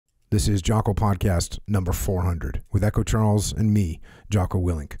This is Jocko Podcast number 400 with Echo Charles and me, Jocko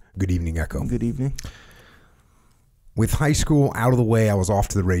Willink. Good evening, Echo. Good evening. With high school out of the way, I was off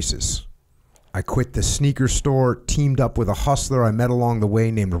to the races. I quit the sneaker store, teamed up with a hustler I met along the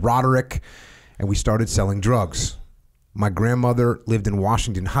way named Roderick, and we started selling drugs. My grandmother lived in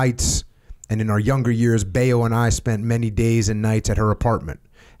Washington Heights, and in our younger years, Bayo and I spent many days and nights at her apartment.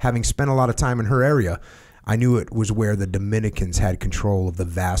 Having spent a lot of time in her area, I knew it was where the Dominicans had control of the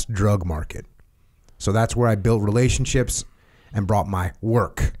vast drug market. So that's where I built relationships and brought my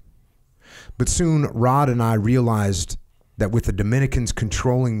work. But soon, Rod and I realized that with the Dominicans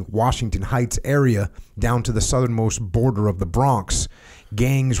controlling Washington Heights area down to the southernmost border of the Bronx,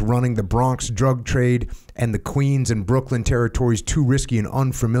 gangs running the Bronx drug trade, and the Queens and Brooklyn territories too risky and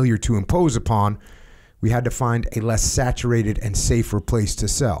unfamiliar to impose upon, we had to find a less saturated and safer place to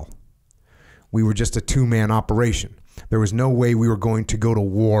sell. We were just a two-man operation. There was no way we were going to go to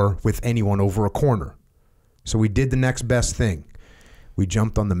war with anyone over a corner. So we did the next best thing. We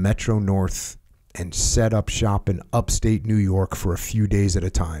jumped on the Metro North and set up shop in upstate New York for a few days at a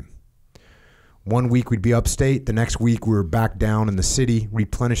time. One week we'd be upstate, the next week we were back down in the city,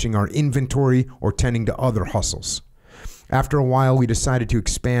 replenishing our inventory or tending to other hustles. After a while, we decided to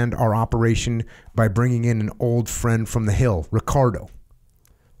expand our operation by bringing in an old friend from the Hill, Ricardo.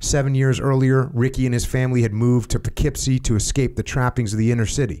 7 years earlier, Ricky and his family had moved to Poughkeepsie to escape the trappings of the inner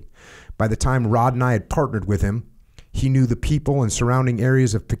city. By the time Rod and I had partnered with him, he knew the people and surrounding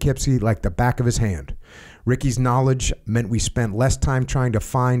areas of Poughkeepsie like the back of his hand. Ricky's knowledge meant we spent less time trying to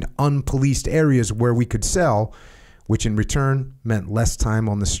find unpoliced areas where we could sell, which in return meant less time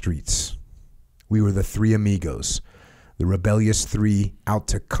on the streets. We were the three amigos, the rebellious three out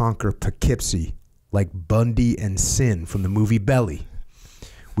to conquer Poughkeepsie like Bundy and Sin from the movie Belly.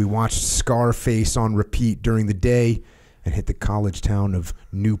 We watched Scarface on repeat during the day and hit the college town of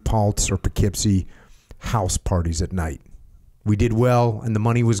New Paltz or Poughkeepsie house parties at night. We did well and the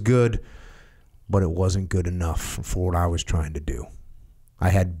money was good, but it wasn't good enough for what I was trying to do. I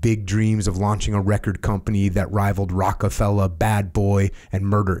had big dreams of launching a record company that rivaled Rockefeller, Bad Boy, and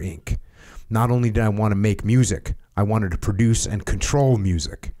Murder Inc. Not only did I want to make music, I wanted to produce and control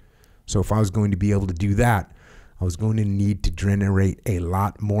music. So if I was going to be able to do that, I was going to need to generate a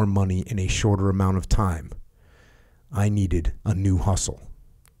lot more money in a shorter amount of time. I needed a new hustle,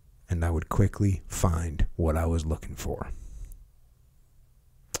 and I would quickly find what I was looking for.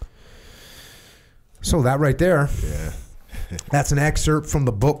 So that right there, that's an excerpt from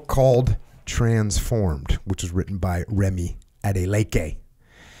the book called Transformed, which was written by Remi Adeleke.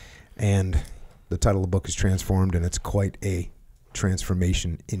 And the title of the book is Transformed, and it's quite a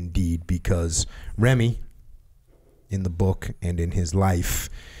transformation indeed, because Remi, in the book and in his life,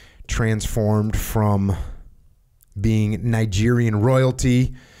 transformed from being Nigerian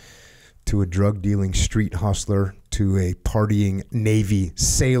royalty to a drug-dealing street hustler to a partying Navy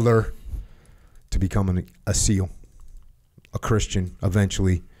sailor to becoming a SEAL, a Christian,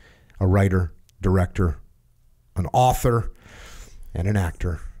 eventually a writer, director, an author, and an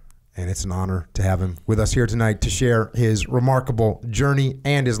actor. And it's an honor to have him with us here tonight to share his remarkable journey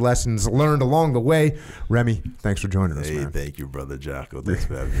and his lessons learned along the way. Remi, thanks for joining us, man. Thank you, brother Jocko. Thanks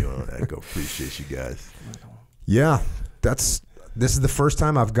for having me on, Echo. Appreciate you guys. Yeah, this is the first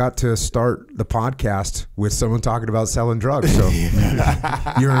time I've got to start the podcast with someone talking about selling drugs. So you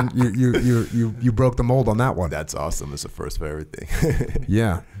broke the mold on that one. That's awesome. It's a first for everything.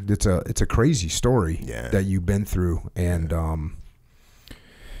 Yeah, it's a crazy story that you've been through, and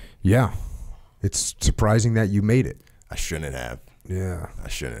yeah, it's surprising that you made it. I shouldn't have. Yeah, I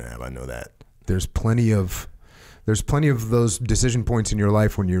shouldn't have. I know that. There's plenty of those decision points in your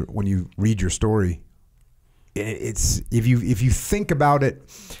life when you read your story. It's if you think about it,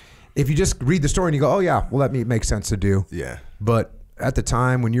 if you just read the story and you go, oh yeah, well that makes sense to do. Yeah. But at the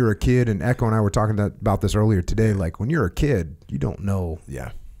time when you're a kid, and Echo and I were talking about this earlier today, like when you're a kid, you don't know. Yeah.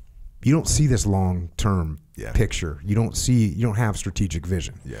 You don't see this long-term picture. You don't have strategic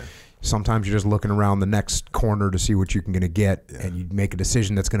vision. Yeah. Sometimes you're just looking around the next corner to see what you're going to get, and you make a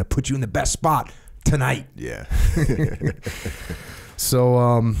decision that's going to put you in the best spot tonight. Yeah.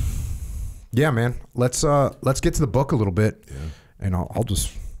 So, yeah, man, let's get to the book a little bit, and I'll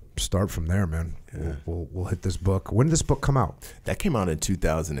just start from there, man. Yeah. We'll hit this book. When did this book come out? That came out in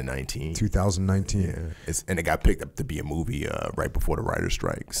 2019. 2019. Yeah. And it got picked up to be a movie right before the writer's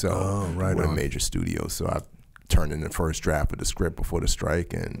strike. So with a major studio. So I turned in the first draft of the script before the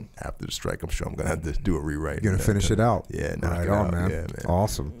strike, and after the strike, I'm sure I'm gonna have to do a rewrite. You're gonna finish it out. Yeah, right on, man. Yeah, man.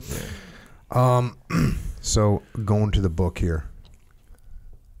 Awesome. Yeah. So going to the book here.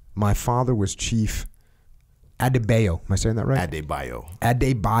 My father was chief Adebayo. Am I saying that right? Adebayo.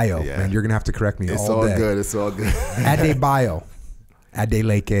 Adebayo. Yeah. Man, you're going to have to correct me it's all day. It's all good. Adebayo.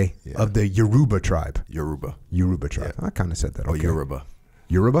 Adeleke of the Yoruba tribe. Yoruba tribe. Yeah. I kind of said that. Okay.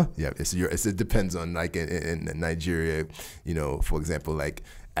 Yoruba. Yeah. It depends on, like, in Nigeria, you know, for example, like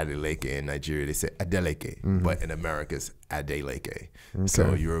Adeleke in Nigeria, they say Adeleke, but in America it's Adeleke. Okay.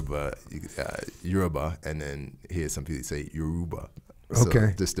 So Yoruba, and then here some people say Yoruba. So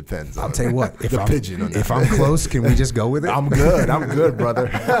okay. This depends. I'll tell you what. If If I'm close, can we just go with it? I'm good, brother.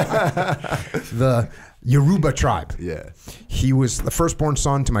 The Yoruba tribe. Yeah. He was the firstborn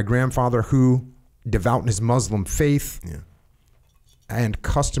son to my grandfather, who, devout in his Muslim faith, and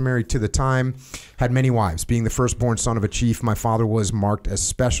customary to the time, had many wives. Being the firstborn son of a chief, my father was marked as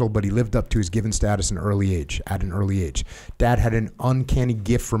special, but he lived up to his given status at an early age. Dad had an uncanny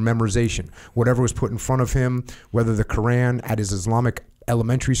gift for memorization. Whatever was put in front of him, whether the Quran at his Islamic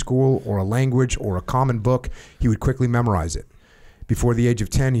elementary school or a language or a common book, he would quickly memorize it. Before the age of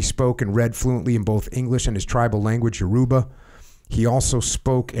 10, he spoke and read fluently in both English and his tribal language, Yoruba. He also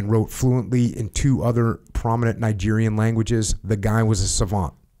spoke and wrote fluently in 2 other prominent Nigerian languages. The guy was a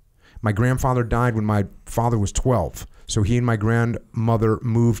savant. My grandfather died when my father was 12, so he and my grandmother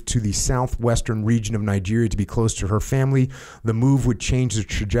moved to the southwestern region of Nigeria to be close to her family. The move would change the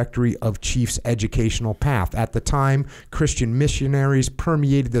trajectory of Chief's educational path. At the time, Christian missionaries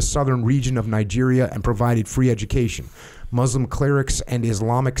permeated the southern region of Nigeria and provided free education. Muslim clerics and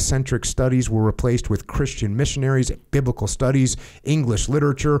Islamic-centric studies were replaced with Christian missionaries, biblical studies, English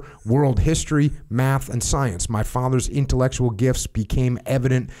literature, world history, math, and science. My father's intellectual gifts became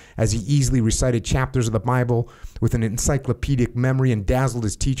evident as he easily recited chapters of the Bible with an encyclopedic memory and dazzled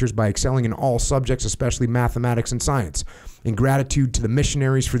his teachers by excelling in all subjects, especially mathematics and science. In gratitude to the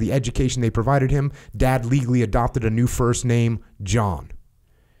missionaries for the education they provided him, Dad legally adopted a new first name, John.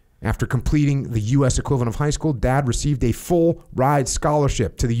 After completing the U.S. equivalent of high school, Dad received a full-ride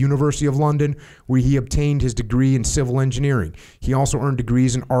scholarship to the University of London, where he obtained his degree in civil engineering. He also earned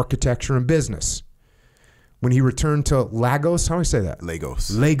degrees in architecture and business. When he returned to Lagos, how do I say that? Lagos.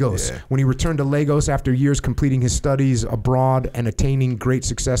 Yeah. When he returned to Lagos after years completing his studies abroad and attaining great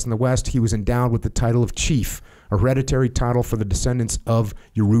success in the West, he was endowed with the title of Chief, a hereditary title for the descendants of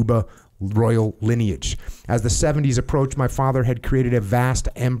Yoruba royal lineage. As the 70s approached, my father had created a vast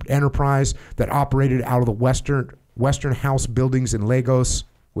enterprise that operated out of the Western House buildings in Lagos.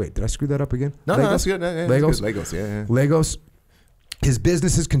 Wait, did I screw that up again? No, that's good. Lagos? That's good. Lagos. His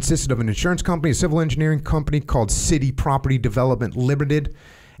businesses consisted of an insurance company, a civil engineering company called City Property Development Limited,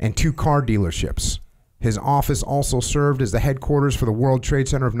 and 2 car dealerships. His office also served as the headquarters for the World Trade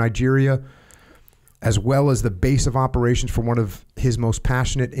Center of Nigeria, as well as the base of operations for one of his most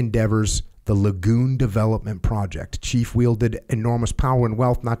passionate endeavors, the Lagoon Development Project. Chief wielded enormous power and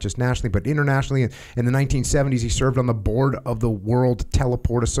wealth, not just nationally, but internationally. In the 1970s, he served on the board of the World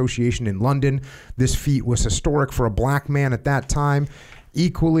Teleport Association in London. This feat was historic for a black man at that time.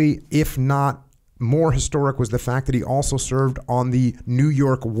 Equally, if not more historic, was the fact that he also served on the New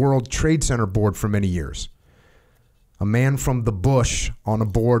York World Trade Center board for many years. A man from the bush on a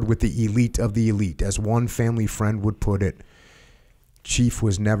board with the elite of the elite. As one family friend would put it, Chief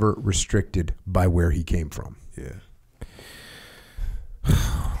was never restricted by where he came from. Yeah.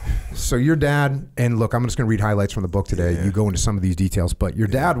 So your dad, and look, I'm just going to read highlights from the book today. Yeah. You go into some of these details, but your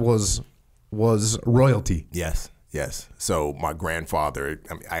dad was royalty. Yes. So my grandfather,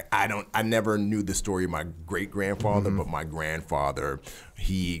 I never knew the story of my great-grandfather, but my grandfather,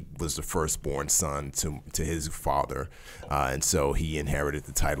 he was the firstborn son to his father. And so he inherited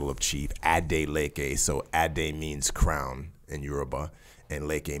the title of Chief Adeleke. So Ade means crown in Yoruba, and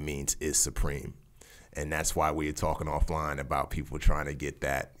Leke means is supreme. And that's why we were talking offline about people trying to get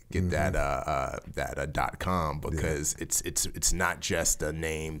that .com, because it's not just a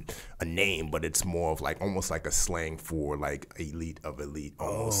name, but it's more of like almost like a slang for like elite of elite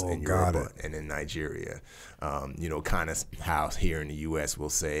almost in Europe and in Nigeria. Kind of how here in the U.S. we'll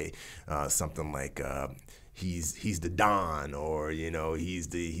say something like he's the Don, or he's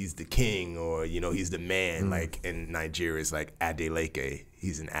the king, or he's the man. Like in Nigeria, it's like Adeleke.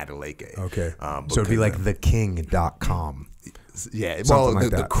 He's an Adeleke. Okay. So it'd be like theking.com. Yeah, well,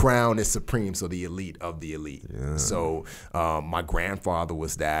 the crown is supreme, so the elite of the elite. Yeah. So my grandfather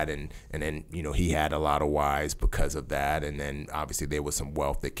was that, and then he had a lot of wives because of that, and then obviously there was some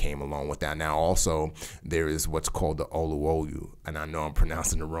wealth that came along with that. Now also there is what's called the Oluolu, and I know I'm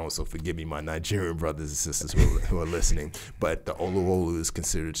pronouncing it wrong, so forgive me, my Nigerian brothers and sisters who are listening. But the Oluolu is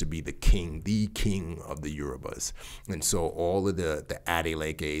considered to be the king of the Yorubas, and so all of the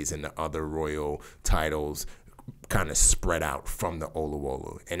Adelekes and the other royal titles kind of spread out from the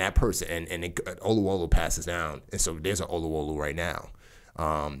Oluwolu. And that person, and Oluwolu passes down. And so there's an Oluwolu right now.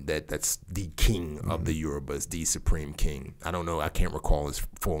 That's the king of the Yorubas, the supreme king. I don't know, I can't recall his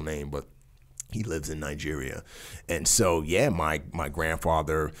full name, but he lives in Nigeria. And so, yeah, my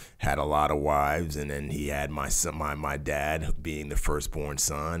grandfather had a lot of wives, and then he had my son, my dad being the firstborn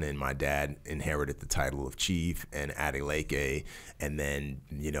son, and my dad inherited the title of chief and Adeleke, and then,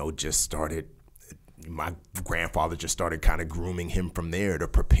 my grandfather just started kind of grooming him from there to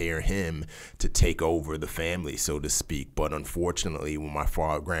prepare him to take over the family, so to speak. But unfortunately, when my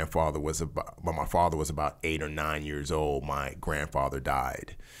father was about 8 or 9 years old, my grandfather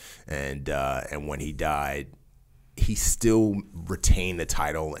died. And when he died, he still retained the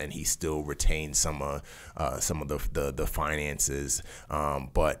title, and he still retained some of the finances,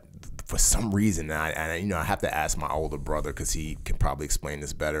 but for some reason, I have to ask my older brother because he can probably explain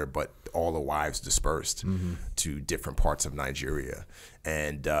this better, but all the wives dispersed to different parts of Nigeria.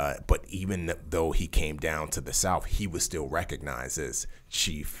 And but even though he came down to the south, he was still recognized as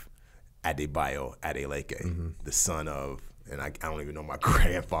Chief Adebayo Adeleke, the son of, and I don't even know my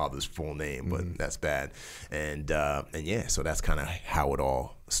grandfather's full name, but that's bad. And yeah, so that's kind of how it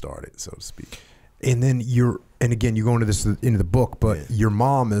all started, so to speak. And then and again, you go into the book, but your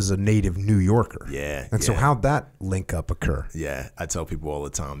mom is a native New Yorker. Yeah. And so how'd that link up occur? Yeah. I tell people all the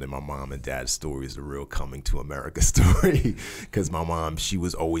time that my mom and dad's story is the real coming to America story, because my mom, she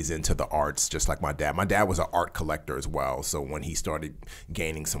was always into the arts, just like my dad. My dad was an art collector as well. So when he started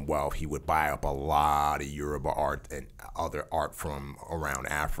gaining some wealth, he would buy up a lot of Yoruba art and other art from around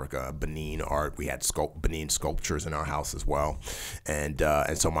Africa, Benin art. We had Benin sculptures in our house as well. And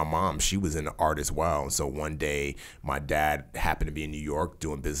so my mom, she was into art as well. So one day, my dad happened to be in New York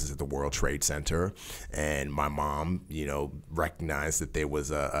doing business at the World Trade Center, and my mom, recognized that there was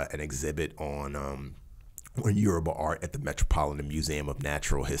an exhibit on Yoruba art at the Metropolitan Museum of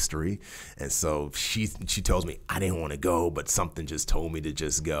Natural History. And so she tells me, I didn't want to go, but something just told me to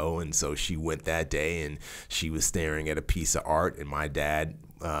just go. And so she went that day, and she was staring at a piece of art, and my dad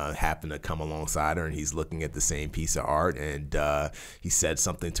happened to come alongside her, and he's looking at the same piece of art, and he said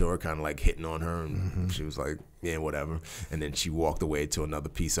something to her, kind of like hitting on her, and she was like, yeah, whatever. And then she walked away to another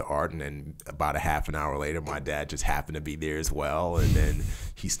piece of art, and then about a half an hour later, my dad just happened to be there as well, and then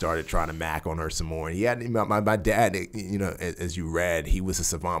he started trying to mac on her some more. And he had my dad, as you read, he was a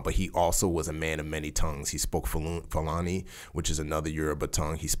savant, but he also was a man of many tongues. He spoke Fulani, which is another Yoruba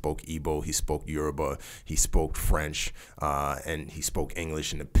tongue. He spoke Igbo, he spoke Yoruba, he spoke French, and he spoke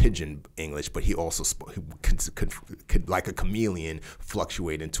English and a pidgin English, but he also could like a chameleon,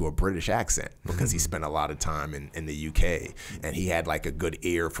 fluctuate into a British accent because he spent a lot of time in the UK, and he had like a good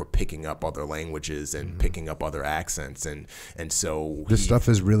ear for picking up other languages and picking up other accents, and so this stuff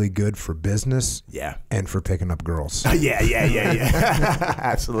is really good for business, and for picking up girls. Yeah.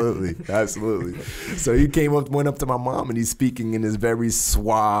 absolutely. So he went up to my mom, and he's speaking in his very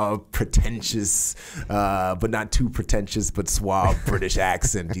suave, pretentious, but not too pretentious, but suave British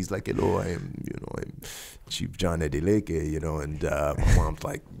accent. He's like, I'm Chief John Adeleke, and my mom's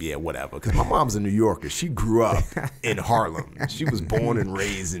like, yeah, whatever. Because my mom's a New Yorker. She grew up in Harlem. She was born and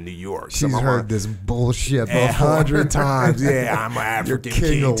raised in New York. She's heard this bullshit 100 times. Yeah, I'm an African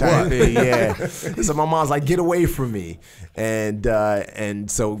king type thing. Yeah. So my mom's like, get away from me. And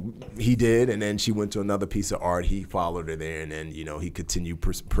so he did. And then she went to another piece of art. He followed her there. And then, he continued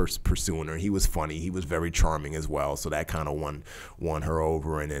pursuing her. He was funny. He was very charming as well. So that kind of won her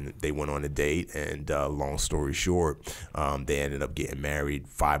over. And then they went on a date. And long story short, they ended up getting married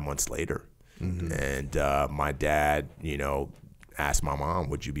 5 months later. And my dad, asked my mom,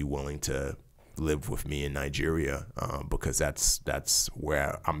 would you be willing to live with me in Nigeria? Because that's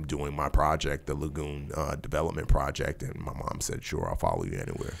where I'm doing my project, the Lagoon Development Project. And my mom said, sure, I'll follow you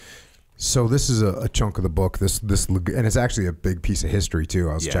anywhere. So this is a chunk of the book, this and it's actually a big piece of history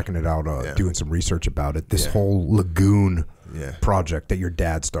too. I was checking it out, doing some research about it. This whole lagoon project that your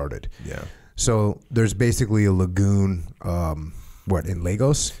dad started. Yeah. So there's basically a lagoon, in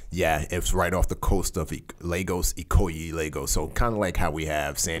Lagos? Yeah, it's right off the coast of Lagos, Ikoyi, Lagos. So kind of like how we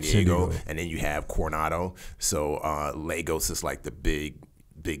have San Diego, and then you have Coronado. So Lagos is like the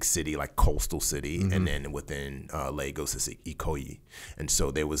big city, like coastal city, and then within Lagos is Ikoyi. And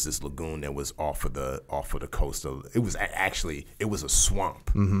so there was this lagoon that was off of the coast of. It was a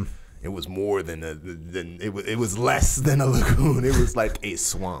swamp. It was more than it was less than a lagoon. It was like a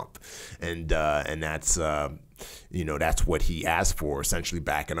swamp, and that's that's what he asked for. Essentially,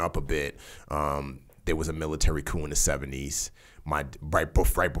 backing up a bit, there was a military coup in the 70s. Right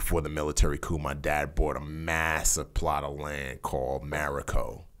before the military coup, my dad bought a massive plot of land called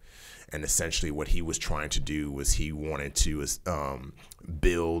Marico. And essentially what he was trying to do was he wanted to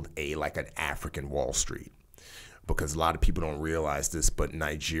build an African Wall Street. Because a lot of people don't realize this, but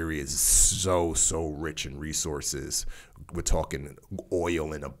Nigeria is so rich in resources. We're talking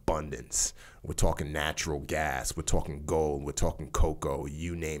oil in abundance. We're talking natural gas. We're talking gold. We're talking cocoa.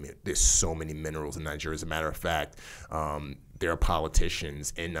 You name it. There's so many minerals in Nigeria. As a matter of fact, there are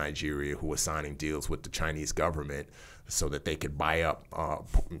politicians in Nigeria who are signing deals with the Chinese government so that they could buy up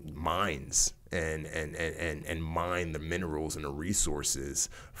mines and mine the minerals and the resources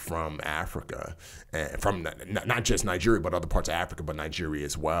from Africa, from not just Nigeria, but other parts of Africa, but Nigeria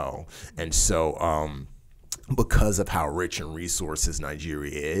as well. And so because of how rich in resources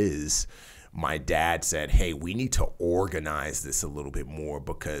Nigeria is, my dad said, hey, we need to organize this a little bit more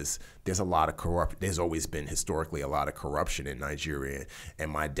because there's a lot of there's always been historically a lot of corruption in Nigeria.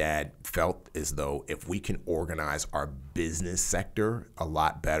 And my dad felt as though if we can organize our business sector a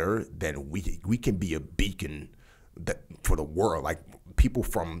lot better, then we can be a beacon for the world. Like people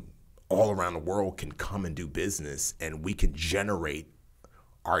from all around the world can come and do business, and we can generate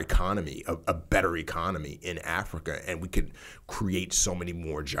our economy, a better economy in Africa, and we could create so many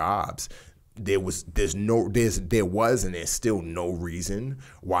more jobs. There was and there's still no reason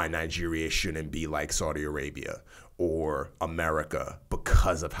why Nigeria shouldn't be like Saudi Arabia or America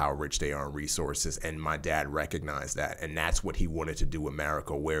because of how rich they are in resources. And my dad recognized that, and that's what he wanted to do in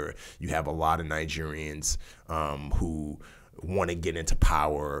America, where you have a lot of Nigerians who want to get into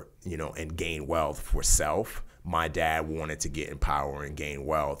power, and gain wealth for self. My dad wanted to get in power and gain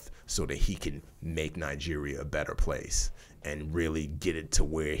wealth so that he can make Nigeria a better place and really get it to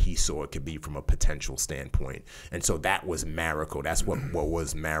where he saw it could be from a potential standpoint. And so that was Marico. That's what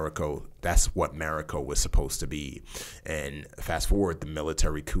was Marico. That's what Marico was supposed to be. And fast forward, the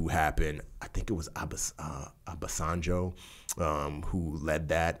military coup happened. I think it was Obasanjo who led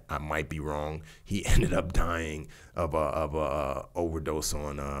that. I might be wrong. He ended up dying of a overdose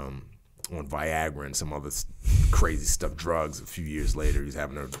on Viagra and some other crazy stuff, drugs. A few years later, he's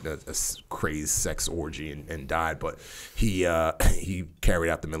having a crazy sex orgy and died. But he carried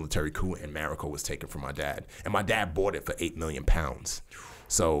out the military coup, and Marico was taken from my dad. And my dad bought it for £8 million.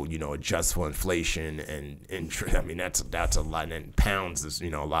 So, adjust for inflation and interest. I mean, that's a lot. And pounds is, a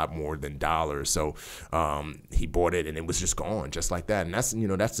lot more than dollars. So he bought it, and it was just gone, just like that. And that's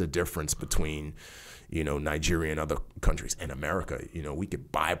the difference between Nigeria and other countries and America. We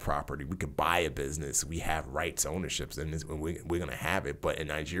could buy property, we could buy a business, we have rights, ownerships, and we're going to have it. But in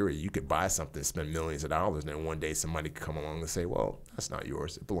Nigeria, you could buy something, spend millions of dollars, and then one day somebody could come along and say, well, that's not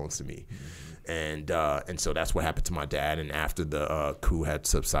yours, it belongs to me. Mm-hmm. And so that's what happened to my dad. And after the coup had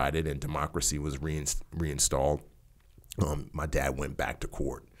subsided and democracy was reinstalled, my dad went back to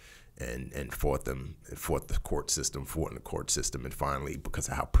court. And fought in the court system, and finally, because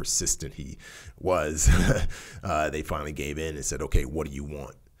of how persistent he was, they finally gave in and said, okay, what do you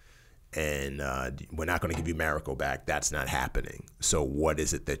want? And we're not going to give you Marico back. That's not happening. So what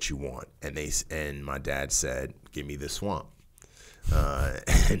is it that you want? And my dad said, give me the swamp.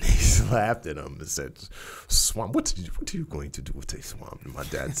 And they laughed at him and said, swamp, what are you going to do with a swamp? And my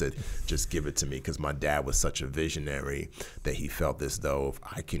dad said, just give it to me, because my dad was such a visionary that he felt as though if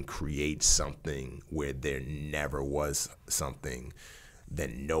I can create something where there never was something,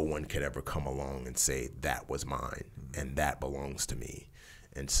 then no one could ever come along and say that was mine and that belongs to me.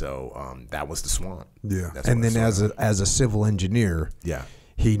 And so that was the swamp. Yeah. And then as a civil engineer, yeah,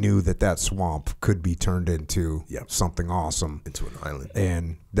 he knew that swamp could be turned into something awesome. Into an island.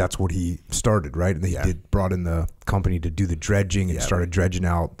 And that's what he started, right? And he brought in the company to do the dredging and started dredging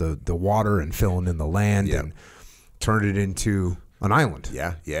out the water and filling in the land and turned it into an island.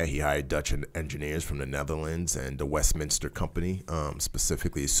 Yeah. He hired Dutch engineers from the Netherlands and the Westminster Company.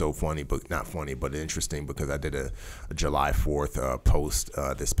 Specifically, it's so funny, but not funny, but interesting, because I did a July 4th post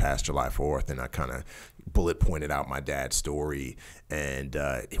this past July 4th, and I kind of bullet pointed out my dad's story, and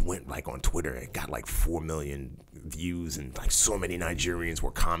it went on Twitter. It got 4 million views, and so many Nigerians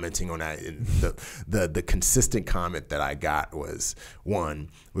were commenting on that. And the consistent comment that I got was one.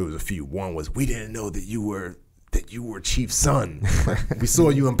 There was a few. One was, we didn't know that you were Chief's son. We saw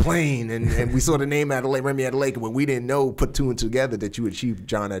you in plane, and we saw the name Remi Adeleke, but we didn't know, put two and together, that you were Chief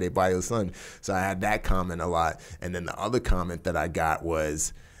John Adebayo's son. So I had that comment a lot. And then the other comment that I got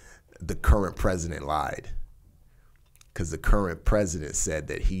was, the current president lied, because the current president said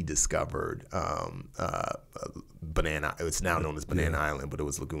that he discovered Banana. It's now known as Banana Island, but it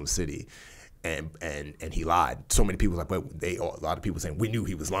was Lagoon City. And he lied. So many people a lot of people saying, we knew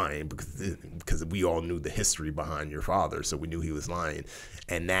he was lying because we all knew the history behind your father, so we knew he was lying.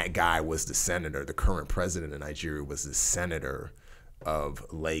 And that guy was the senator. The current president of Nigeria was the senator of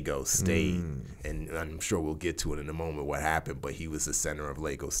Lagos State, and I'm sure we'll get to it in a moment what happened, but he was the center of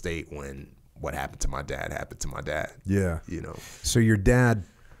Lagos State when what happened to my dad happened to my dad. Yeah. You know. So your dad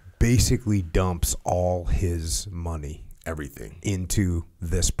basically dumps all his money, everything, into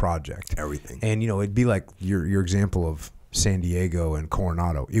this project. Everything. And, you know, it'd be like your example of San Diego and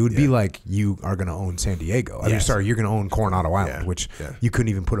Coronado. It would be like you are going to own San Diego. I mean, sorry, you're going to own Coronado Island, which you couldn't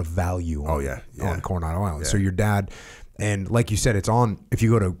even put a value on, on Coronado Island. So your dad, and like you said, it's on, if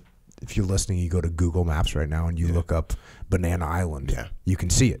you're listening, you go to Google Maps right now and you look up Banana Island. Yeah. You can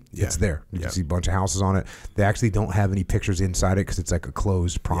see it. Yeah. It's there. You can see a bunch of houses on it. They actually don't have any pictures inside it because it's like a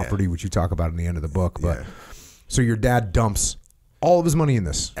closed property, which you talk about in the end of the book. But so your dad dumps all of his money in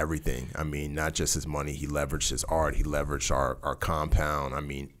this. Everything. I mean, not just his money. He leveraged his art. He leveraged our compound. I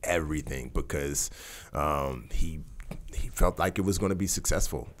mean, everything, because he felt like it was going to be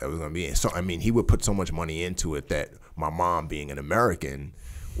successful. That was going to be. So, I mean, he would put so much money into it that my mom, being an American,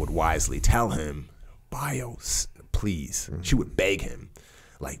 would wisely tell him, Bios, please. She would beg him,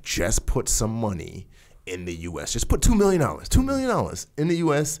 like, just put some money in the U.S. Just put $2 million in the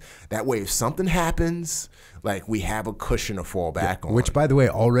U.S. That way, if something happens, like, we have a cushion to fall back on. Which, by the way,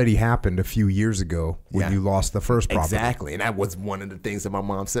 already happened a few years ago when you lost the first property. Exactly. And that was one of the things that my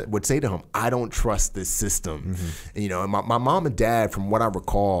mom would say to him, I don't trust this system. And, you know, and my mom and dad, from what I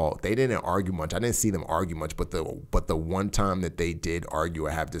recall, they didn't argue much. I didn't see them argue much, but the one time that they did argue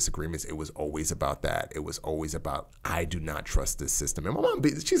or have disagreements, it was always about that. It was always about, I do not trust this system. And my mom,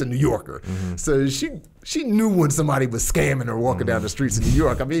 she's a New Yorker. So she knew when somebody was scamming or walking down the streets of New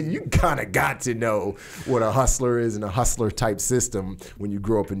York. I mean, you kind of got to know what a hustler is and a hustler type system when you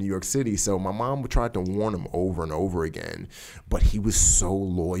grow up in New York City. So my mom tried to warn him over and over again, but he was so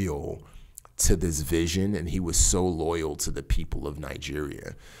loyal to this vision, and he was so loyal to the people of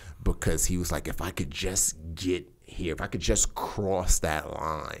Nigeria, because he was like, if I could just get here, if I could just cross that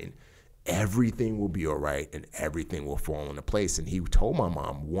line, everything will be all right and everything will fall into place. And he told my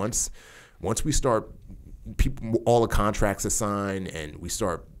mom, once we start, all the contracts are signed and we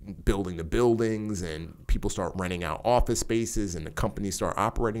start building the buildings and people start renting out office spaces and the companies start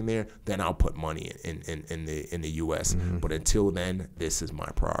operating there, then I'll put money in the U.S. But until then, this is my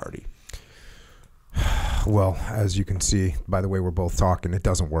priority. Well, as you can see, by the way we're both talking, it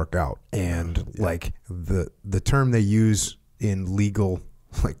doesn't work out. And like the term they use in legal,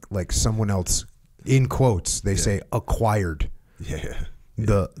 like someone else, in quotes, they say acquired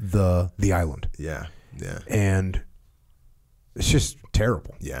the island. Yeah. And it's just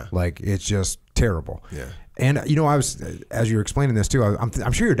terrible. Yeah. Like, it's just terrible. Yeah. And, you know, as you were explaining this too,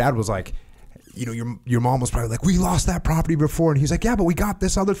 I'm sure your dad was like, you know, your mom was probably like, we lost that property before. And he's like, yeah, but we got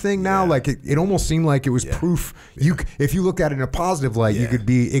this other thing now. Like, it almost seemed like it was proof. If you look at it in a positive light, it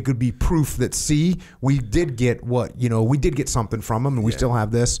could be proof that, see, we did get we did get something from him, and we still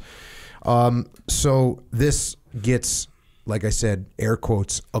have this. So this gets, like I said, air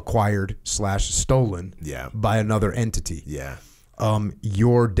quotes, acquired / stolen by another entity. Yeah.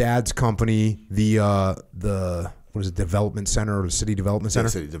 Your dad's company, the what is it, development center or the city development center?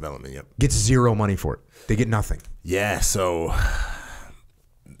 City development, gets zero money for it. They get nothing. Yeah. So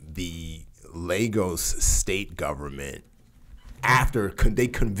the Lagos state government, after they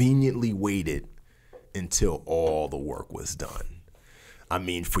conveniently waited until all the work was done. I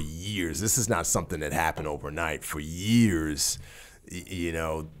mean, for years, this is not something that happened overnight. For years, you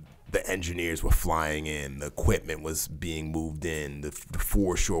know, the engineers were flying in, the equipment was being moved in, the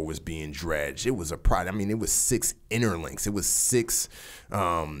foreshore was being dredged. It was a project. I mean, it was 6 interlinks. It was 6,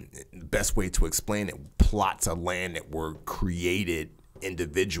 best way to explain it, plots of land that were created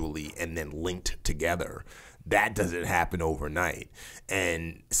individually and then linked together. That doesn't happen overnight.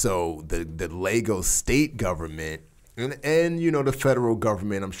 And so the Lagos state government and you know, the federal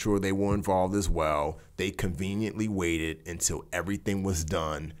government, I'm sure they were involved as well. They conveniently waited until everything was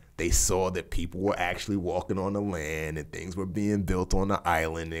done. They saw that people were actually walking on the land and things were being built on the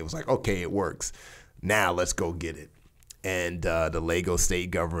island. And it was like, okay, it works. Now let's go get it. And the Lagos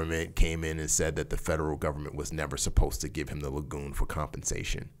state government came in and said that the federal government was never supposed to give him the lagoon for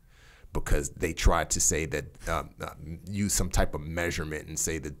compensation, because they tried to say that use some type of measurement and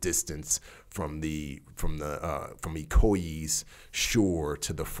say the distance from Ikoyi's shore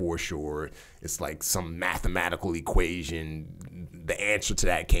to the foreshore, it's like some mathematical equation. The answer to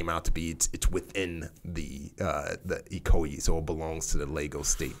that came out to be it's within the Ikoyi, so it belongs to the Lagos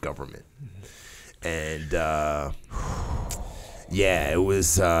state government. And it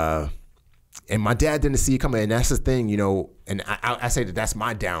was. And my dad didn't see it coming, and that's the thing, you know. And I say that's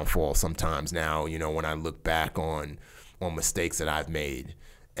my downfall sometimes now, you know, when I look back on mistakes that I've made,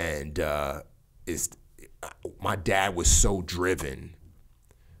 and my dad was so driven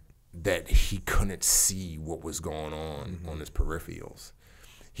that he couldn't see what was going on his peripherals.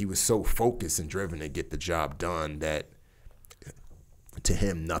 He was so focused and driven to get the job done that to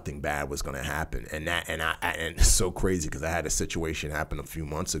him nothing bad was going to happen. And it's so crazy because I had a situation happen a few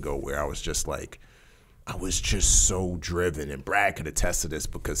months ago where I was just like, I was just so driven, and Brad could attest to this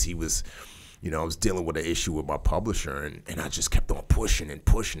because he was, you know, I was dealing with an issue with my publisher, and I just kept on pushing and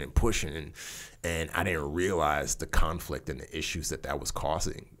pushing and pushing, and I didn't realize the conflict and the issues that was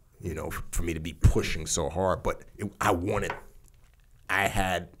causing, you know, for me to be pushing so hard. But I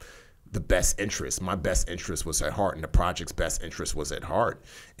had the best interest. My best interest was at heart, and the project's best interest was at heart.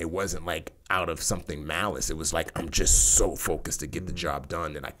 It wasn't like out of something malice. It was like I'm just so focused to get the job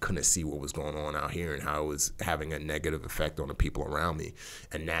done that I couldn't see what was going on out here and how it was having a negative effect on the people around me.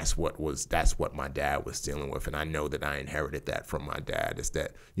 And that's what my dad was dealing with. And I know that I inherited that from my dad, is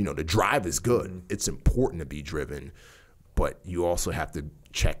that, you know, the drive is good. It's important to be driven, but you also have to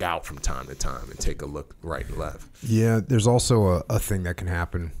check out from time to time and take a look right and left. Yeah, there's also a thing that can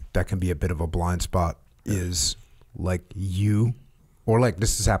happen that can be a bit of a blind spot, is like you, or like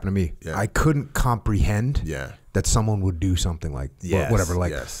this has happened to me. I couldn't comprehend that someone would do something like whatever.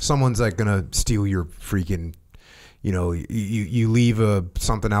 Like someone's like gonna steal your freaking, you know, you leave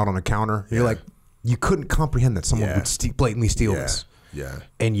something out on a counter. You're like, you couldn't comprehend that someone would blatantly steal this.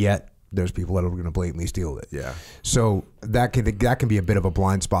 And yet there's people that are going to blatantly steal it. So that can be a bit of a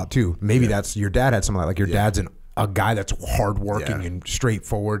blind spot too. Maybe that's your dad had something like your dad's a guy that's hardworking and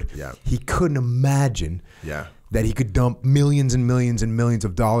straightforward. He couldn't imagine that he could dump millions and millions and millions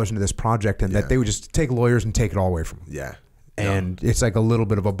of dollars into this project, and that they would just take lawyers and take it all away from him. And it's like a little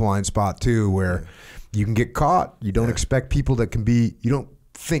bit of a blind spot too, where you can get caught. You don't expect people that can be. You don't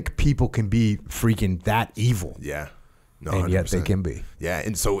think people can be freaking that evil. No, and 100%. Yet they can be.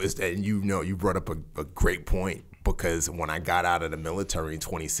 And so and you brought up a great point, because when I got out of the military in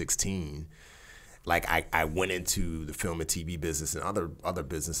 2016, like I went into the film and TV business and other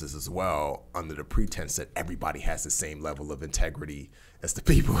businesses as well under the pretense that everybody has the same level of integrity as the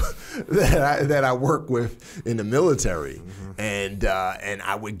people that I work with in the military, and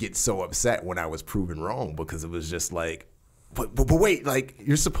I would get so upset when I was proven wrong, because it was just like, but wait, like,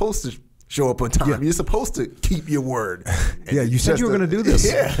 you're supposed to show up on time. You're supposed to keep your word. You said you were going to do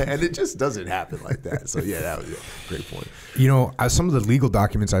this. And it just doesn't happen like that. So that was a great point. You know, some of the legal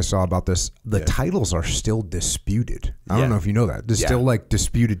documents I saw about this, the titles are still disputed. I don't know if you know that. There's still like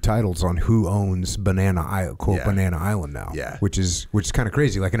disputed titles on who owns Banana Island now. Which is kind of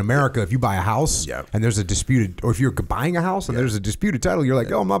crazy. Like in America, if you buy a house and there's a disputed, or if you're buying a house and there's a disputed title, you're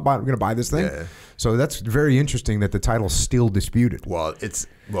like, oh, I'm not going to buy this thing. So that's very interesting that the title's still disputed. Well,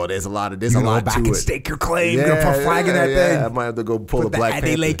 there's a lot you to go back and stake your claim. You're gonna put a flag in that thing. I might have to go pull a Black Panther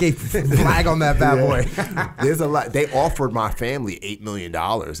Adeleke flag on that bad boy. There's a lot. They offered my family $8 million.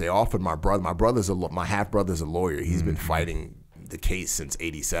 They offered my brother. My half brother's a lawyer. He's been fighting the case since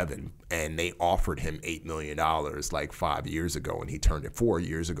 '87, and they offered him $8 million like 5 years ago, and he turned it 4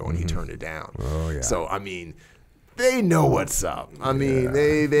 years ago, and he turned it down. So I mean, they know what's up. I mean,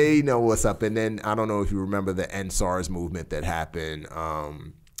 they know what's up. And then I don't know if you remember the End SARS movement that happened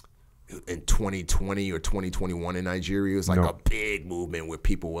in 2020 or 2021 in Nigeria. It was like a big movement where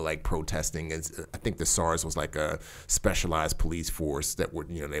people were like protesting. I think the SARS was like a specialized police force that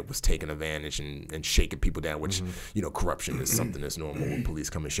was taking advantage and shaking people down, which, corruption is something that's normal when police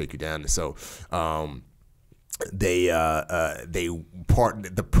come and shake you down. And so, the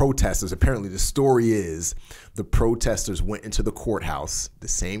protesters, apparently the story is the protesters went into the courthouse, the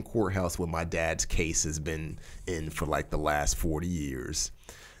same courthouse where my dad's case has been in for like the last 40 years,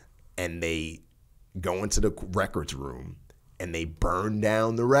 and they go into the records room and they burn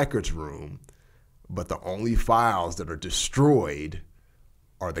down the records room, but the only files that are destroyed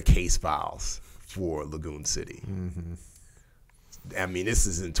are the case files for Lagoon City. I mean, this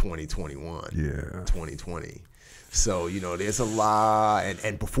is in 2021, 2020. So, there's a lot.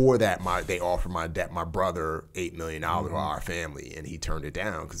 And before that, they offered my brother $8 million or our family, and he turned it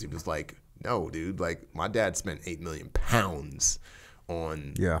down because he was like, no, dude, like my dad spent 8 million pounds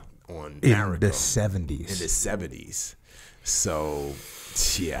on in the 70s. In the 70s. So,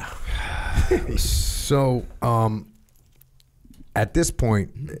 So, at this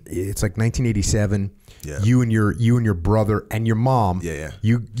point, it's like 1987. You and your brother and your mom.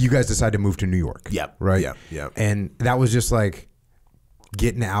 You guys decided to move to New York. Right. And that was just like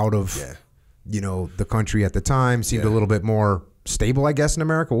getting out of the country at the time. Seemed a little bit more stable, I guess, in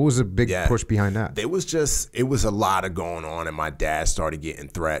America. What was the big push behind that? It was a lot of going on, and my dad started getting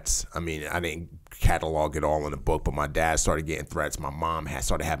threats. I mean, I didn't catalog it all in the book, but my dad started getting threats. My mom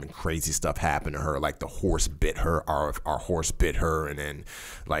started having crazy stuff happen to her, like the horse bit her, our horse bit her, and then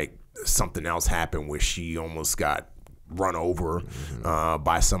like something else happened where she almost got run over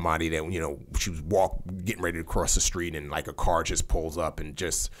by somebody that, you know, she was getting ready to cross the street, and like a car just pulls up and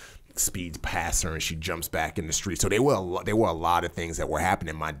just speeds past her, and she jumps back in the street. So there were a lot of things that were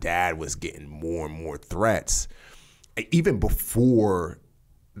happening. My dad was getting more and more threats, even before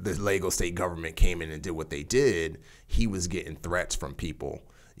the Lagos state government came in and did what they did. He was getting threats from people,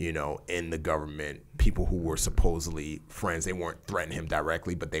 you know, in the government, people who were supposedly friends. They weren't threatening him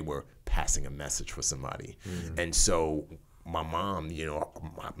directly, but they were passing a message for somebody. And so my mom, you know,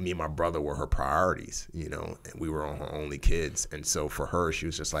 me and my brother were her priorities, you know, and we were her only kids. And so for her, she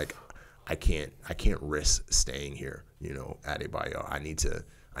was just like, I can't risk staying here, you know, at Adebayo. I need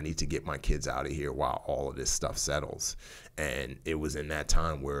to get my kids out of here while all of this stuff settles. And it was in that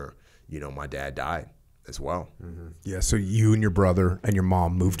time where, you know, my dad died as well. Yeah, so you and your brother and your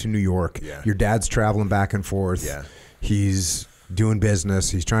mom moved to New York. Yeah. Your dad's traveling back and forth. Yeah. He's doing business.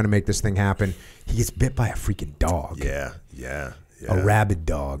 He's trying to make this thing happen. He gets bit by a freaking dog. Yeah. A rabid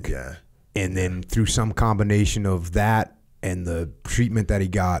dog. Yeah. And then through some combination of that and the treatment that he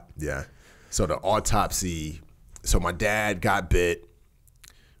got. Yeah. So the autopsy, so my dad got bit,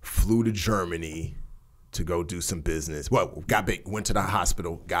 flew to Germany to go do some business. Well, got bit, went to the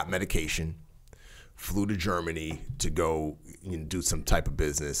hospital, got medication, flew to Germany to go, you know, do some type of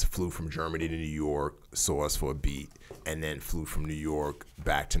business, flew from Germany to New York, saw us for a beat, and then flew from New York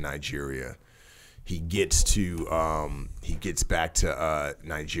back to Nigeria. He gets back to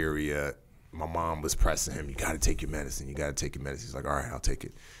Nigeria. My mom was pressing him, you got to take your medicine. You got to take your medicine. He's like, all right, I'll take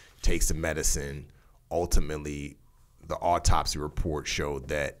it. Takes the medicine. Ultimately, the autopsy report showed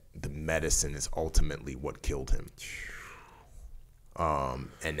that the medicine is ultimately what killed him.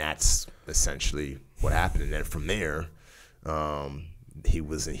 And that's essentially what happened. And then from there,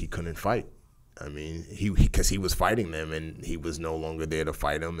 he couldn't fight. I mean, because he was fighting them, and he was no longer there to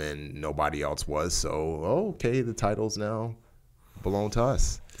fight them, and nobody else was. So, okay, the titles now belong to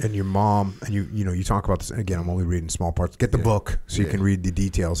us. And your mom, and you know, you talk about this, and again, I'm only reading small parts. Get the book so you can read the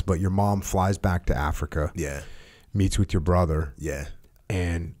details. But your mom flies back to Africa. Yeah. Meets with your brother. Yeah.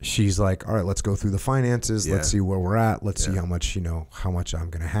 And she's like, all right, let's go through the finances. Yeah. Let's see where we're at. Let's see how much I'm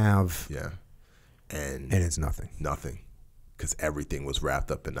going to have. Yeah. And it's nothing. Nothing. Because everything was wrapped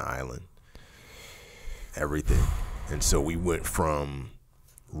up in the island. Everything. And so we went from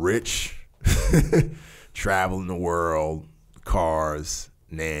rich, traveling the world, cars,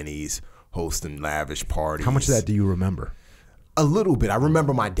 nannies, hosting lavish parties. How much of that do you remember? A little bit. I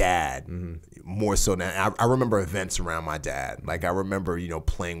remember my dad more so than I remember events around my dad. Like I remember, you know,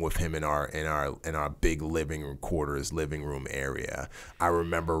 playing with him in our big living room area. I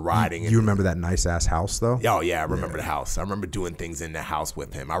remember riding. You remember that nice ass house though? Oh yeah, I remember the house. I remember doing things in the house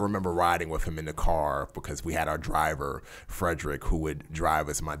with him. I remember riding with him in the car because we had our driver Frederick who would drive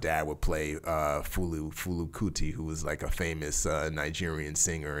us. My dad would play Fulu Kuti, who was like a famous Nigerian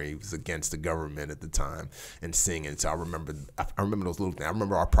singer. He was against the government at the time and singing. So I remember those little things. I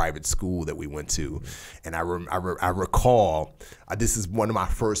remember our private school that we went to, and I recall this is one of my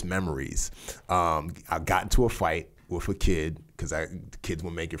first memories. I got into a fight with a kid because the kids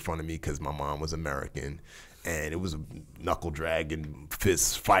were making fun of me because my mom was American, and it was a knuckle dragging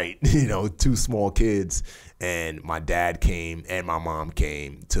fist fight. You know, two small kids, and my dad came and my mom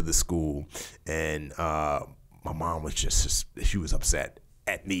came to the school, and my mom was just she was upset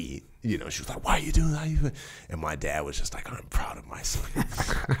at me. You know, she was like, why are you doing that? And my dad was just like, I'm proud of my son.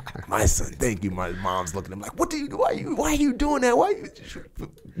 My son, thank you. My mom's looking at him like, why are you doing that? Why are you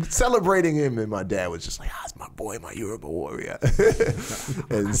celebrating him? And my dad was just like, it's my boy, my Yoruba warrior.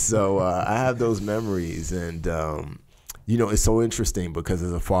 And so I have those memories. And, you know, it's so interesting because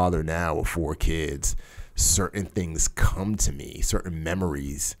as a father now with 4 kids, certain things come to me, certain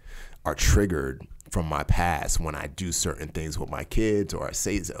memories are triggered from my past when I do certain things with my kids, or I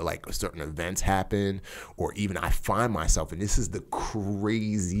say like certain events happen, or even I find myself, and this is the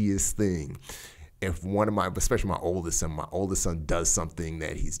craziest thing, if one of my, especially my oldest son does something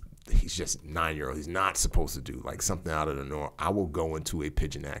that he's just 9-year-old, he's not supposed to do, like something out of the norm, I will go into a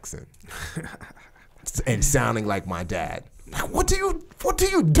pidgin accent and sounding like my dad. Like, what are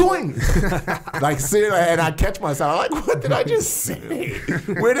you doing? Like, seriously, and I catch myself, I'm like, what did I just say?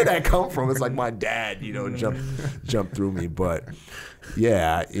 Where did that come from? It's like my dad, you know, jumped through me. But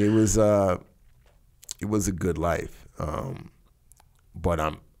yeah, it was a good life. But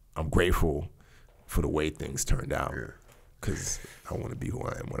I'm grateful for the way things turned out, because I want to be who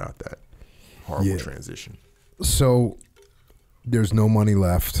I am without that horrible transition. So There's no money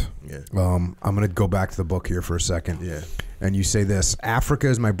left. Yeah. I'm going to go back to the book here for a second. Yeah. And you say this: Africa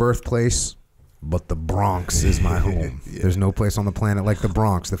is my birthplace, but the Bronx is my home. Yeah. There's no place on the planet like the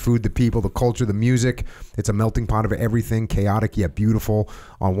Bronx. The food, the people, the culture, the music. It's a melting pot of everything, chaotic yet beautiful.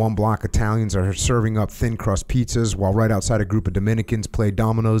 On one block, Italians are serving up thin crust pizzas, while right outside a group of Dominicans play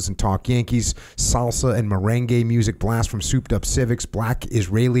dominoes and talk Yankees. Salsa and merengue music blast from souped up Civics. Black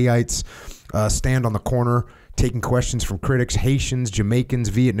Israelites stand on the corner taking questions from critics. Haitians, Jamaicans,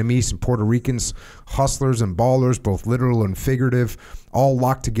 Vietnamese, and Puerto Ricans, hustlers and ballers, both literal and figurative, all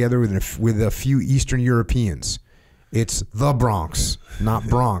locked together with a few Eastern Europeans. It's the Bronx, not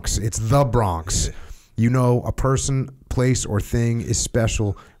Bronx. It's the Bronx. You know, a person, place, or thing is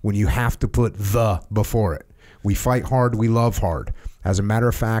special when you have to put the before it. We fight hard, we love hard. As a matter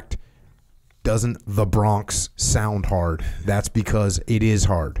of fact, doesn't the Bronx sound hard? That's because it is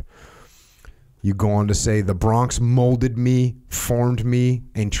hard. You go on to say, the Bronx molded me, formed me,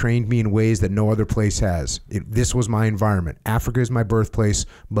 and trained me in ways that no other place has. This was my environment. Africa is my birthplace,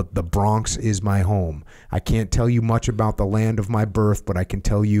 but the Bronx is my home. I can't tell you much about the land of my birth, but I can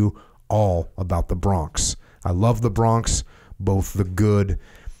tell you all about the Bronx. I love the Bronx, both the good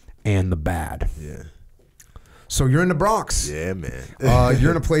and the bad. Yeah. So you're in the Bronx. Yeah, man.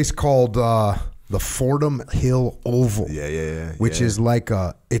 You're in a place called the Fordham Hill Oval. Yeah. Which is like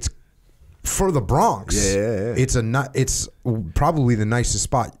it's for the Bronx. Yeah. It's probably the nicest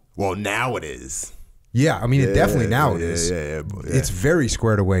spot. Well, now it is. Yeah, I mean, it definitely now it is. Yeah. It's very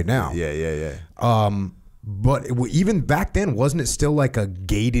squared away now. Yeah. But even back then, wasn't it still like a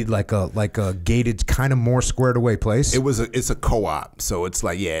gated, like a gated kind of more squared away place? It's a co-op, so it's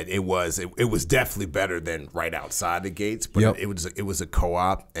like it was definitely better than right outside the gates, but it was a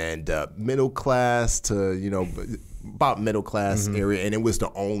co-op and middle class to about middle class area, and it was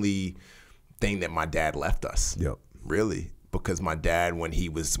the only thing that my dad left us. Yep. Really. Because my dad, when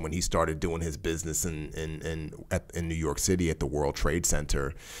he started doing his business in New York City at the World Trade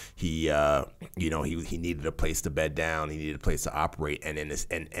Center, he needed a place to bed down, he needed a place to operate,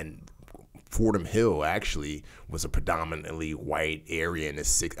 and Fordham Hill actually was a predominantly white area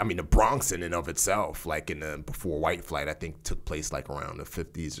the Bronx in and of itself, like before white flight, I think took place like around the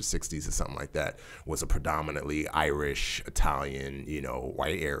 50s or 60s or something like that, was a predominantly Irish, Italian,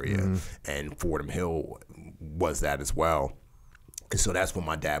 white area, and Fordham Hill was that as well. And so that's when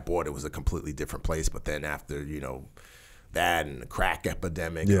my dad bought it. It was a completely different place. But then after, that and the crack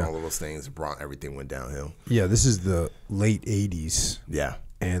epidemic and all of those things, everything went downhill. Yeah, this is the late 80s. Yeah.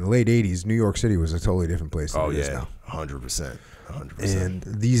 And late 80s, New York City was a totally different place than it is now. 100%. And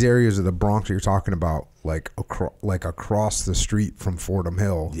these areas of the Bronx that you're talking about, like across the street from Fordham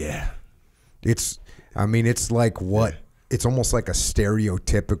Hill. Yeah. It's like what? Yeah. It's almost like a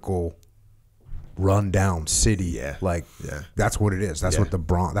stereotypical run-down city. Yeah. That's what it is. That's what the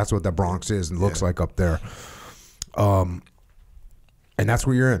Bronx is and looks like up there. And that's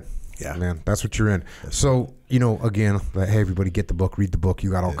where you're in. Yeah, man, that's what you're in. So, again, hey, everybody, get the book, read the book.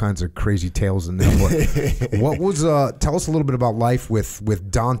 You got all kinds of crazy tales in there. What was? Tell us a little bit about life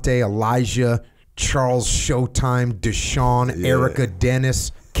with Dante, Elijah, Charles Showtime, Deshaun, Erica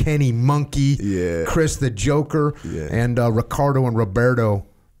Dennis, Kenny Monkey, Chris the Joker, and Ricardo and Roberto,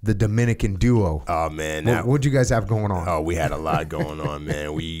 the Dominican duo. Oh man, what'd you guys have going on? Oh, we had a lot going on,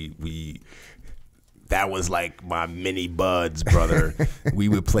 man. That was like my mini buds, brother. We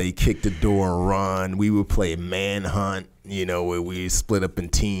would play kick the door and run. We would play manhunt, where we split up in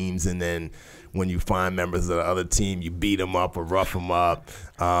teams, and then when you find members of the other team, you beat them up or rough them up.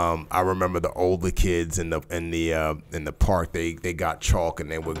 I remember the older kids in the park. They got chalk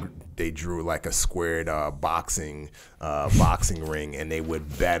and they drew like a squared boxing ring, and they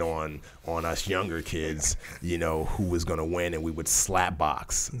would bet on us younger kids, who was gonna win, and we would slap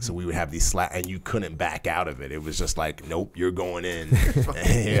box. So we would have these slap, and you couldn't back out of it. It was just like, nope, you're going in.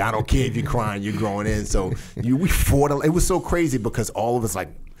 I don't care if you're crying, you're going in. So we fought. It was so crazy because all of us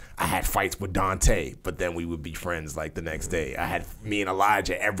I had fights with Dante, but then we would be friends like the next day. Me and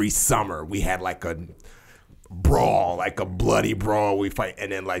Elijah every summer, we had like a brawl, like a bloody brawl. We fight,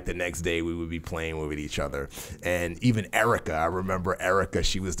 and then like the next day we would be playing with each other. And even Erica, I remember Erica,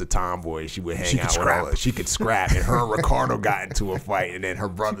 she was the tomboy. She would hang out with all of us. She could scrap, and her and Ricardo got into a fight, and then her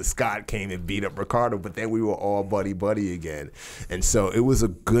brother Scott came and beat up Ricardo, but then we were all buddy again. And so it was a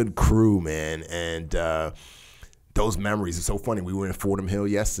good crew, man. And those memories are so funny. We were in Fordham Hill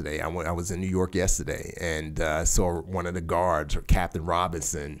yesterday. I was in New York yesterday, and saw one of the guards, Captain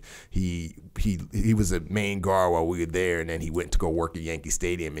Robinson. He was a main guard while we were there, and then he went to go work at Yankee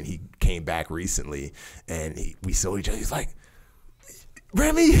Stadium, and he came back recently, and we saw each other. He's like,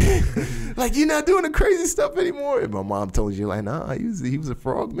 Remi, like, you're not doing the crazy stuff anymore. And my mom told you, like, nah, he was a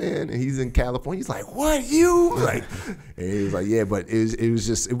frog man, and he's in California. He's like, what, you? Like, and he was like, yeah, but it was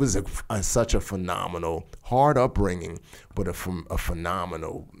such a phenomenal, hard upbringing, but a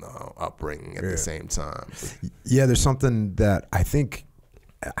phenomenal upbringing at the same time. Yeah, there's something that I think,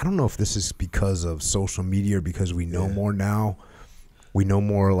 I don't know if this is because of social media or because we know more now. We know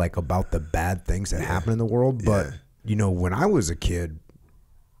more, like, about the bad things that happen in the world. But, you know, when I was a kid,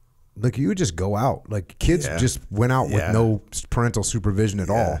 like, you would just go out. Like, kids just went out with no parental supervision at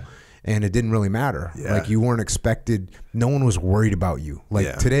all. And it didn't really matter. Like, you weren't expected. No one was worried about you.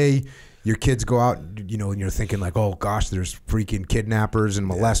 Like, today, your kids go out, you know, and you're thinking, like, oh, gosh, there's freaking kidnappers and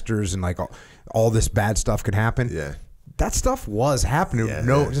molesters and, like, all this bad stuff could happen. That stuff was happening.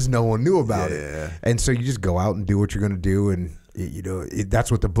 Just no one knew about it. And so you just go out and do what you're going to do. And, you know,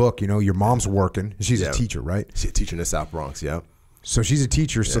 that's what the book, you know, your mom's working. She's a teacher, right? She's a teacher in the South Bronx, So she's a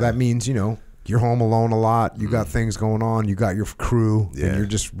teacher, so that means, you know, you're home alone a lot. You got things going on. You got your crew, and you're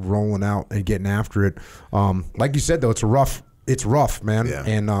just rolling out and getting after it. Like you said, though, it's rough, man.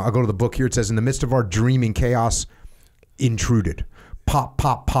 And I'll go to the book here. It says, in the midst of our dreaming, chaos intruded. Pop,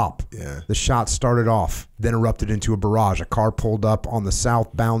 pop, pop. The shot started off, then erupted into a barrage. A car pulled up on the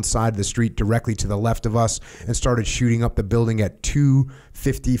southbound side of the street directly to the left of us and started shooting up the building at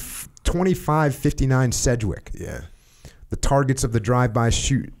 2559 Sedgwick. The targets of the drive-by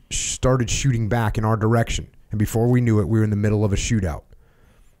started shooting back in our direction. And before we knew it, we were in the middle of a shootout.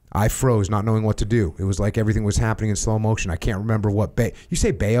 I froze, not knowing what to do. It was like everything was happening in slow motion. I can't remember what you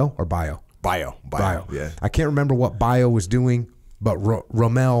say Bayo or Bio? Bio. I can't remember what Bio was doing, but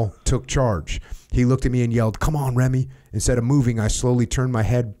Rommel took charge. He looked at me and yelled, "Come on, Remi." Instead of moving, I slowly turned my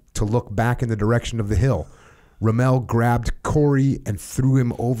head to look back in the direction of the hill. Rommel grabbed Corey and threw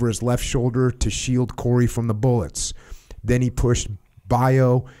him over his left shoulder to shield Corey from the bullets. Then he pushed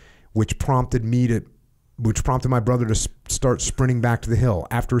Bio, which prompted my brother to start sprinting back to the hill.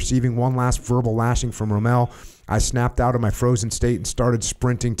 After receiving one last verbal lashing from Rommel, I snapped out of my frozen state and started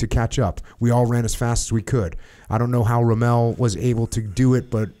sprinting to catch up. We all ran as fast as we could. I don't know how Rommel was able to do it,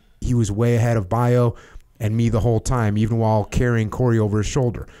 but he was way ahead of Bio and me the whole time, even while carrying Corey over his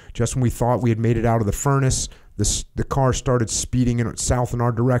shoulder. Just when we thought we had made it out of the furnace, the car started speeding south in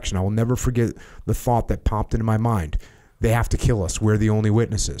our direction. I will never forget the thought that popped into my mind. They have to kill us. We're the only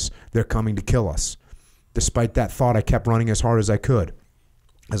witnesses. They're coming to kill us. Despite that thought, I kept running as hard as I could.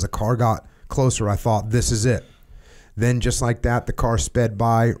 As the car got closer, I thought, this is it. Then, just like that, the car sped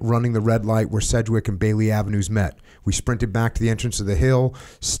by, running the red light where Sedgwick and Bailey Avenues met. We sprinted back to the entrance of the hill,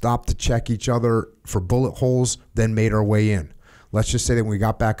 stopped to check each other for bullet holes, then made our way in. Let's just say that when we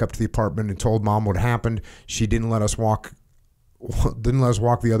got back up to the apartment and told Mom what happened, she didn't let us walk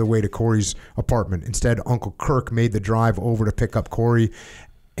the other way to Corey's apartment. Instead, Uncle Kirk made the drive over to pick up Corey,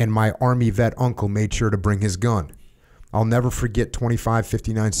 and my Army vet uncle made sure to bring his gun. I'll never forget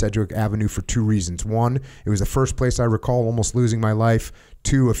 2559 Sedgwick Avenue for two reasons. One, it was the first place I recall almost losing my life.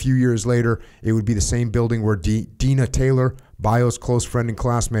 Two, a few years later, it would be the same building where Dina Taylor, Bio's close friend and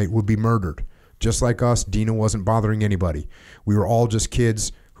classmate, would be murdered. Just like us, Dina wasn't bothering anybody. We were all just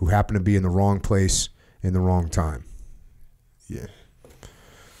kids who happened to be in the wrong place in the wrong time.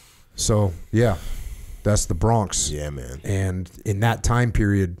 So, that's the Bronx. Yeah, man. And in that time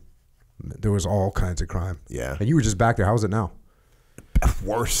period, there was all kinds of crime. Yeah. And you were just back there. How is it now?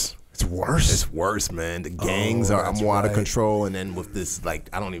 Worse. It's worse? It's worse, man. The gangs are more out of control. And then with this, like,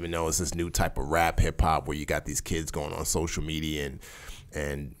 I don't even know, it's this new type of rap hip-hop where you got these kids going on social media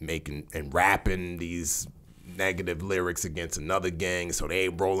and making and rapping these negative lyrics against another gang, so they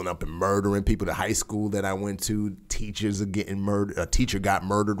rolling up and murdering people. The high school that I went to, teachers are getting murdered. A teacher got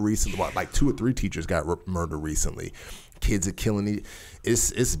murdered recently. Like 2 or 3 teachers got murdered recently. Kids are killing.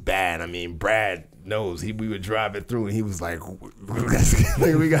 It's bad. I mean, Brad knows. We were driving through and he was like,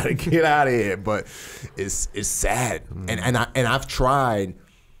 we got to get out of here. But it's sad. And I've tried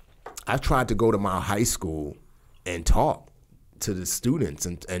to go to my high school and talk to the students,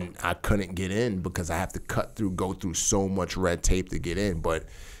 and I couldn't get in because I have to go through so much red tape to get in. But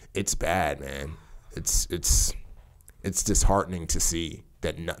it's bad, man. It's disheartening to see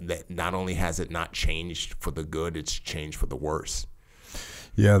that not only has it not changed for the good, it's changed for the worse.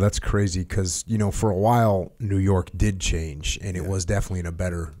 Yeah, that's crazy because, you know, for a while, New York did change, and it was definitely in a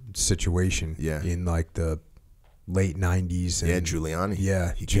better situation in like the late 90s. And, Giuliani.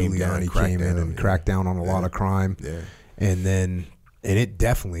 Yeah, Giuliani came in and cracked down on a lot of crime. Yeah. And it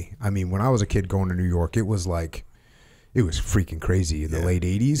definitely, I mean, when I was a kid going to New York, it was freaking crazy in the late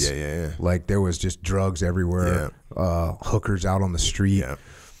 80s. Yeah. Like there was just drugs everywhere, hookers out on the street. Yeah.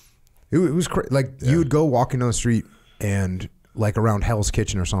 It was crazy. Like you would go walking down the street and like around Hell's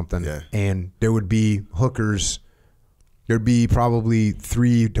Kitchen or something, Yeah. and there would be hookers. There'd be probably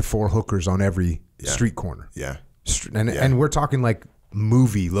 3 to 4 hookers on every street corner. Yeah. And we're talking like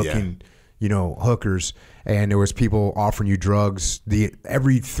movie looking, you know, hookers. And there was people offering you drugs.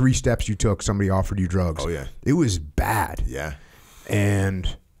 Every 3 steps you took, somebody offered you drugs. Oh yeah. It was bad. Yeah. And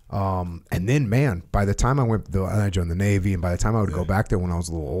then, man, by the time I joined the Navy, and by the time I would go back there when I was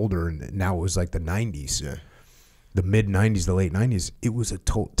a little older, and now it was like the 90s, the mid 90s, the late 90s, it was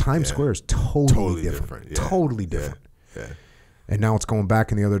Times Square is totally different. Yeah. Totally different. Yeah. And now it's going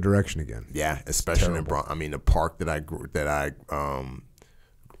back in the other direction again. Yeah, especially in Bronx. I mean, the park that I grew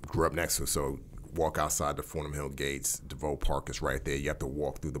up next to. So walk outside the Fordham Hill gates. DeVoe Park is right there. You have to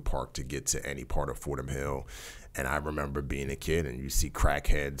walk through the park to get to any part of Fordham Hill. And I remember being a kid, and you see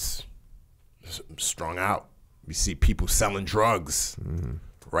crackheads strung out. You see people selling drugs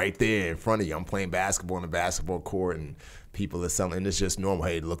right there in front of you. I'm playing basketball on the basketball court, and people are selling, and it's just normal.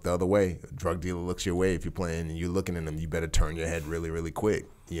 Hey, look the other way. A drug dealer looks your way. If you're playing and you're looking at them, you better turn your head really, really quick.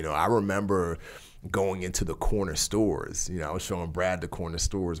 You know, I remember going into the corner stores. You know, I was showing Brad the corner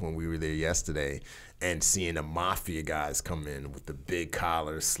stores when we were there yesterday, and seeing the mafia guys come in with the big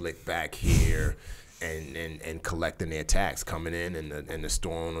collars, slick back hair, and collecting their tax, coming in, and the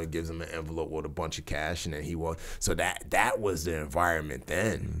store owner gives them an envelope with a bunch of cash, and then so that was the environment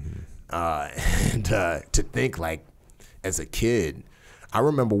then. And to think, like, as a kid, I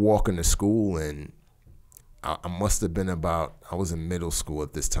remember walking to school, and I must have been I was in middle school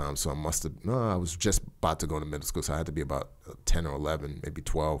at this time, so I was just about to go to middle school, so I had to be about 10 or 11, maybe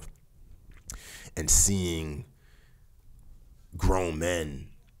 12, and seeing grown men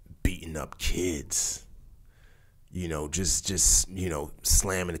beating up kids, you know, just you know,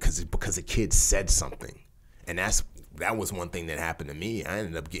 slamming it because a kid said something. And that was one thing that happened to me. I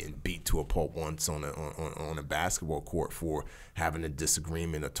ended up getting beat to a pulp once on a basketball court for having a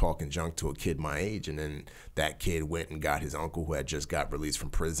disagreement or talking junk to a kid my age. And then that kid went and got his uncle, who had just got released from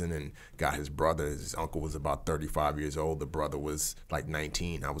prison, and got his brother. His uncle was about 35 years old. The brother was like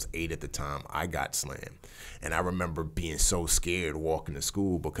 19. I was 8 at the time. I got slammed. And I remember being so scared walking to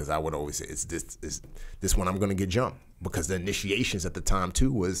school, because I would always say, is this one I'm going to get jumped? Because the initiations at the time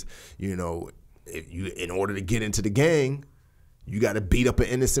too was, you know, in order to get into the gang, you got to beat up an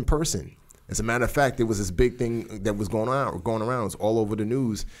innocent person. As a matter of fact, there was this big thing that was going around. It was all over the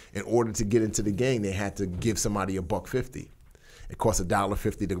news. In order to get into the gang, they had to give somebody $1.50. It cost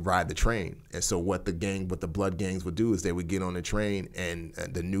 $1.50 to ride the train. And so what the blood gangs would do is they would get on the train, and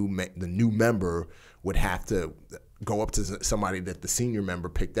the new member would have to go up to somebody that the senior member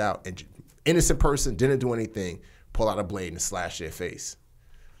picked out, and innocent person, didn't do anything, pull out a blade and slash their face.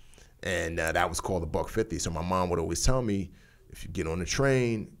 And that was called $1.50. So my mom would always tell me, if you get on the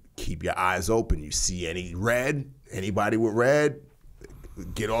train, keep your eyes open. You see anybody with red,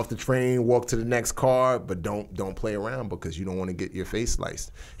 get off the train, walk to the next car, but don't play around, because you don't want to get your face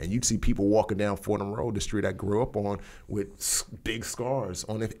sliced. And you'd see people walking down Fordham Road, the street I grew up on, with big scars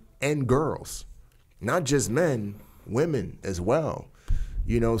on it, and girls, not just men, women as well.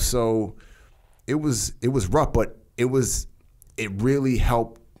 You know, so it was rough, but it really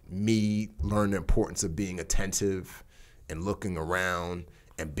helped me learn the importance of being attentive and looking around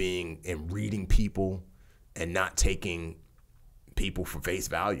and reading people and not taking people for face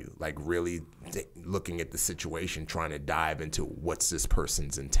value, like really looking at the situation, trying to dive into what's this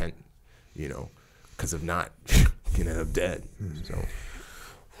person's intent, you know, because if not, you end up dead. So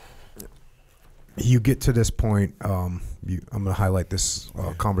you get to this point, I'm going to highlight this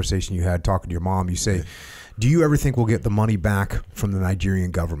conversation you had talking to your mom. You say, do you ever think we'll get the money back from the Nigerian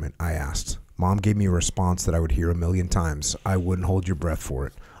government? I asked. Mom gave me a response that I would hear a million times. I wouldn't hold your breath for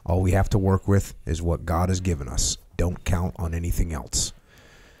it. All we have to work with is what God has given us. Don't count on anything else.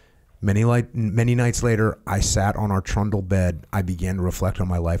 Many nights later, I sat on our trundle bed. I began to reflect on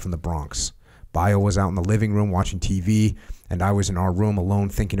my life in the Bronx. Bio was out in the living room watching TV, and I was in our room alone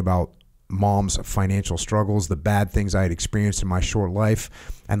thinking about Mom's financial struggles, the bad things I had experienced in my short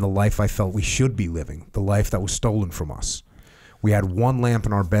life, and the life I felt we should be living, the life that was stolen from us. We had one lamp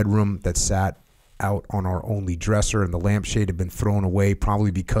in our bedroom that sat out on our only dresser, and the lampshade had been thrown away,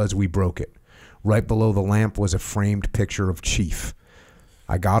 probably because we broke it. Right below the lamp was a framed picture of Chief.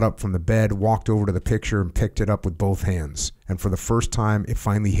 I got up from the bed, walked over to the picture, and picked it up with both hands. And for the first time, it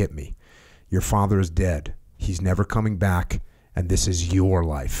finally hit me. Your father is dead. He's never coming back, and this is your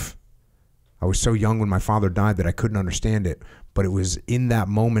life. I was so young when my father died that I couldn't understand it, but it was in that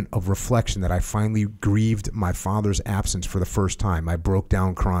moment of reflection that I finally grieved my father's absence for the first time. I broke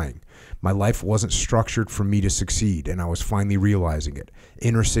down crying. My life wasn't structured for me to succeed, and I was finally realizing it.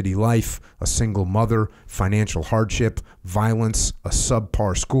 Inner city life, a single mother, financial hardship, violence, a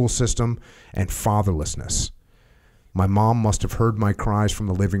subpar school system, and fatherlessness. My mom must have heard my cries from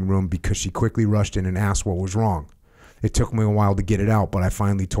the living room because she quickly rushed in and asked what was wrong. It took me a while to get it out, but I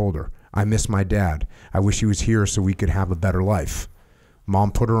finally told her. I miss my dad. I wish he was here so we could have a better life.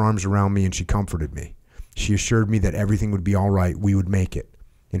 Mom put her arms around me and she comforted me. She assured me that everything would be all right. We would make it.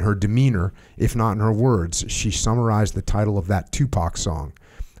 In her demeanor, if not in her words, she summarized the title of that Tupac song.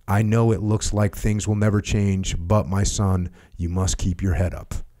 I know it looks like things will never change, but my son, you must keep your head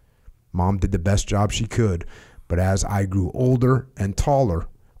up. Mom did the best job she could, but as I grew older and taller,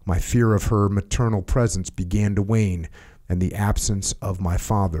 my fear of her maternal presence began to wane, and the absence of my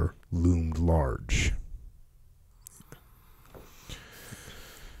father loomed large.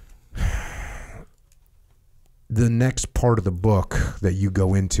 The next part of the book that you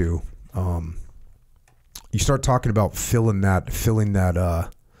go into, you start talking about filling that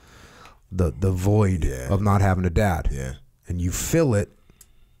the void of not having a dad. Yeah. And you fill it,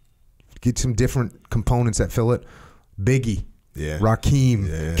 get some different components that fill it. Biggie,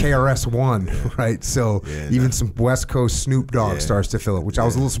 Rakim, KRS-One, right? So even some West Coast Snoop Dogg starts to fill it, which I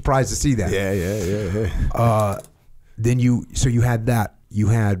was a little surprised to see that. Then you had that. You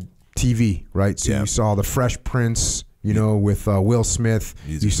had TV, right? So you saw The Fresh Prince, you know, with Will Smith.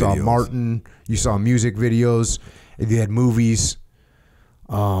 You saw videos. Martin. You saw music videos. You had movies.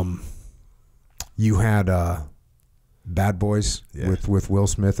 You had Bad Boys with Will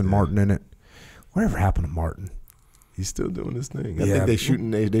Smith and Martin in it. Whatever happened to Martin? He's still doing his thing. I think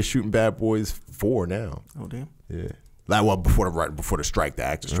they're shooting Bad Boys 4 now. Oh damn. Yeah. Like before the strike, the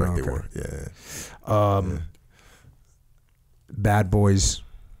actor strike, they were. Yeah. Bad Boys.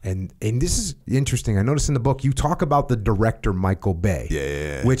 And this is interesting. I noticed in the book you talk about the director Michael Bay.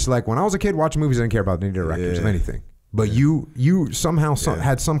 Yeah. Which, like, when I was a kid watching movies, I didn't care about any directors of anything. But you somehow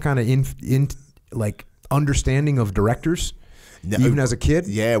had some kind of like understanding of directors, even as a kid.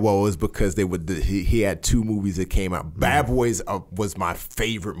 Yeah, well, it was because he had 2 movies that came out. Bad Boys was my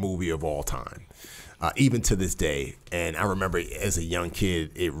favorite movie of all time, even to this day. And I remember as a young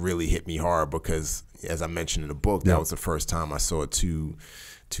kid, it really hit me hard because, as I mentioned in the book, that was the first time I saw two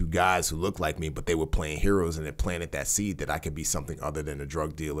guys who looked like me, but they were playing heroes, and it planted that seed that I could be something other than a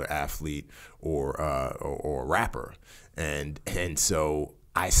drug dealer, athlete, or a rapper. And so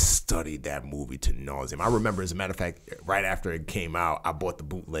I studied that movie to nauseam. I remember, as a matter of fact, right after it came out, I bought the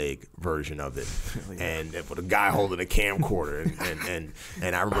bootleg version of it, and with a guy holding a camcorder,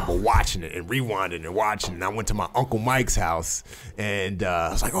 and I remember watching it and rewinding and watching. And I went to my Uncle Mike's house, and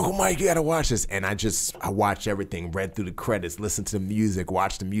I was like, "Uncle Mike, you gotta watch this." And I watched everything, read through the credits, listened to the music,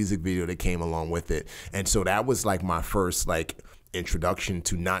 watched the music video that came along with it, and so that was like my first introduction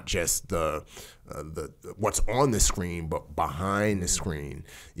to not just the what's on the screen, but behind the screen,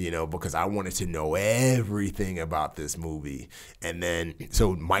 because I wanted to know everything about this movie. And then,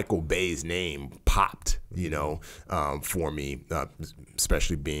 so Michael Bay's name popped, for me,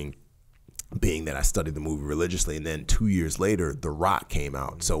 especially being that I studied the movie religiously. And then 2 years later, The Rock came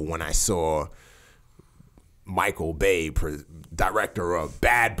out. So when I saw Michael Bay, director of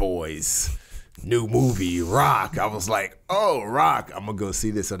Bad Boys, new movie, Rock, I was like, oh, Rock, I'm gonna go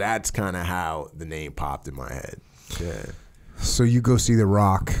see this. So that's kind of how the name popped in my head. Yeah. So you go see The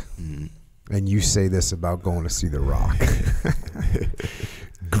Rock, and you say this about going to see The Rock.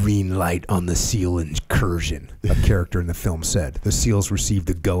 Green light on the SEAL incursion, a character in the film said. The SEALs received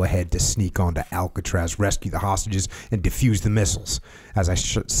the go-ahead to sneak onto Alcatraz, rescue the hostages, and defuse the missiles. As I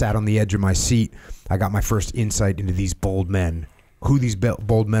sat on the edge of my seat, I got my first insight into these bold men, who these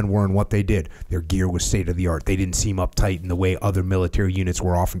bold men were and what they did. Their gear was state-of-the-art. They didn't seem uptight in the way other military units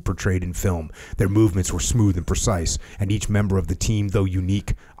were often portrayed in film. Their movements were smooth and precise, and each member of the team, though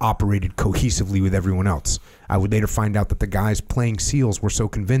unique, operated cohesively with everyone else. I would later find out that the guys playing SEALs were so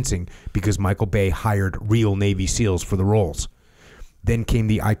convincing because Michael Bay hired real Navy SEALs for the roles. Then came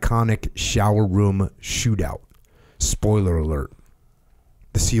the iconic shower room shootout. Spoiler alert.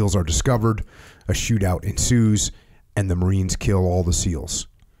 The SEALs are discovered, a shootout ensues, and the Marines kill all the SEALs.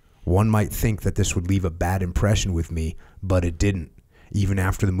 One might think that this would leave a bad impression with me, but it didn't. Even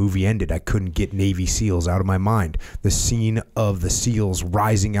after the movie ended, I couldn't get Navy SEALs out of my mind. The scene of the SEALs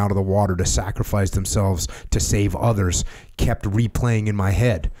rising out of the water to sacrifice themselves to save others kept replaying in my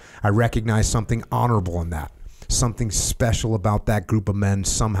head. I recognized something honorable in that. Something special about that group of men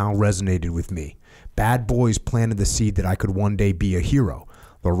somehow resonated with me. Bad Boys planted the seed that I could one day be a hero.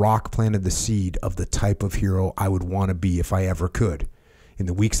 The Rock planted the seed of the type of hero I would want to be if I ever could. In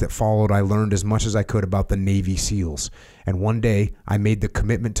the weeks that followed, I learned as much as I could about the Navy SEALs. And one day, I made the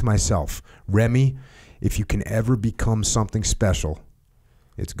commitment to myself, Remi, if you can ever become something special,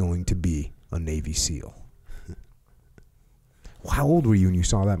 it's going to be a Navy SEAL. How old were you when you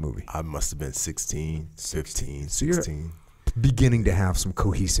saw that movie? I must have been 16, 15, 16. Beginning to have some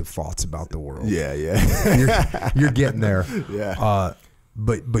cohesive thoughts about the world. Yeah. You're getting there. Yeah.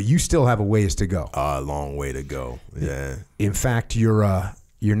 But you still have a ways to go. A long way to go. Yeah. In fact, your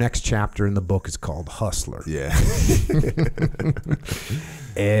next chapter in the book is called Hustler. Yeah.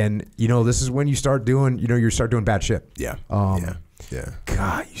 And this is when you start doing, you start doing bad shit. Yeah. Yeah.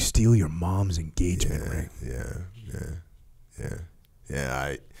 God, you steal your mom's engagement ring. Yeah.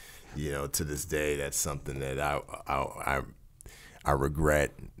 To this day, that's something that I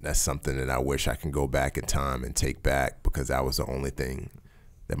regret. That's something that I wish I can go back in time and take back, because that was the only thing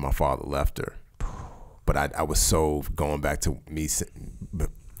that my father left her. But I was so, going back to me,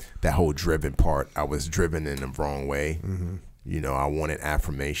 that whole driven part, I was driven in the wrong way. Mm-hmm. I wanted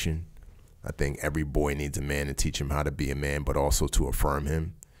affirmation. I think every boy needs a man to teach him how to be a man, but also to affirm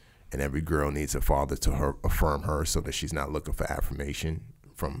him. And every girl needs a father to affirm her, so that she's not looking for affirmation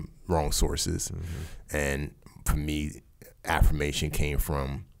from wrong sources. Mm-hmm. And for me, affirmation came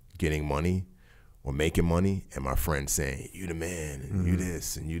from getting money or making money, and my friends saying, you the man, and you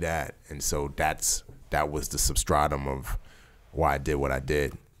this and you that. And so that was the substratum of why I did what I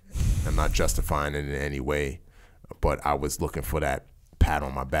did. I'm not justifying it in any way, but I was looking for that pat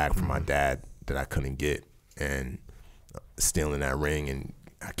on my back from my dad that I couldn't get, and stealing that ring. And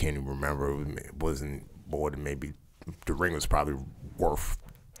I can't even remember, it wasn't more than, maybe the ring was probably worth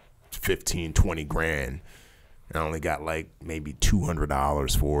 15, 20 grand. I only got like maybe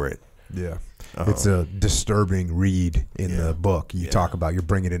 $200 for it. Yeah. It's a disturbing read in the book. You talk about, you're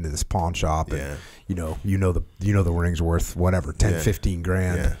bringing it into this pawn shop, and the ring's worth whatever, 10, 15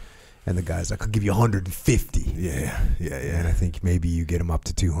 grand. Yeah. And the guy's like, I'll give you 150. Yeah. And I think maybe you get him up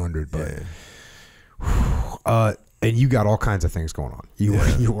to 200, but and you got all kinds of things going on.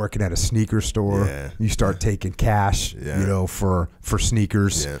 You're working at a sneaker store. Yeah. You start taking cash, for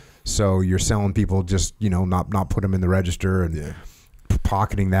sneakers. Yeah. So you're selling people, just not put them in the register, and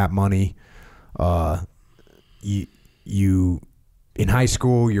pocketing that money. You in high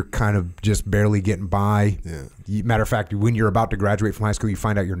school, you're kind of just barely getting by. Yeah. Matter of fact, when you're about to graduate from high school, you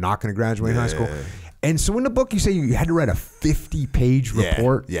find out you're not going to graduate in high school. And so in the book, you say you had to write a 50-page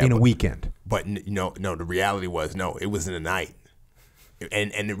report in a weekend. But no, the reality was, no, it was in a night.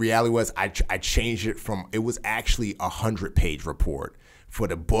 And the reality was, I changed it from, it was actually a 100-page report. For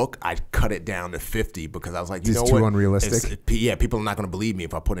the book, I cut it down to 50, because I was like, you know what? It's too unrealistic. People are not going to believe me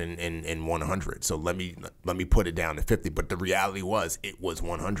if I put in 100. So let me put it down to 50. But the reality was, it was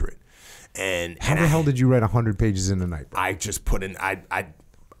 100. And how the hell did you write 100 pages in a night, bro? I just put in. I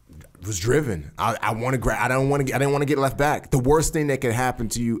was driven. I didn't want to get left back. The worst thing that could happen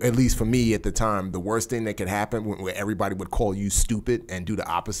to you, at least for me at the time, the worst thing that could happen, where everybody would call you stupid and do the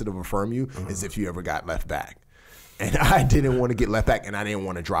opposite of affirm you, is if you ever got left back. And I didn't want to get left back, and I didn't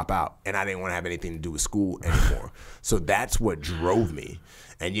want to drop out, and I didn't want to have anything to do with school anymore. So that's what drove me.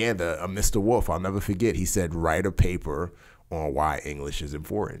 And Mr. Wolf, I'll never forget, he said, write a paper on why English is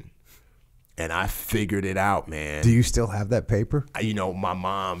important. And I figured it out, man. Do you still have that paper? My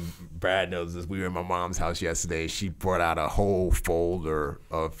mom, Brad knows this. We were in my mom's house yesterday. She brought out a whole folder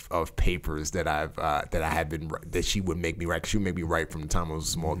of papers that that she would make me write. She would make me write from the time I was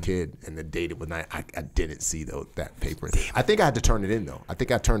a small kid, and the date it was not. I didn't see that paper. I think I had to turn it in though. I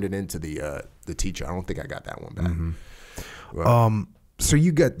think I turned it in to the teacher. I don't think I got that one back. Mm-hmm. Well, so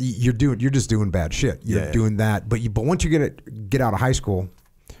you're just doing bad shit. You're doing that, but once you get out of high school.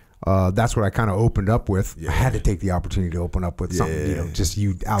 That's what I kind of opened up with. I had to take the opportunity to open up with something, just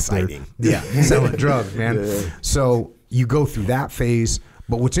you out exciting. There, selling drugs, man. Yeah. So you go through that phase.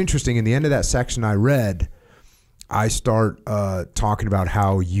 But what's interesting, in the end of that section I read, I start talking about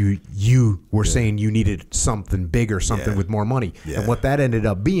how you were saying you needed something bigger, something with more money, and what that ended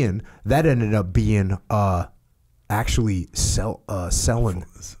up being actually selling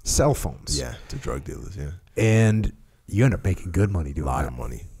cell phones. Yeah, to drug dealers. Yeah, and you end up making good money doing that. A lot of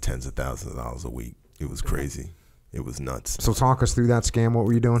money. Tens of thousands of dollars a week. It was crazy. It was nuts. So talk us through that scam. What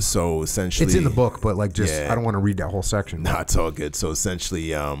were you doing? So essentially, it's in the book, but I don't want to read that whole section. No, it's all good. So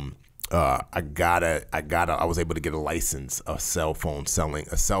essentially, I was able to get a license, a cell phone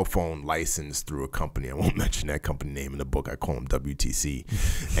license through a company. I won't mention that company name in the book. I call them WTC,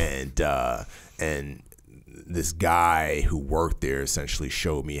 and this guy who worked there essentially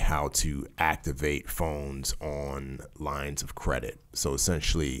showed me how to activate phones on lines of credit. So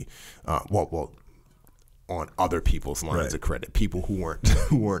essentially, on on other people's lines of credit, people who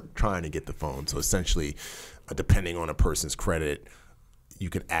weren't trying to get the phone. So essentially, depending on a person's credit, you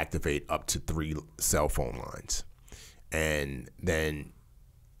could activate up to 3 cell phone lines, and then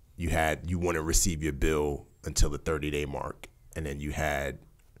you wouldn't receive your bill until the 30-day mark, and then you had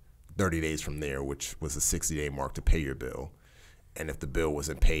 30 days from there, which was a 60-day mark to pay your bill. And if the bill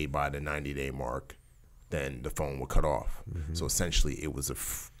wasn't paid by the 90-day mark, then the phone would cut off. So essentially, it was a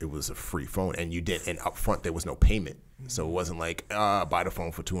free phone, and up front there was no payment. So it wasn't like buy the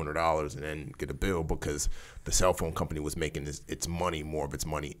phone for $200 and then get a bill, because the cell phone company was making more of its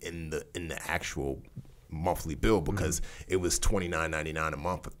money in the actual monthly bill, because it was $29.99 a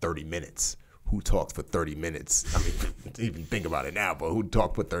month for 30 minutes. Who talked for 30 minutes? I mean, even think about it now, but who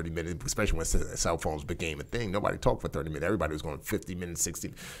talked for 30 minutes, especially when cell phones became a thing? Nobody talked for 30 minutes. Everybody was going 50 minutes,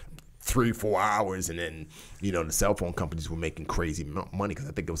 60, 3-4 hours, and then, the cell phone companies were making crazy money, because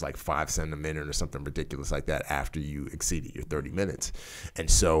I think it was like 5 cents a minute or something ridiculous like that after you exceeded your 30 minutes. And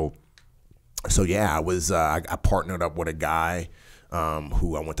so yeah, I partnered up with a guy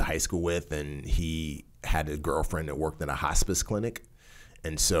who I went to high school with, and he had a girlfriend that worked at a hospice clinic.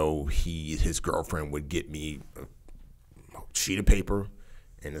 And so his girlfriend would get me a sheet of paper,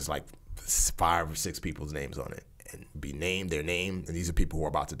 and there's like 5 or 6 people's names on it, and their name, and these are people who are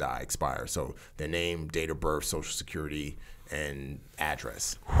about to die, expire. So their name, date of birth, social security, and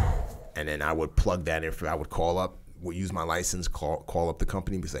address. And then I would plug that in. I would use my license, call up the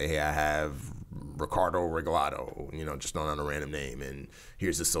company, and say, hey, I have Ricardo Regalado, just on a random name, and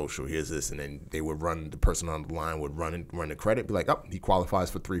here's the social, here's this, and then they would the person on the line would run the credit, be like, oh, he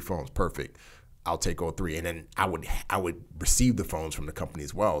qualifies for 3 phones, perfect. I'll take all 3, and then I would receive the phones from the company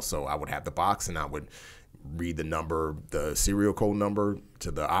as well. So I would have the box, and I would read the serial code number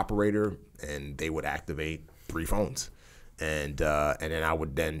to the operator, and they would activate 3 phones, and then I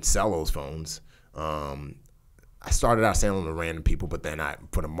would then sell those phones. I started out selling to random people, but then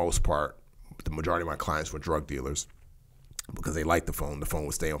for the most part, the majority of my clients were drug dealers, because they liked the phone. The phone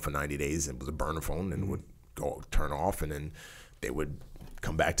would stay on for 90 days, and it was a burner phone, and would turn off, and then they would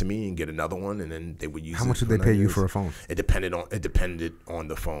come back to me and get another one, and then they would use it. How much did they pay you for a phone? It depended on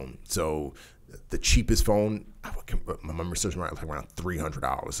the phone. So the cheapest phone, my memory serves me right, like around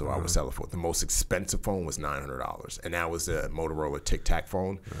 $300. So I would sell it for. The most expensive phone was $900, and that was a Motorola Tic Tac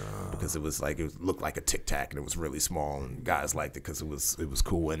phone, because it looked like a Tic Tac, and it was really small, and guys liked it because it was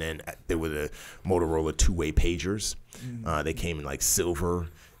cool. And then there were the Motorola 2-way pagers. They came in like silver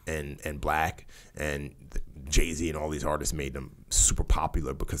and black, and Jay-Z and all these artists made them super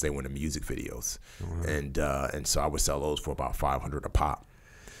popular because they went in music videos, and so I would sell those for about $500 a pop.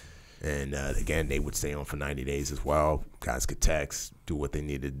 And again, they would stay on for 90 days as well. Guys could text, do what they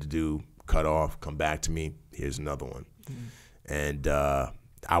needed to do, cut off, come back to me. Here's another one. And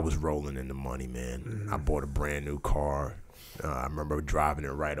I was rolling in the money, man. I bought a brand new car. I remember driving it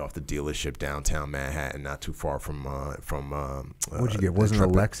right off the dealership downtown Manhattan, not too far from. What'd you get? Wasn't it a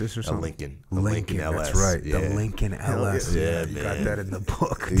Lexus or something? A Lincoln LS. That's right. Yeah. The Lincoln LS. Yeah, you man. got that in the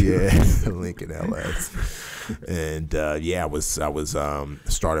book. Yeah, the Lincoln LS. And I was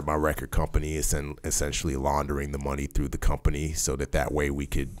started my record company, essentially laundering the money through the company, so that way we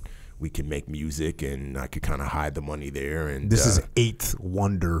could make music, and I could kind of hide the money there. And this is Eighth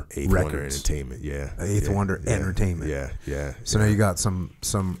Wonder Records. Entertainment, yeah. Eighth Wonder Entertainment. Yeah. So now you got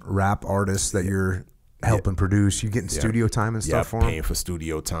some rap artists that you're helping produce. You getting studio time and stuff for them? Paying for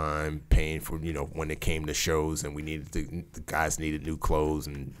studio time, paying for, when it came to shows, and the guys needed new clothes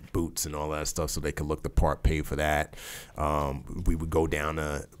and boots and all that stuff so they could look the part, pay for that. We would go down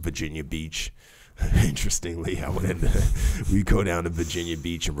to Virginia Beach. Interestingly, we go down to Virginia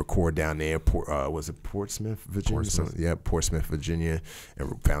Beach and record down there. Was it Portsmouth, Virginia? Portsmouth, Virginia,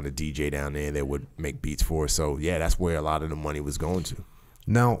 and found a DJ down there that would make beats for us. So yeah, that's where a lot of the money was going to.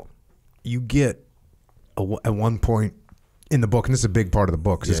 Now, you get at one point in the book, and this is a big part of the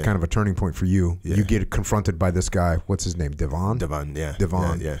book because it's kind of a turning point for you. Yeah. You get confronted by this guy. What's his name? Devon.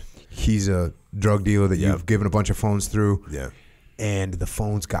 Yeah. He's a drug dealer that you've given a bunch of phones through. Yeah. And the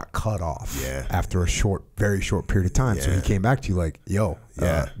phones got cut off after a very short period of time. So he came back to you like, yo,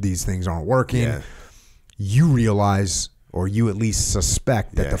 these things aren't working. Yeah. You realize, or you at least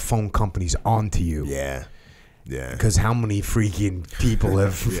suspect, that the phone company's onto you. Yeah. Because how many freaking people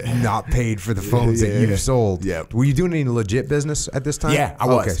have not paid for the phones that you've sold? Yeah. Were you doing any legit business at this time? Yeah, I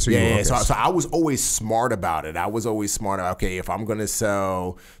was. Okay, so you were. So I was always smart about it. I was always smart about, okay, if I'm going to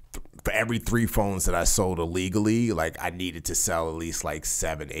sell for every 3 phones that I sold illegally, like I needed to sell at least like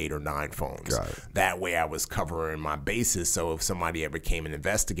 7, 8, or 9 phones. That way I was covering my bases. So if somebody ever came and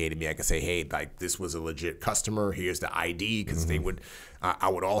investigated me, I could say, hey, like this was a legit customer. Here's the ID, because they would. I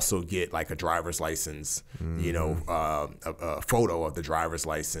would also get like a driver's license, you know, a photo of the driver's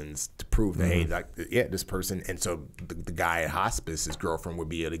license to prove that, hey, like, yeah, this person. And so the guy at hospice, his girlfriend would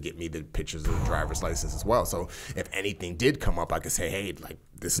be able to get me the pictures of the driver's license as well. So if anything did come up, I could say, hey, like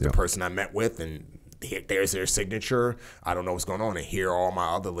this is the person I met with, and there's their signature. I don't know what's going on, and here are all my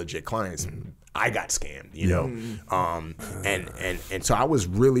other legit clients. I got scammed, you know, and so I was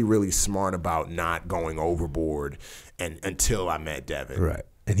really, really smart about not going overboard, and until I met Devin. Right,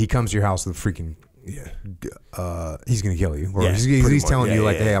 and he comes to your house with freaking he's gonna kill you, or he's telling you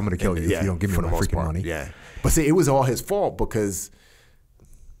like, hey, I'm gonna kill you if you don't give me my freaking money. Yeah, but see, it was all his fault, because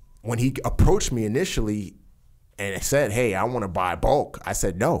when he approached me initially and said, hey, I want to buy bulk, I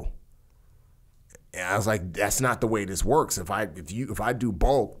said no. And I was like, that's not the way this works. If I do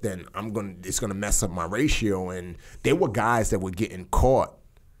bulk, then it's gonna mess up my ratio. And there were guys that were getting caught,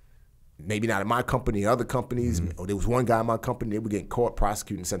 maybe not in my company, other companies. Or there was one guy in my company, they were getting caught,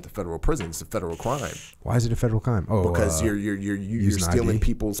 prosecuted, and sent to federal prison. It's a federal crime. Why is it a federal crime? Oh, because you're stealing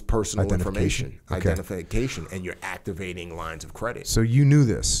people's personal information, identification, and you're activating lines of credit. So you knew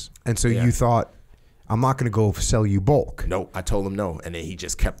this, and so you thought, I'm not going to go sell you bulk. No, I told him no. And then he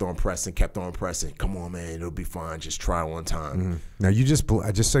just kept on pressing. Come on, man, it'll be fine. Just try one time. Now, you just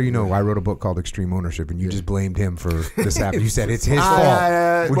so you know, I wrote a book called Extreme Ownership, and you just blamed him for this happening. You said it's his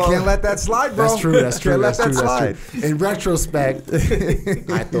fault. We can't let that slide, bro. That's true. That's true. Can't let that slide. In retrospect,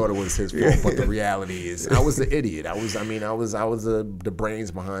 I thought it was his fault, but the reality is, I was the idiot. I was the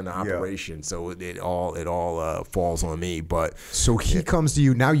brains behind the operation. So it all falls on me. But so he comes to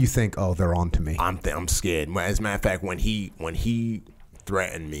you now. You think, oh, they're on to me. I'm scared. As a matter of fact, when he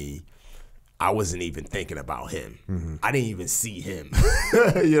threatened me, I wasn't even thinking about him. I didn't even see him.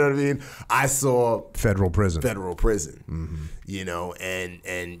 You know what I mean? I saw federal prison. You know,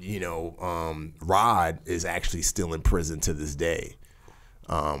 and you know, Rod is actually still in prison to this day.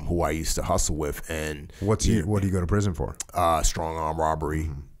 Who I used to hustle with, and what do you go to prison for? Strong arm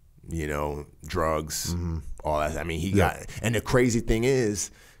robbery. You know, drugs, all that. I mean, he got. And the crazy thing is,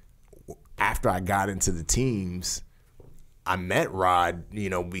 after I got into the teams, I met Rod.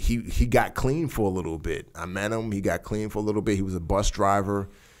 You know, he got clean for a little bit. I met him. He got clean for a little bit. He was a bus driver,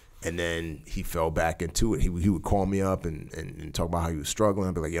 and then he fell back into it. He would call me up and talk about how he was struggling.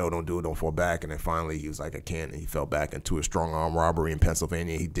 I'd be like, yo, don't do it, don't fall back. And then finally he was like, I can't. And he fell back into a strong arm robbery in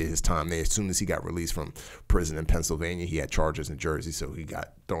Pennsylvania. He did his time there. As soon as he got released from prison in Pennsylvania, he had charges in Jersey, so he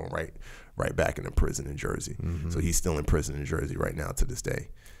got thrown right back into prison in Jersey. So he's still in prison in Jersey right now to this day.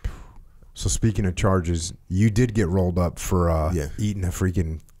 So speaking of charges, you did get rolled up for eating a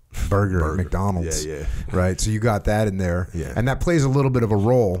freaking burger at McDonald's. Right? So you got that in there. And that plays a little bit of a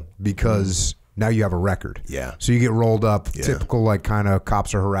role because now you have a record. So you get rolled up, typical like kind of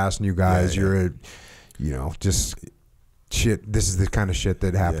cops are harassing you guys. You're you know, just shit. This is the kind of shit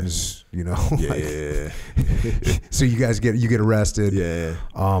that happens, you know. So you guys get arrested.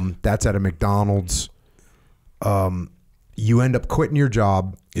 That's at a McDonald's. You end up quitting your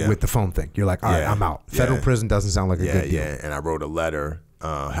job with the phone thing. You're like, all right, I'm out. Federal prison doesn't sound like a good deal. And I wrote a letter.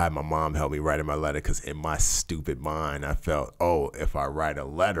 Had my mom help me write in my letter, because in my stupid mind, I felt, oh, if I write a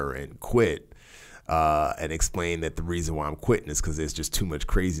letter and quit and explain that the reason why I'm quitting is because there's just too much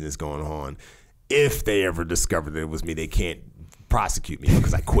craziness going on. If they ever discover that it was me, they can't prosecute me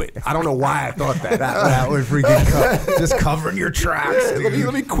because I quit. I don't know why I thought that. That would freaking just covering your tracks.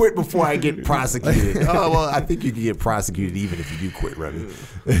 Let me quit before I get prosecuted. Oh well, I think you can get prosecuted even if you do quit, Remi.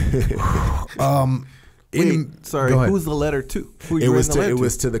 Wait, sorry. Who's the letter to?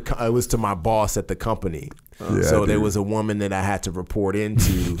 It was to my boss at the company. So there was a woman that I had to report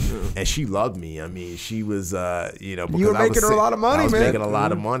into, and she loved me. I mean, she was, you know, because you were making her a lot of money, man. I was making a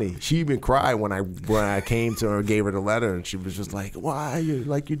lot of money. She even cried when I came to her and gave her the letter, and she was just like, "Why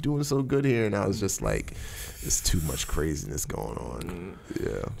you're doing so good here?" And I was just like, "There's too much craziness going on."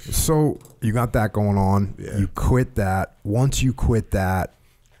 So you got that going on. You quit that. Once you quit that,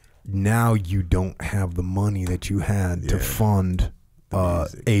 now you don't have the money that you had to fund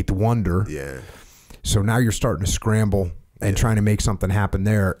Eighth Wonder. So now you're starting to scramble and trying to make something happen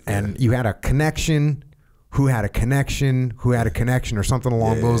there. And you had a connection, who had a connection, or something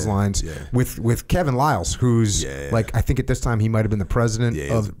along those lines with Kevin Lyles, who's like, I think at this time he might have been the president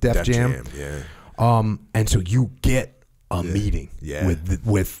of Def Jam. And so you get a meeting with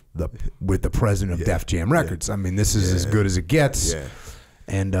the president of Def Jam Records. I mean, this is as good as it gets.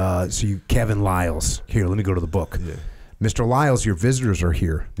 And so Kevin Lyles, here, let me go to the book. Mr. Lyles, your visitors are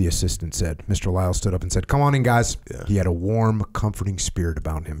here, the assistant said. Mr. Lyles stood up and said, come on in, guys. Yeah. He had a warm, comforting spirit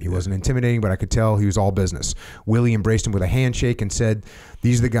about him. He wasn't intimidating, but I could tell he was all business. Willie embraced him with a handshake and said,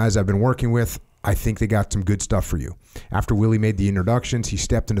 these are the guys I've been working with. I think they got some good stuff for you. After Willie made the introductions, he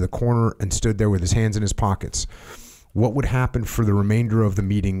stepped into the corner and stood there with his hands in his pockets. What would happen for the remainder of the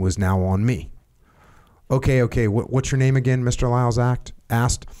meeting was now on me. Okay, what's your name again, Mr. Lyles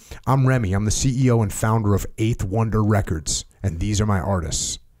asked. I'm Remi. I'm the CEO and founder of Eighth Wonder Records, and these are my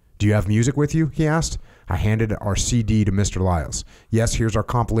artists. Do you have music with you, he asked. I handed our CD to Mr. Lyles. Yes, here's our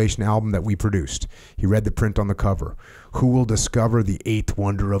compilation album that we produced. He read the print on the cover. Who will discover the eighth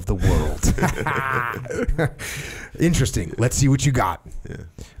wonder of the world? Interesting. Let's see what you got. Yeah.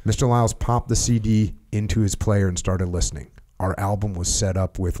 Mr. Lyles popped the CD into his player and started listening. Our album was set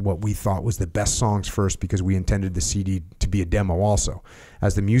up with what we thought was the best songs first because we intended the CD to be a demo also.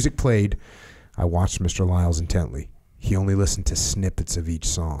 As the music played, I watched Mr. Lyles intently. He only listened to snippets of each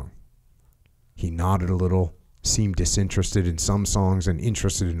song. He nodded a little, seemed disinterested in some songs and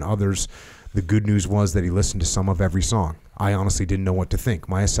interested in others. The good news was that he listened to some of every song. I honestly didn't know what to think.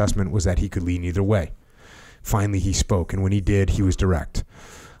 My assessment was that he could lean either way. Finally, he spoke, and when he did, he was direct.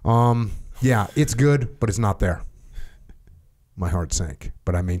 Yeah, it's good, but it's not there. My heart sank,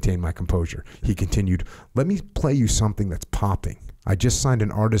 but I maintained my composure. He continued, let me play you something that's popping. I just signed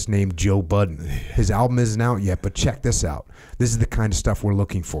an artist named Joe Budden. His album isn't out yet, but check this out. This is the kind of stuff we're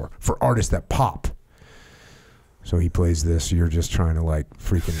looking for artists that pop. So he plays this. You're just trying to like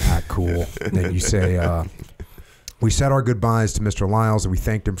freaking act cool. Then you say, we said our goodbyes to Mr. Lyles and we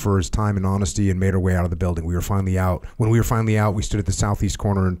thanked him for his time and honesty and made our way out of the building. We were finally out. When we were finally out, we stood at the southeast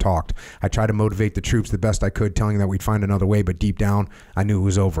corner and talked. I tried to motivate the troops the best I could, telling them that we'd find another way, but deep down, I knew it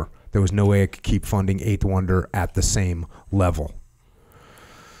was over. There was no way I could keep funding Eighth Wonder at the same level.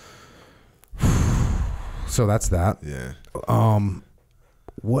 So that's that. Yeah.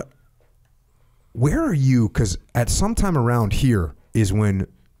 Where are you? Because at some time around here is when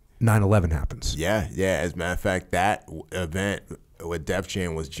 9/11 happens. Yeah. As a matter of fact, that event with Def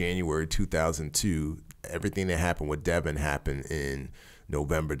Jam was January 2002. Everything that happened with Devin happened in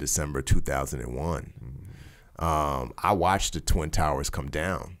November, December 2001. Mm-hmm. I watched the Twin Towers come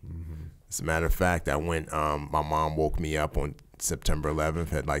down. Mm-hmm. As a matter of fact, I went. My mom woke me up on September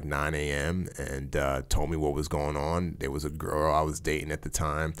 11th at like 9 a.m. and told me what was going on. There was a girl I was dating at the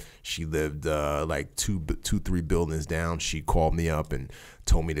time. She lived like two, 3 buildings down. She called me up and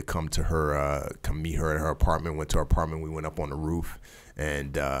told me to come to her, come meet her at her apartment. Went to her apartment. We went up on the roof,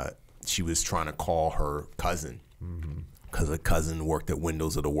 and she was trying to call her cousin because her cousin worked at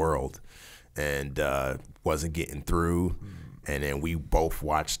Windows of the World and wasn't getting through. Mm-hmm. And then we both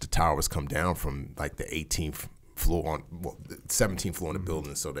watched the towers come down from like the 18th floor on, well, 17th floor in the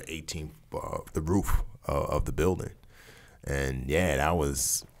building, so the 18th, the roof of the building. And yeah, that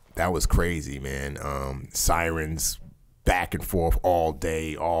was crazy, man. Sirens back and forth all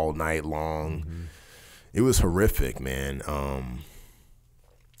day, all night long. Mm-hmm. It was horrific, man.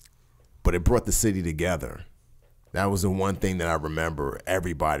 But it brought the city together. That was the one thing that I remember.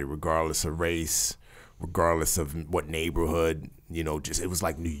 Everybody, regardless of race, regardless of what neighborhood, you know, just it was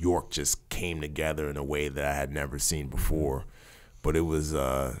like New York just came together in a way that I had never seen before. But it was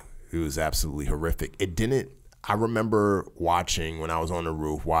absolutely horrific. It didn't. I remember watching when I was on the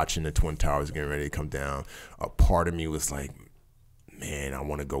roof, watching the Twin Towers getting ready to come down. A part of me was like, man, I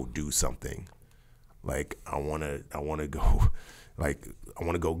want to go do something. Like I want to go, like I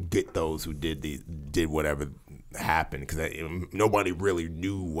want to go get those who did whatever happened, because nobody really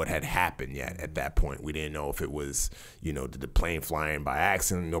knew what had happened yet at that point. We didn't know if it was, you know, did the plane flying by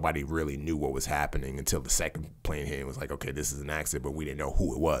accident. Nobody really knew what was happening until the second plane hit. It was like, okay, this is an accident, but we didn't know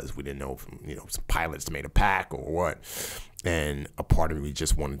who it was. We didn't know if, you know, some pilots made a pact or what. And a part of me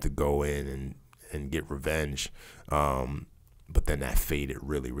just wanted to go in and get revenge. But then that faded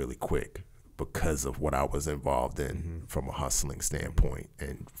really, really quick, because of what I was involved in from a hustling standpoint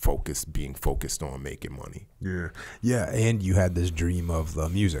and being focused on making money. Yeah, and you had this dream of the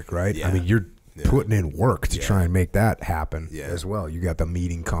music, right? Yeah. I mean, you're putting in work to try and make that happen as well. You got the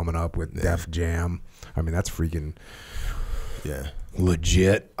meeting coming up with Def Jam. I mean, that's freaking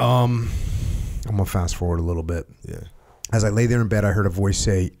legit. I'm gonna fast forward a little bit. Yeah. As I lay there in bed, I heard a voice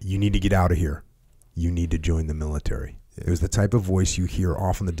say, "You need to get out of here. You need to join the military." It was the type of voice you hear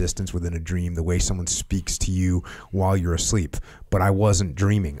off in the distance within a dream, the way someone speaks to you while you're asleep. But I wasn't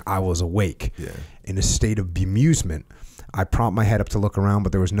dreaming. I was awake. Yeah. In a state of bemusement, I propped my head up to look around,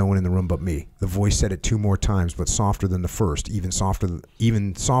 but there was no one in the room but me. The voice said it 2 more times, but softer than the first, even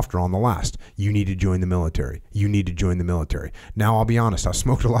softer on the last. You need to join the military. You need to join the military. Now, I'll be honest, I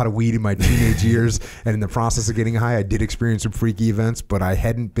smoked a lot of weed in my teenage years, and in the process of getting high, I did experience some freaky events, but I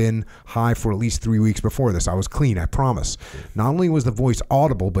hadn't been high for at least 3 weeks before this. I was clean, I promise. Not only was the voice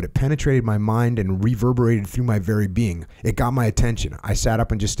audible, but it penetrated my mind and reverberated through my very being. It got my attention. I sat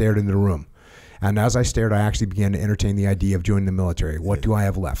up and just stared into the room. And as I stared, I actually began to entertain the idea of joining the military. What do I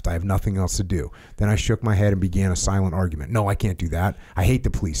have left? I have nothing else to do. Then I shook my head and began a silent argument. No, I can't do that. I hate the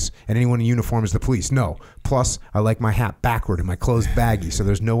police. And anyone in uniform is the police. No. Plus, I like my hat backward and my clothes baggy, so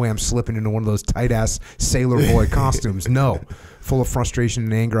there's no way I'm slipping into one of those tight-ass sailor boy costumes. No. Full of frustration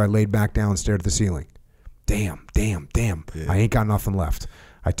and anger, I laid back down and stared at the ceiling. Damn. Yeah. I ain't got nothing left.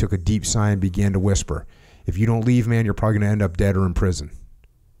 I took a deep sigh and began to whisper. If you don't leave, man, you're probably going to end up dead or in prison.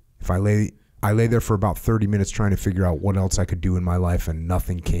 I lay there for about 30 minutes trying to figure out what else I could do in my life, and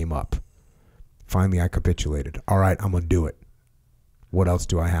nothing came up. Finally, I capitulated. All right, I'm going to do it. What else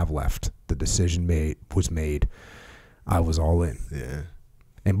do I have left? The decision was made. I was all in. Yeah.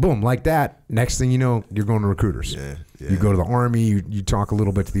 And boom, like that, next thing you know, you're going to recruiters. Yeah. You go to the Army, you talk a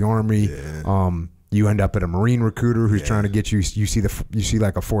little bit to the Army. Yeah. You end up at a Marine recruiter who's trying to get you. You see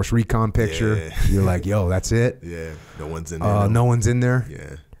like a Force Recon picture. Yeah. You're like, yo, that's it. Yeah. No one's in there. No one's in there.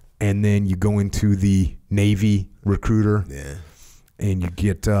 Yeah. And then you go into the Navy recruiter. Yeah. And you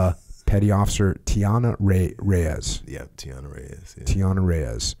get Petty Officer Tiana Reyes. Yeah, Tiana Reyes. Yeah. Tiana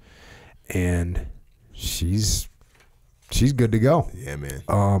Reyes. And she's good to go. Yeah,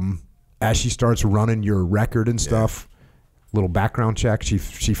 man. As she starts running your record and stuff, little background check, she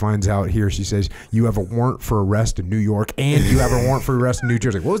finds out here, she says, you have a warrant for arrest in New York and you have a warrant for arrest in New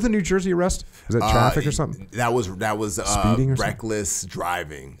Jersey. What was the New Jersey arrest? Was that traffic or something? That was speeding or reckless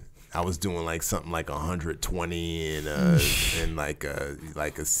driving. I was doing like something like 120 and like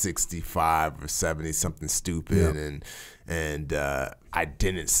a 65 or 70, something stupid, and I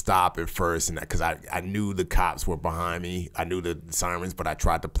didn't stop at first, and because I knew the cops were behind me, I knew the sirens, but I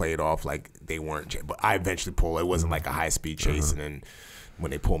tried to play it off like they weren't. But I eventually pulled. It wasn't like a high speed chase, and then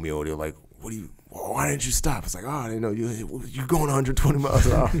when they pulled me over, they were like, why didn't you stop? It's like, oh, I didn't know you're going 120 miles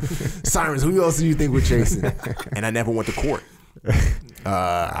an hour. Sirens. Who else do you think we're chasing? And I never went to court. Even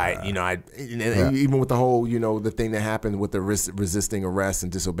with the whole, the thing that happened with the resisting arrest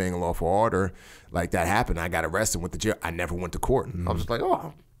and disobeying a lawful order, like that happened. I got arrested, went to jail. I never went to court. I was just like,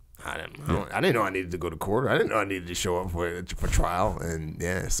 oh, I didn't know I needed to go to court. I didn't know I needed to show up for trial. And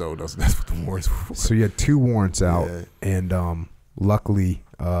so that's what the warrants were for. So you had 2 warrants out, and luckily,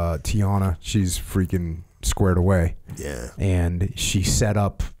 Tiana, she's freaking squared away. Yeah. And she set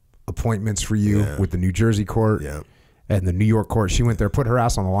up appointments for you with the New Jersey court. Yeah. And the New York court, she went there, put her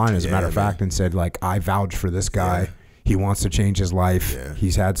ass on the line, as a matter of fact, and said, like, I vouch for this guy. Yeah. He wants to change his life. Yeah.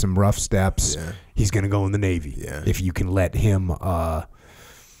 He's had some rough steps. Yeah. He's going to go in the Navy. Yeah. If you can let him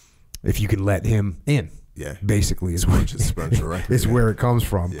in. Yeah. Basically is where it comes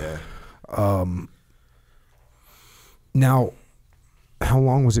from. Yeah. Now, how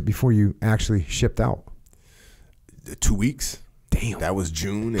long was it before you actually shipped out? 2 weeks. Damn. That was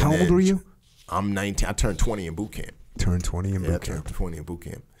June. How old were you? I'm 19. I turned 20 in boot camp. Turned 20 in boot camp. I turned 20 in boot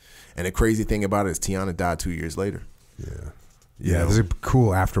camp. And the crazy thing about it is Tiana died 2 years later. Yeah. There's a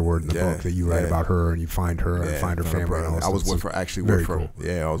cool afterword in the book that you write about her, and you find her and find her family. I was with her, actually with her. Cool.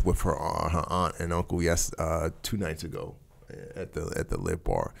 Yeah, I was with her aunt and uncle 2 nights ago at the Live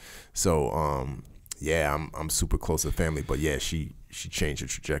Bar. So I'm super close to the family, but she changed the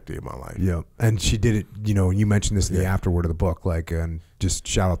trajectory of my life. Yeah, and she did it. You mentioned this in the afterword of the book, and just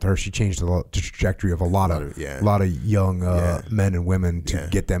shout out to her. She changed the trajectory of a lot of young men and women to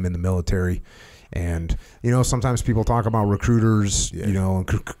get them in the military. And sometimes people talk about recruiters, and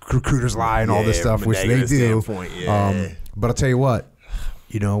recruiters lie and all this stuff, which they do. But I'll tell you what,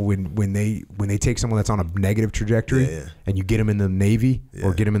 when they take someone that's on a negative trajectory and you get them in the Navy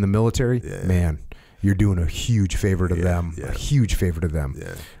or get them in the military, man, you're doing a huge favor to them. A huge favor to them.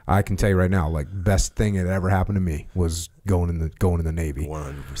 Yeah. I can tell you right now, like, best thing that ever happened to me was going in the Navy.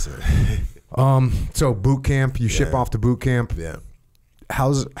 100%. So boot camp, you ship off to boot camp. Yeah.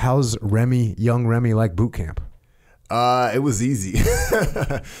 How's young Remi like boot camp? It was easy.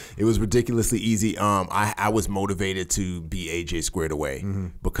 It was ridiculously easy. I was motivated to be AJ squared away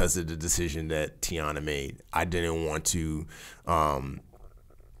because of the decision that Tiana made. I didn't want to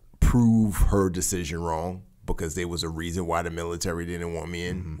prove her decision wrong, because there was a reason why the military didn't want me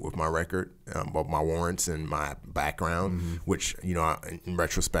in with my record, of my warrants and my background, which in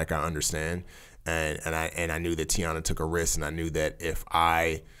retrospect I understand, and I knew that Tiana took a risk, and I knew that if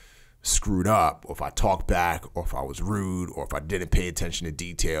I screwed up, or if I talked back, or if I was rude, or if I didn't pay attention to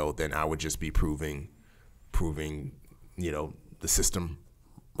detail, then I would just be proving, the system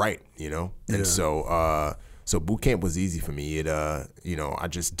right, And so boot camp was easy for me. It, I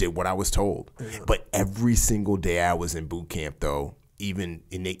just did what I was told. Yeah. But every single day I was in boot camp, though, even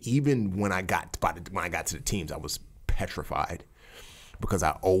when I got to the teams, I was petrified because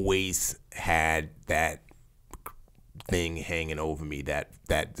I always had that thing hanging over me, that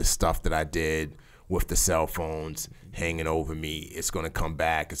the stuff that I did with the cell phones hanging over me, it's going to come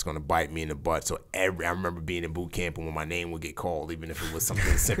back, it's going to bite me in the butt. So I remember being in boot camp, and when my name would get called, even if it was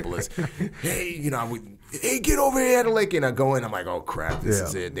something as simple as, hey, I would, hey, get over here, Adeleke, and I go in, I'm like, oh crap, this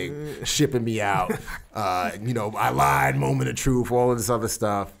is it. They shipping me out. I lied, moment of truth, all of this other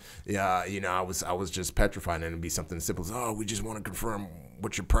stuff. Yeah, I was just petrified, and it'd be something as simple as, oh, we just want to confirm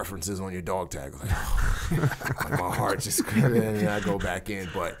what your preference is on your dog tag. Like, like my heart just, and I go back in.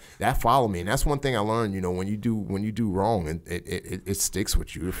 But that followed me, and that's one thing I learned. When you do wrong, it sticks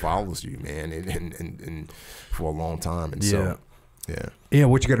with you. It follows you, man, and for a long time. And so. Yeah,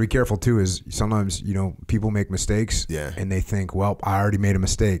 what you got to be careful too is sometimes people make mistakes, and they think, well, I already made a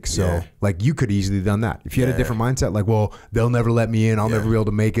mistake, so like you could easily have done that if you had a different mindset, like, well, they'll never let me in, I'll never be able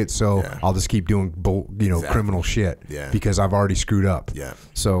to make it, so I'll just keep doing criminal shit because I've already screwed up.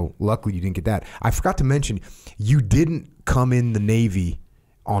 So luckily you didn't get that. I forgot to mention, you didn't come in the Navy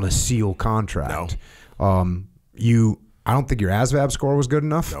on a SEAL contract. No. I don't think your ASVAB score was good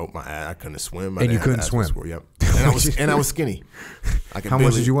enough. Nope, I couldn't swim. And you couldn't swim. Score, yep. And I was skinny. How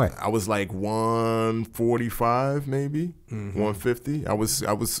much did you weigh? I was like 145, maybe 150. I was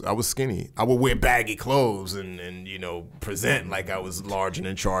skinny. I would wear baggy clothes and present like I was large and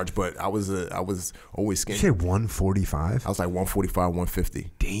in charge, but I was always skinny. Did you say 145? I was like 145,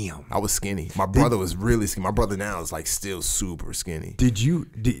 150. Damn. I was skinny. My brother was really skinny. My brother now is like still super skinny. Did you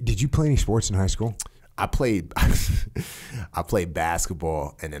play any sports in high school? I played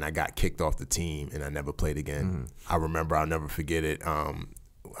basketball, and then I got kicked off the team, and I never played again. I remember, I'll never forget it. I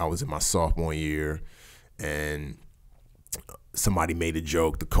was in my sophomore year, and somebody made a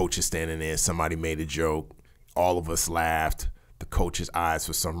joke. The coach is standing there. Somebody made a joke. All of us laughed. The coach's eyes,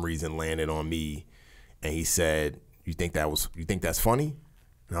 for some reason, landed on me, and he said, "You think that's funny?"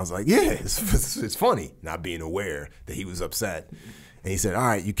 And I was like, "Yeah, it's funny." Not being aware that he was upset, and he said, "All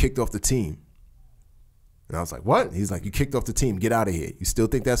right, you kicked off the team." And I was like, what? He's like, you kicked off the team. Get out of here. You still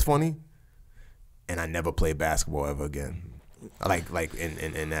think that's funny? And I never played basketball ever again. Like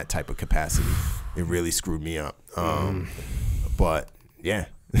in that type of capacity. It really screwed me up. But, yeah.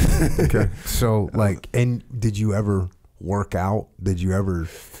 Okay. So, and did you ever work out? Did you ever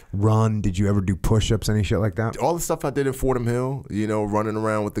run? Did you ever do push-ups, any shit like that? All the stuff I did at Fordham Hill, running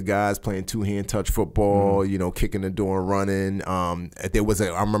around with the guys, playing two-hand touch football, kicking the door and running. I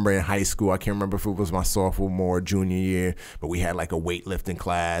remember in high school, I can't remember if it was my sophomore or junior year, but we had like a weightlifting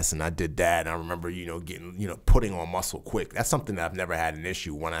class, and I did that. And I remember, getting, putting on muscle quick. That's something that I've never had an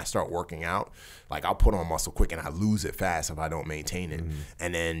issue when I start working out. Like, I'll put on muscle quick, and I lose it fast if I don't maintain it.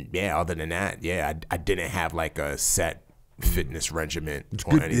 And then, other than that, I didn't have like a set fitness regimen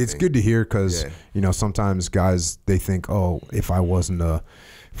or anything. It's good to hear because sometimes guys, they think, oh, if I wasn't a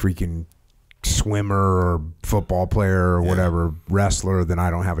freaking swimmer or football player or whatever, wrestler, then I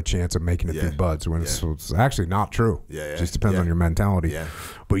don't have a chance of making it through buds. When it's actually not true. It just depends on your mentality.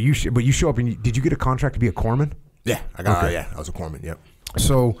 But you show up, and did you get a contract to be a corpsman? I was a corpsman. Yep.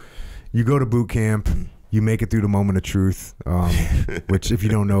 So you go to boot camp, you make it through the moment of truth, which, if you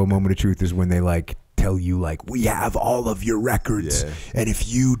don't know, a moment of truth is when they tell you, we have all of your records, and if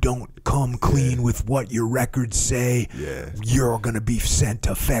you don't come clean with what your records say, you're going to be sent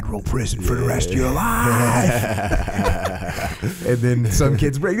to federal prison for the rest of your life. And then some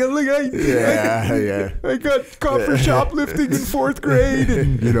kids break it. I got caught for shoplifting in 4th grade,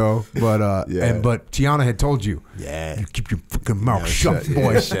 and but Tiana had told you, you keep your fucking mouth shut,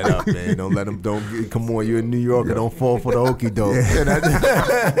 boy. Shut up, man. Don't let them. Come on, you're in New York, and don't fall for the okie doke.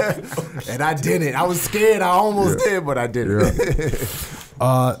 And I didn't. I was scared. I almost did, but I didn't.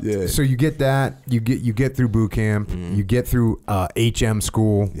 So you get that. You get through boot camp. You get through HM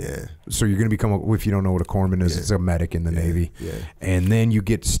school. So you're going to become, if you don't know what a corpsman is, it's a medic in the Navy. And then you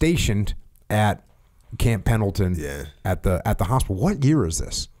get stationed at Camp Pendleton at the hospital. What year is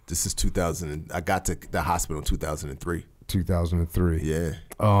this? This is 2000. I got to the hospital in 2003. 2003. Yeah.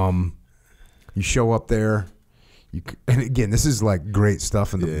 You show up there. And again, this is great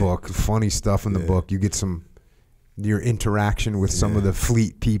stuff in the book, funny stuff in the book. You get your interaction with some of the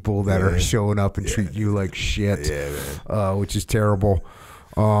fleet people that are showing up and treat you like shit, which is terrible.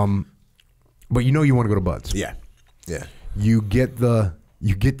 But you want to go to Buds. Yeah. You get the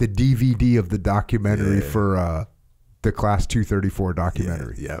you get the DVD of the documentary for the Class 234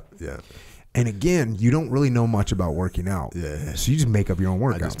 documentary. Yeah. And again, you don't really know much about working out. Yeah. So you just make up your own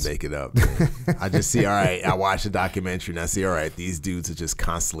workouts. I just make it up. I just see, all right, I watch the documentary and I see, all right, these dudes are just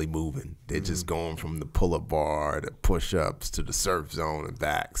constantly moving. They're just going from the pull-up bar to push-ups to the surf zone and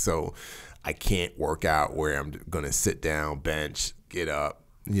back. So I can't work out where I'm going to sit down, bench, get up,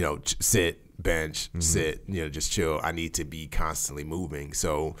 sit, bench, sit, just chill. I need to be constantly moving.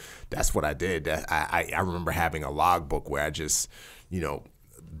 So that's what I did. I remember having a logbook where I just,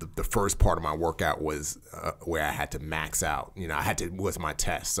 the first part of my workout was where I had to max out. Was my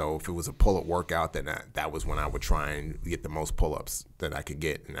test. So if it was a pull-up workout, then that was when I would try and get the most pull-ups that I could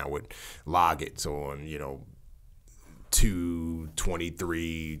get, and I would log it. So on,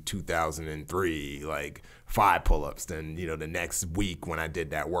 2/23, 2003, like 5 pull-ups. Then, the next week when I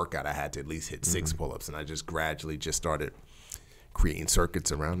did that workout, I had to at least hit 6 pull-ups, and I just gradually just started creating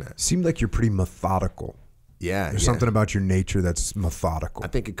circuits around that. Seemed like you're pretty methodical. Yeah, there's something about your nature that's methodical. I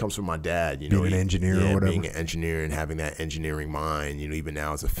think it comes from my dad, being an engineer or whatever. Being an engineer and having that engineering mind, even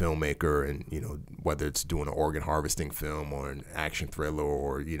now as a filmmaker, and whether it's doing an organ harvesting film or an action thriller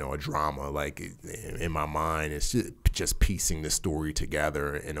or a drama, like in my mind, it's just piecing the story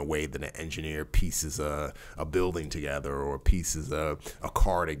together in a way that an engineer pieces a building together or pieces a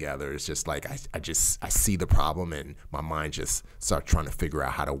car together. It's just like I see the problem and my mind just starts trying to figure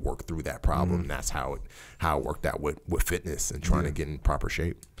out how to work through that problem. And that's how I worked out with fitness and trying to get in proper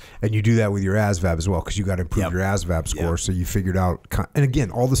shape. And you do that with your ASVAB as well, because you got to improve your ASVAB score. So you figured out, and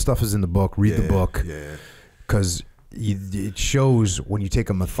again, all the stuff is in the book. Read the book, because it shows when you take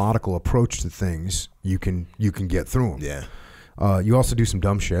a methodical approach to things, you can get through them. Yeah. You also do some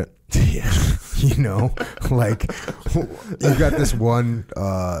dumb shit. Yeah. Like you got this one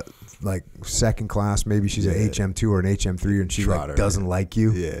like second class, maybe she's an HM2 or an HM3, and she like doesn't like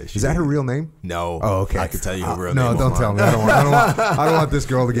you. Yeah, is that her real name? No. Oh, okay. I can tell you her real name. No, don't tell me. I don't want this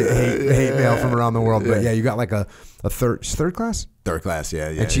girl to get hate mail from around the world. But yeah, you got like a third class. Third class, yeah.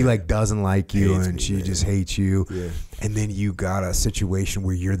 And she like doesn't like you, and she just hates you. Yeah. And then you got a situation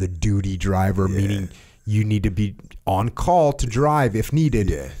where you're the duty driver, meaning you need to be on call to drive if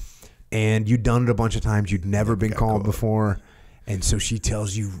needed. Yeah. And you'd done it a bunch of times. You'd never been called before. And so she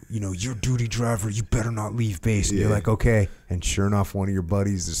tells you, you're duty driver, you better not leave base. And you're like, okay. And sure enough, one of your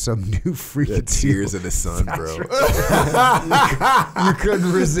buddies is some new freaking Tears in the Sun, bro. You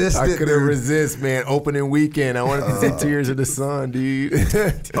couldn't resist it. I couldn't resist, man. Opening weekend, I wanted to see Tears in the Sun, dude.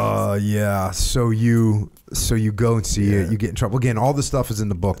 Yeah. So you go and see it. You get in trouble. Again, all the stuff is in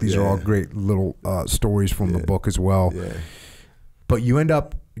the book. These are all great little stories from the book as well. Yeah. But you end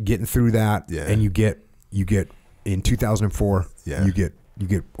up getting through that, and you get in 2004, you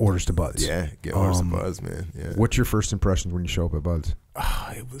get orders to Buds. Yeah, get orders to Buds, man. Yeah. What's your first impressions when you show up at Buds?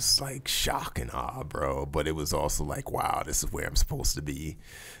 It was like shock and awe, bro. But it was also like, wow, this is where I'm supposed to be.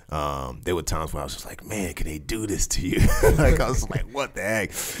 There were times where I was just like, man, can they do this to you? Like, I was like, what the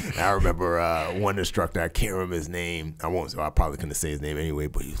heck? And I remember one instructor, I can't remember his name. I probably couldn't say his name anyway,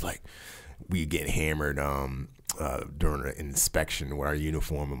 but he was like, we get hammered during an inspection where our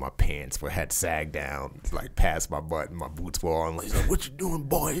uniform and my pants had sagged down, like past my butt, and my boots were on. He's like, "What you doing,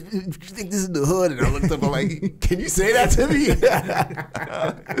 boy? You think this is the hood?" And I looked up, I'm like, "Can you say that to me?"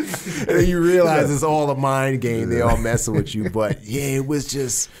 And then you realize it's all a mind game. They all messing with you. But yeah,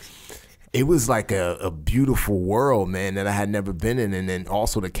 it was like a beautiful world, man, that I had never been in, and then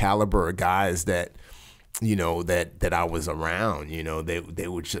also the caliber of guys that that I was around. They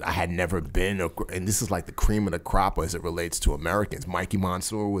would just, I had never been, and this is like the cream of the crop as it relates to Americans. Mikey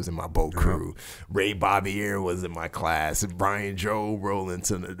Mansour was in my boat crew. Ray Bobbier was in my class. And Brian Joe rolled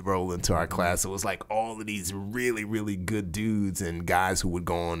into our class. It was like all of these really, really good dudes and guys who would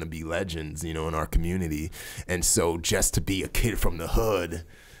go on to be legends, in our community. And so just to be a kid from the hood,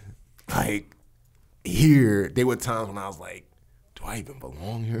 like here, there were times when I was like, do I even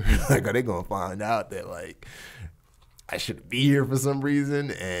belong here? Like, are they gonna find out that like I shouldn't be here for some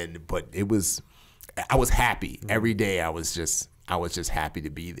reason? But I was happy every day. I was just happy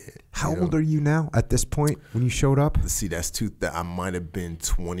to be there. How old are you now at this point when you showed up? Let's see, I might have been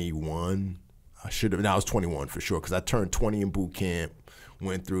 21. I was 21 for sure, because I turned 20 in boot camp.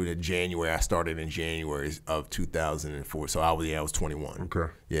 Went through to January. I started in January of 2004. So I was 21.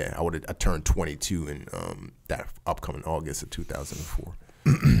 Okay. Yeah, I turned 22 in that upcoming August of 2004.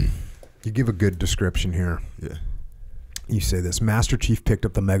 You give a good description here. Yeah. You say this. Master Chief picked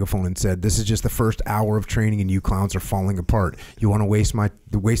up the megaphone and said, "This is just the first hour of training and you clowns are falling apart. You want to waste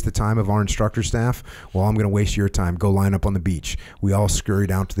the time of our instructor staff? Well, I'm going to waste your time. Go line up on the beach." We all scurried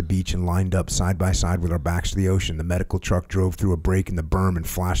out to the beach and lined up side by side with our backs to the ocean. The medical truck drove through a break in the berm and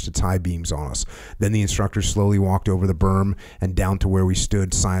flashed its high beams on us. Then the instructor slowly walked over the berm and down to where we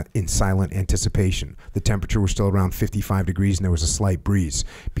stood in silent anticipation. The temperature was still around 55 degrees and there was a slight breeze.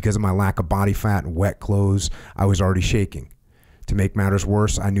 Because of my lack of body fat and wet clothes, I was already shaking. To make matters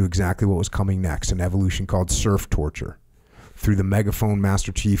worse, I knew exactly what was coming next, an evolution called surf torture. Through the megaphone,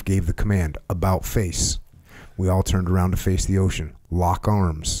 Master Chief gave the command, "About face." We all turned around to face the ocean. Lock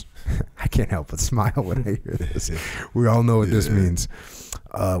arms. I can't help but smile when I hear this. We all know what this means.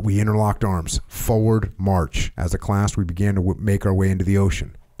 We interlocked arms. Forward march. As a class, we began to make our way into the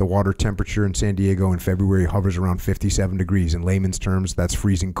ocean. The water temperature in San Diego in February hovers around 57 degrees. In layman's terms, that's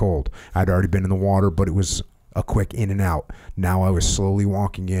freezing cold. I'd already been in the water, but it was a quick in and out. Now I was slowly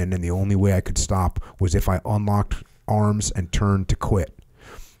walking in, and the only way I could stop was if I unlocked arms and turned to quit.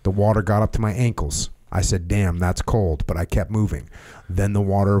 The water got up to my ankles. I said, "Damn, that's cold," but I kept moving. Then the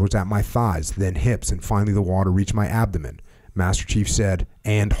water was at my thighs, then hips, and finally the water reached my abdomen. Master Chief said,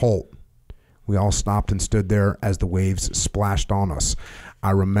 "And halt." We all stopped and stood there as the waves splashed on us.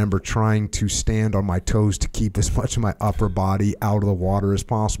 I remember trying to stand on my toes to keep as much of my upper body out of the water as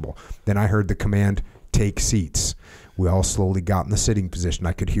possible. Then I heard the command, "Take seats." We all slowly got in the sitting position.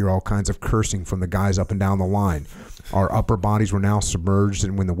 I could hear all kinds of cursing from the guys up and down the line. Our upper bodies were now submerged,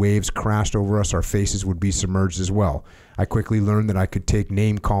 and when the waves crashed over us, our faces would be submerged as well. I quickly learned that I could take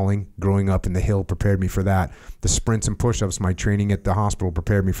name calling. Growing up in the hill prepared me for that. The sprints and push-ups, my training at the hospital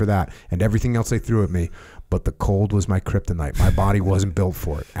prepared me for that, and everything else they threw at me. But the cold was my kryptonite. My body wasn't built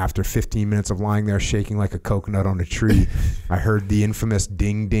for it. After 15 minutes of lying there shaking like a coconut on a tree, I heard the infamous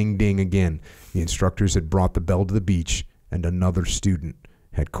ding, ding, ding again. The instructors had brought the bell to the beach, and another student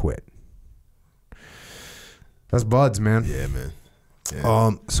had quit. That's buds, man. Yeah, man.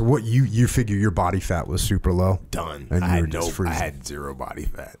 Yeah. So what you figure your body fat was super low? Done. And I had zero body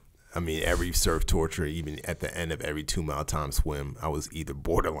fat. I mean, every surf torture, even at the end of every 2-mile time swim, I was either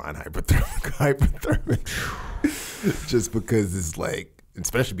borderline hypothermic. Just because it's like,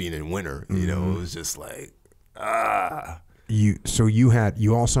 especially being in winter, you know, it was just like,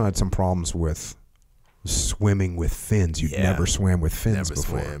 You also had some problems with swimming with fins. You'd never swam with fins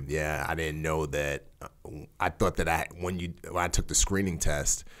before. Swam. Yeah, I didn't know that. I thought that when I took the screening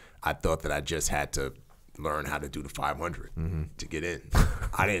test, I thought that I just had to learn how to do the 500 to get in.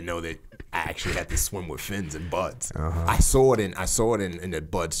 I didn't know that I actually had to swim with fins and buds. I saw it in the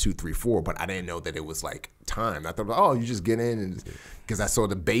buds 2, 3, 4, but I didn't know that it was like timed. I thought, oh, you just get in, because I saw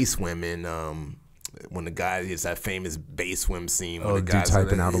the bay swim in when the guy is that famous bay swim scene. When the guy's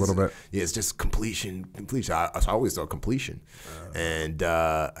typing out a little bit. Yeah, it's just completion. I always thought completion, and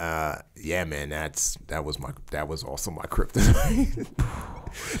yeah, man, that was also my kryptonite.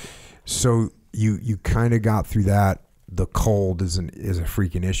 So you kind of got through that. The cold is a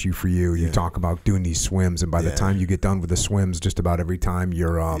freaking issue for you. You talk about doing these swims, and by the time you get done with the swims, just about every time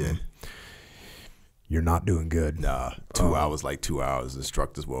you're not doing good. Nah, 2 hours, like 2 hours.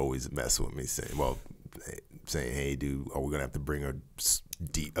 Instructors will always mess with me, saying, "Hey, dude, are we gonna have to bring a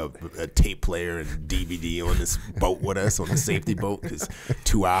tape player and DVD on this boat with us on the safety boat?" Because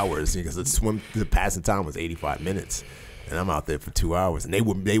 2 hours, because the passing time was 85 minutes. And I'm out there for 2 hours, and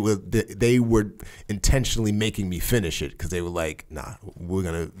they were intentionally making me finish it because they were like, "Nah, we're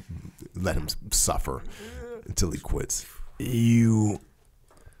gonna let him suffer until he quits."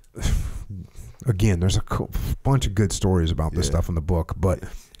 Again, there's a bunch of good stories about this stuff in the book, but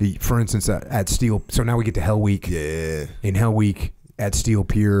for instance, at Steel, so now we get to Hell Week. Yeah. In Hell Week at Steel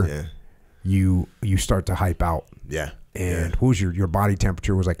Pier, you start to hype out. Yeah. And what was your body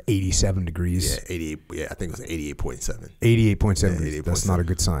temperature was like 87 degrees. Yeah, 88. Yeah, I think it was 88.7. 88.7 degrees. That's not a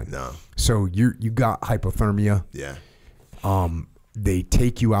good sign. No. So you got hypothermia. Yeah. They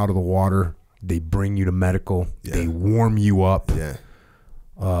take you out of the water. They bring you to medical. Yeah. They warm you up.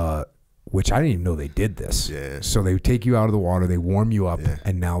 Yeah. Which I didn't even know they did this. Yeah. So they take you out of the water. They warm you up,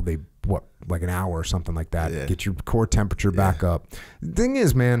 and now they like an hour or something like that. Get your core temperature back up. The thing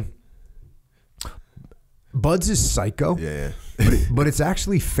is, man, Buds is psycho, but it's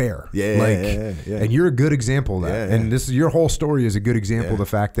actually fair. And you're a good example of that. And this is your whole story is a good example of the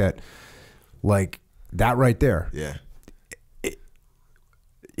fact that, like, that right there. Yeah.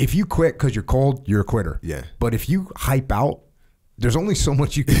 If you quit because you're cold, you're a quitter. Yeah. But if you hype out, there's only so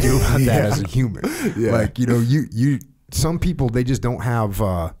much you can do about that as a human. Like, you know, you some people, they just don't have.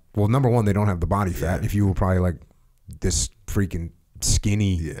 Well, number one, they don't have the body fat. If you were probably like this freaking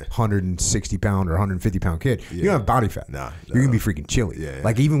skinny 160 pound or 150 pound kid, you don't have body fat. Nah, you're gonna be freaking chilly.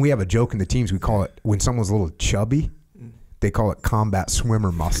 Like even we have a joke in the teams. We call it when someone's a little chubby. They call it combat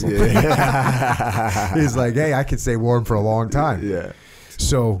swimmer muscle. It's like, hey, I could stay warm for a long time.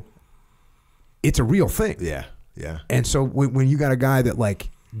 So it's a real thing. And so when you got a guy that like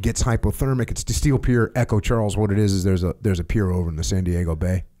gets hypothermic, it's the steel pier. Echo Charles, what it is there's a pier over in the San Diego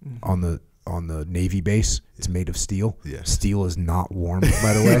Bay on the Navy base. It's made of steel. Steel is not warm,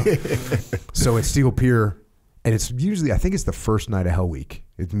 by the way. So it's steel pier, and it's usually, I think it's the first night of Hell Week.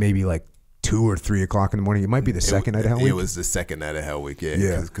 It's maybe like 2 or 3 o'clock in the morning. It might be the second night of Hell Week. It was the second night of Hell Week,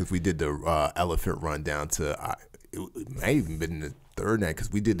 because we did the elephant run down to, it may even been the third night,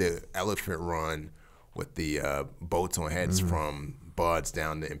 because we did the elephant run with the boats on heads from Buds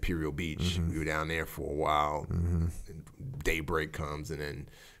down to Imperial Beach. We were down there for a while. Daybreak comes, and then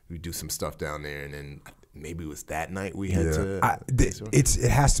we do some stuff down there, and then maybe it was that night we had to. It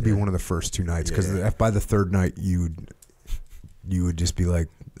has to be one of the first 2 nights, because by the third night you would just be like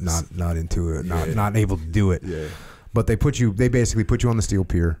not into it, not able to do it. But they basically put you on the steel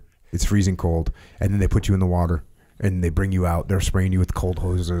pier. It's freezing cold, and then they put you in the water. And they bring you out. They're spraying you with cold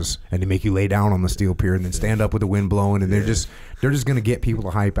hoses, and they make you lay down on the steel pier, and then stand up with the wind blowing. And they're just going to get people to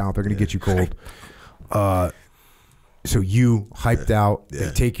hype out. They're going to get you cold. So you hyped out.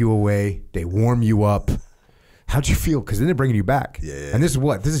 They take you away. They warm you up. How'd you feel? Because then they're bringing you back. And this is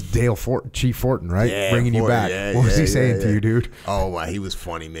what? This is Chief Fortin, right? Bringing you back. What was he saying to you, dude? Oh, wow. He was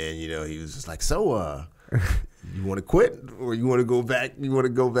funny, man. You know, he was just like, so, you want to quit, or you want to go back? You want to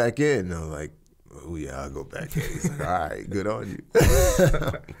go back in? And I was like, oh yeah, I'll go back in. He's like, all right, good on you.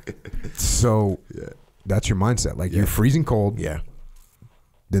 So that's your mindset. Like you're freezing cold.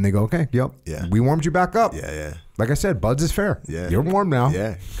 Then they go, okay, we warmed you back up. Like I said, Buds is fair. You're warm now.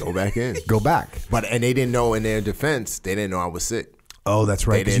 Go back in. Go back. And they didn't know, in their defense, they didn't know I was sick. Oh, that's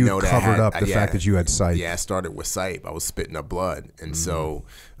right. Because you covered up the fact that you had sight. Yeah, I started with sight. I was spitting up blood, and so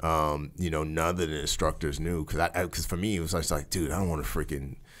none of the instructors knew, because for me it was just like, dude, I don't want to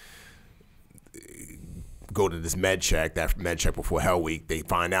freaking go to this med check before Hell Week. They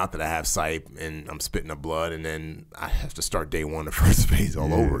find out that I have sight and I'm spitting up blood, and then I have to start day one of first phase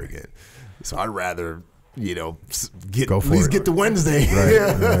all over again. So I'd rather, get to Wednesday,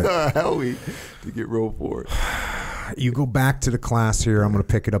 Hell Week, to get rolled for it. You go back to the class here. I'm going to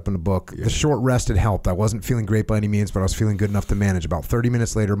pick it up in the book. The short rest had helped. I wasn't feeling great by any means, but I was feeling good enough to manage. About 30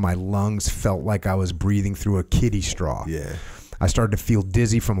 minutes later, my lungs felt like I was breathing through a kiddie straw. I started to feel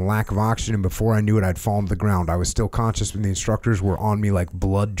dizzy from lack of oxygen, and before I knew it, I'd fallen to the ground. I was still conscious when the instructors were on me like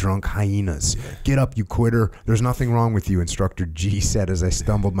blood-drunk hyenas. Get up, you quitter. There's nothing wrong with you, Instructor G said as I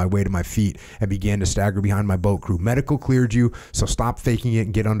stumbled my way to my feet and began to stagger behind my boat crew. Medical cleared you, so stop faking it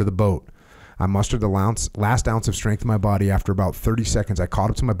and get under the boat. I mustered the last ounce of strength in my body. After about 30 seconds, I caught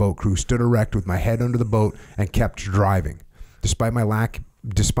up to my boat crew, stood erect with my head under the boat, and kept driving. Despite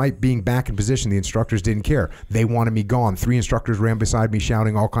being back in position, the instructors didn't care. They wanted me gone. 3 instructors ran beside me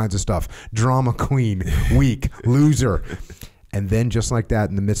shouting all kinds of stuff. Drama queen, weak, loser. And then just like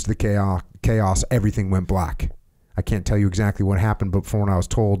that, in the midst of the chaos, everything went black. I can't tell you exactly what happened, but from what I was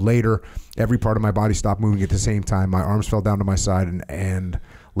told later, every part of my body stopped moving at the same time. My arms fell down to my side, and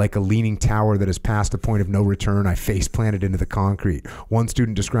like a leaning tower that has passed the point of no return, I face planted into the concrete. One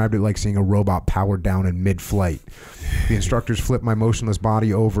student described it like seeing a robot powered down in mid-flight. The instructors flipped my motionless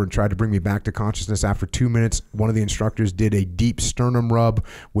body over and tried to bring me back to consciousness. After 2 minutes, one of the instructors did a deep sternum rub,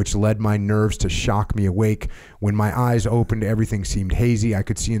 which led my nerves to shock me awake. When my eyes opened, everything seemed hazy. I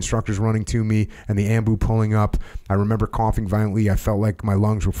could see instructors running to me and the ambu pulling up. I remember coughing violently. I felt like my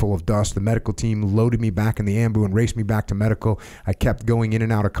lungs were full of dust. The medical team loaded me back in the ambu and raced me back to medical. I kept going in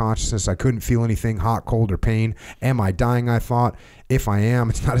and out of consciousness. I couldn't feel anything, hot, cold, or pain. Am I dying, I thought? If I am,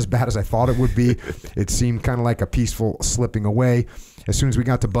 it's not as bad as I thought it would be. It seemed kind of like a peaceful slipping away. As soon as we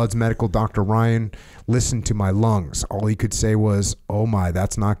got to Bud's Medical, Dr. Ryan listened to my lungs. All he could say was, oh my,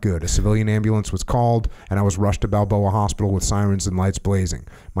 that's not good. A civilian ambulance was called, and I was rushed to Balboa Hospital with sirens and lights blazing.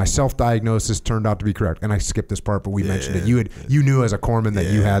 My self-diagnosis turned out to be correct. And I skipped this part, but we mentioned it. You knew as a corpsman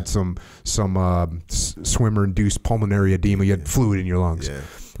that you had some swimmer-induced pulmonary edema. You had fluid in your lungs.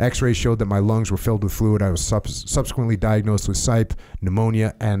 X-rays showed that my lungs were filled with fluid. I was subsequently diagnosed with SIPE,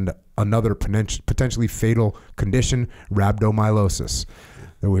 pneumonia, and another potentially fatal condition, rhabdomyolysis.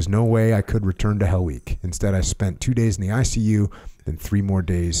 There was no way I could return to Hell Week. Instead, I spent 2 days in the ICU, then 3 more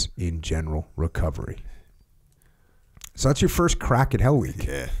days in general recovery. So that's your first crack at Hell Week.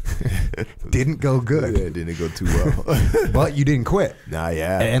 Didn't go good. It didn't go too well. But you didn't quit.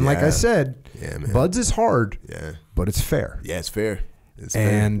 And like I said, Buds is hard, but it's fair. Yeah, it's fair.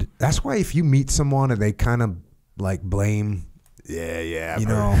 And that's why if you meet someone and they kind of like blame Yeah. You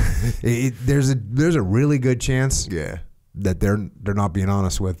know, there's a really good chance. Yeah. That they're not being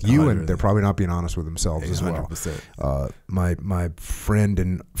honest with you, and they're probably not being honest with themselves as well. 100%. My friend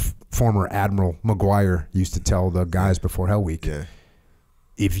and former Admiral McGuire used to tell the guys before Hell Week,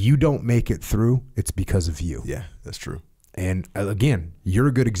 if you don't make it through, it's because of you. Yeah, that's true. And again, you're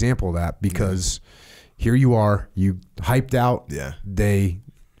a good example of that, because here you are, you hyped out. Yeah. They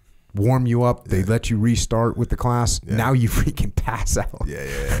warm you up. They let you restart with the class. Yeah. Now you freaking pass out.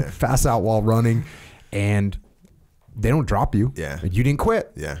 Yeah. Pass out while running, and they don't drop you. Yeah. You didn't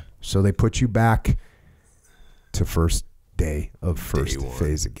quit. Yeah. So they put you back to first day of first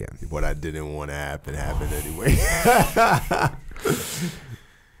phase again. What I didn't want to happen happened anyway.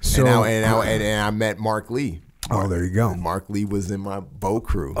 So and I met Mark Lee. There you go. Mark Lee was in my boat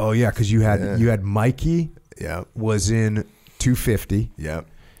crew. Oh yeah, because you had Mikey. Yeah. Was in 250. Yep.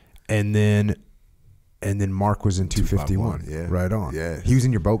 And then Mark was in 251. Yeah. Right on. Yeah. He was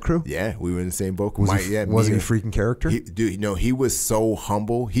in your boat crew? Yeah, we were in the same boat crew. Was he a freaking character? He was so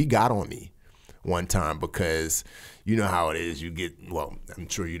humble. He got on me one time because you know how it is. You get, well, I'm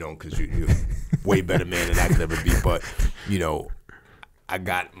sure you don't, because you're way better man than I could ever be. But, you know, I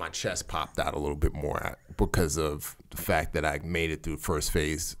got my chest popped out a little bit more because of the fact that I made it through first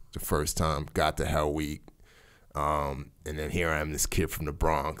phase the first time, got to Hell Week. And then here I am, this kid from the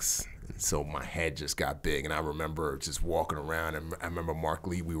Bronx. So my head just got big, and I remember just walking around. And I remember Mark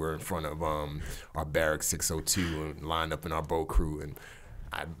Lee. We were in front of our barracks 602 and lined up in our boat crew. And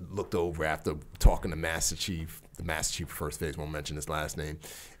I looked over after talking to Master Chief. The Master Chief of First Phase, won't mention his last name,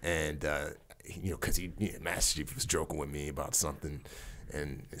 and because Master Chief was joking with me about something,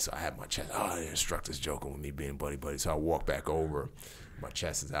 and so I had my chest. Oh, the instructor's joking with me, being buddy. So I walk back over. My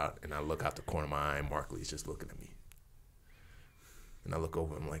chest is out, and I look out the corner of my eye, and Mark Lee's just looking at me. And I look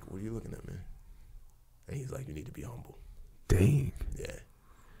over, I'm like, what are you looking at, man? And he's like, you need to be humble. Dang. Yeah.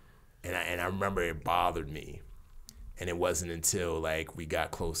 And I remember it bothered me. And it wasn't until like we got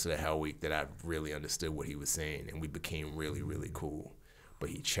closer to Hell Week that I really understood what he was saying, and we became really, really cool. But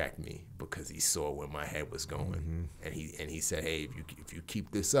he checked me because he saw where my head was going. Mm-hmm. And he said, hey, if you keep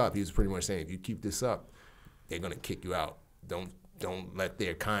this up, he was pretty much saying, if you keep this up, they're gonna kick you out. Don't let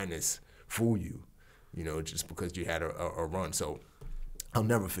their kindness fool you, just because you had a run. So I'll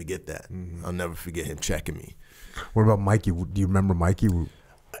never forget that. Mm-hmm. I'll never forget him checking me. What about Mikey? Do you remember Mikey?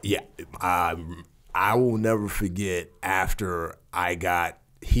 Yeah, I will never forget after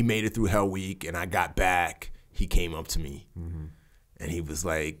he made it through Hell Week and I got back, he came up to me. Mm-hmm. And he was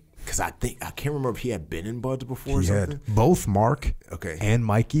like, because I can't remember if he had been in Buds before or something. Both Mark and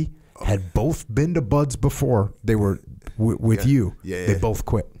Mikey had both been to Buds before. They were with you. Yeah. They both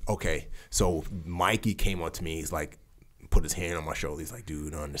quit. Okay, so Mikey came up to me. He's like, put his hand on my shoulder. He's like,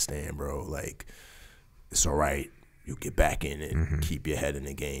 dude, I understand, bro. Like, it's all right. You'll get back in it. Mm-hmm. Keep your head in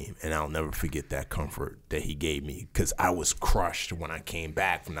the game. And I'll never forget that comfort that he gave me, because I was crushed when I came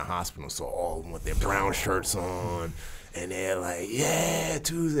back from the hospital. So all of them with their brown shirts on, and they're like, yeah,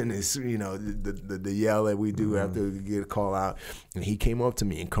 Tuesday. And it's, the yell that we do after we get a call out. And he came up to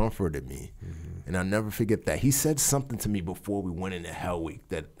me and comforted me. Mm-hmm. And I'll never forget that. He said something to me before we went into Hell Week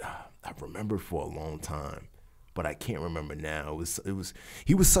that I remembered for a long time, but I can't remember now.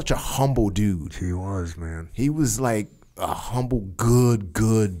 He was such a humble dude. He was, man. He was like a humble, good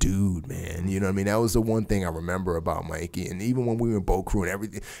dude, man. You know what I mean? That was the one thing I remember about Mikey. And even when we were in boat crew and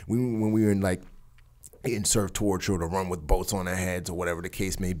everything, when we were in like in surf torch or to run with boats on our heads or whatever the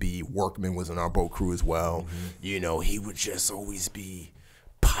case may be, Workman was in our boat crew as well. Mm-hmm. He would just always be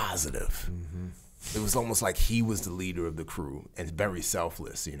positive. Mm-hmm. It was almost like he was the leader of the crew and very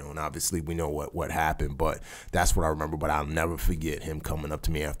selfless, and obviously we know what happened, but that's what I remember. But I'll never forget him coming up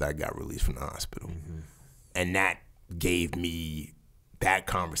to me after I got released from the hospital. Mm-hmm. And that gave me, that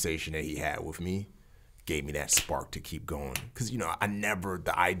conversation that he had with me gave me that spark to keep going. Because,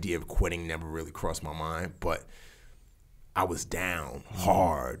 the idea of quitting never really crossed my mind, but I was down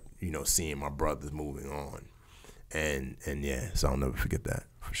hard, seeing my brothers moving on. And yeah, so I'll never forget that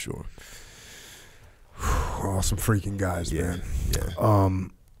for sure. Awesome freaking guys, man. Yeah.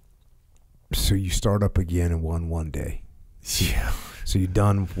 So you start up again and won one day. Yeah. So you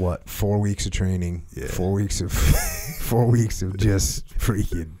done what? 4 weeks of training. Yeah. 4 weeks of 4 weeks of just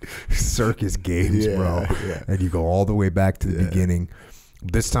freaking circus games, bro. Yeah. And you go all the way back to the beginning.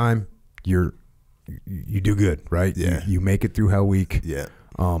 This time you do good, right? Yeah. You make it through Hell Week. Yeah.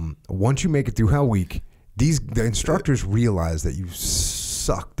 Once you make it through Hell Week, the instructors realize that you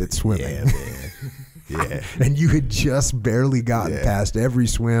sucked at swimming. Yeah, man. Yeah. And you had just barely gotten past every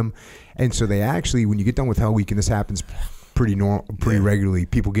swim. And so they actually, when you get done with Hell Week, and this happens pretty regularly.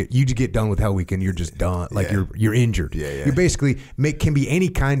 People you just get done with Hell Week and you're just done. Like you're injured. You basically can be any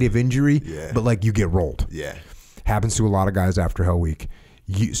kind of injury, but like you get rolled. Happens to a lot of guys after Hell Week.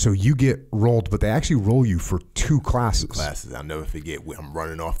 So you get rolled, but they actually roll you for 2 classes. I'll never forget. I'm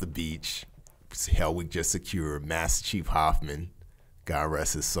running off the beach. Hell Week just secured. Master Chief Hoffman, God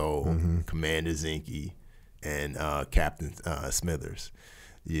rest his soul, Commander Zinke, and Captain Smithers.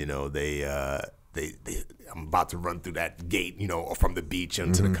 You know, I'm about to run through that gate, you know, from the beach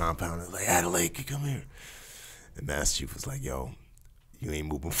into the compound. They're like, Adeleke, come here. And Master Chief was like, yo, you ain't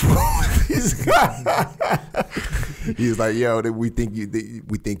moving forward. He was like, yo, we think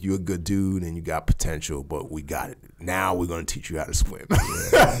you're a good dude and you got potential, but we got it. Now we're going to teach you how to swim.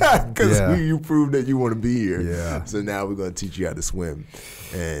 Because you proved that you want to be here. So now we're going to teach you how to swim.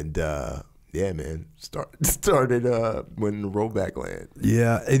 And yeah, man, started when the rollback land.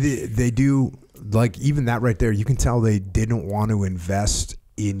 Yeah, they do. Like, even that right there, you can tell they didn't want to invest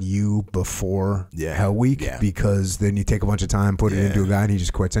in you before Hell Week, because then you take a bunch of time, put it into a guy, and he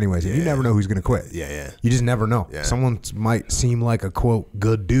just quits anyways. And you never know who's going to quit. You just never know. Someone might seem like a, quote,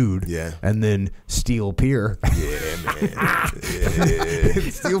 good dude, and then Steel Pier.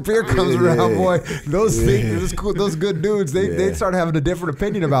 Steel Pier comes around, boy. Those things, those good dudes, they start having a different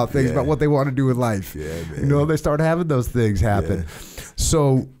opinion about things, about what they want to do with life. You know, they start having those things happen.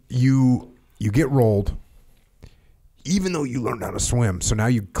 So you get rolled. Even though you learned how to swim, so now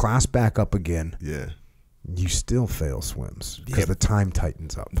you class back up again. You still fail swims because the time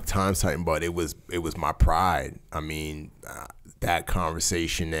tightens up. The time's tightened, but it was my pride. I mean, that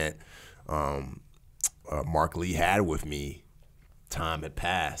conversation that Mark Lee had with me, time had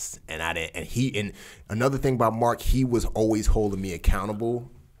passed, and I didn't. And another thing about Mark, he was always holding me accountable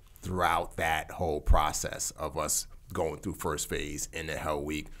throughout that whole process of us going through first phase in the Hell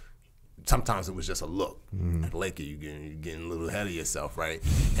Week. Sometimes it was just a look. Adeleke, you're getting a little ahead of yourself, right?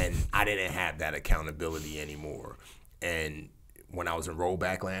 And I didn't have that accountability anymore. And when I was in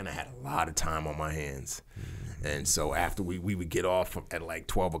rollback land, I had a lot of time on my hands. And so after we would get off at like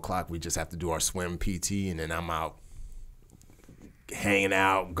 12 o'clock, we just have to do our swim PT, and then I'm out hanging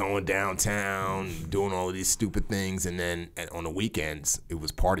out, going downtown, doing all of these stupid things. And then on the weekends, it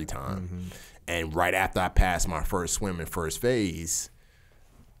was party time. And right after I passed my first swim in first phase,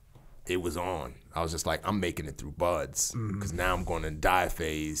 it was on. I was just like, I'm making it through buds, because now I'm going to dive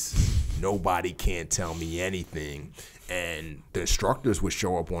phase. Nobody can't tell me anything. And the instructors would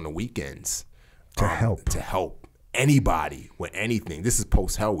show up on the weekends to help anybody with anything. This is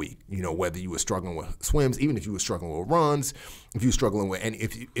post Hell Week. You know, whether you were struggling with swims, even if you were struggling with runs, if you were struggling with any,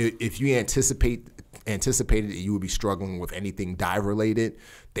 if you anticipated that you would be struggling with anything dive related,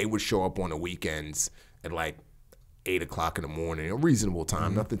 they would show up on the weekends at like 8 o'clock in the morning, a reasonable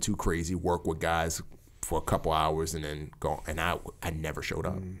time, nothing too crazy, work with guys for a couple hours and then go. And I never showed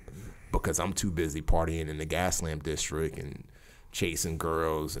up because I'm too busy partying in the Gaslamp district and chasing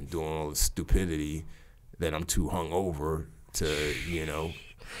girls and doing all this stupidity that I'm too hungover to, you know,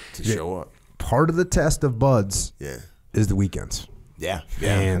 to show up. Part of the test of buds is the weekends.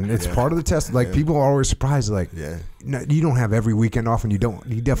 And it's part of the test. Like, people are always surprised. Like, no, you don't have every weekend off, and you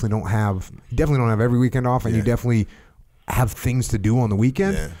definitely don't have every weekend off, and you definitely have things to do on the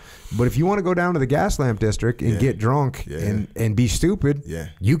weekend. But if you want to go down to the Gaslamp district and get drunk and be stupid,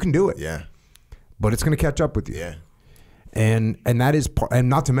 you can do it. But it's going to catch up with you. And that is, and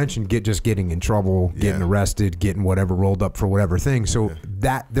not to mention getting in trouble, getting arrested, getting whatever rolled up for whatever thing. So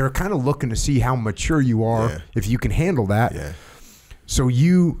that they're kind of looking to see how mature you are, if you can handle that. So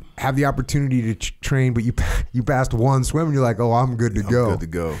you have the opportunity to train, but you passed one swim and you're like, oh, I'm good to go. Good to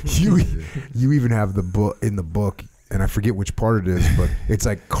go. You even have the book in the book, and I forget which part it is, but it's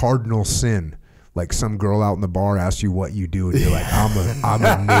like cardinal sin. Like, some girl out in the bar asks you what you do, and you're like, I'm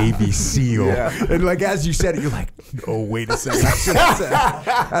a Navy SEAL. And like, as you said it, you're like, oh, wait a second. I should have said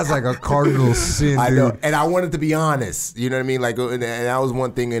that's like a cardinal sin, dude. I know. And I wanted to be honest. You know what I mean? Like, and that was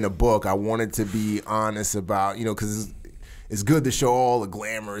one thing in the book. I wanted to be honest about, you know, because it's good to show all the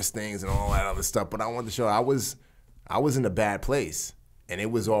glamorous things and all that other stuff, but I wanted to show I was in a bad place, and it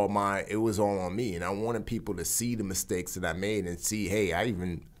was all on me, and I wanted people to see the mistakes that I made and see, hey, I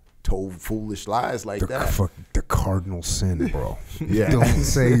even told foolish lies like that. The cardinal sin, bro. Don't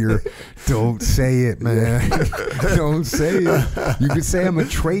say it, man. Don't say it. You could say I'm a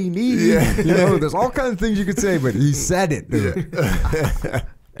trainee. You know, there's all kinds of things you could say, but he said it, dude.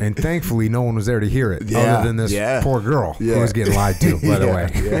 And thankfully, no one was there to hear it, other than this poor girl who was getting lied to, by the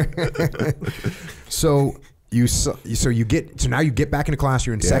way. So now you get back into class.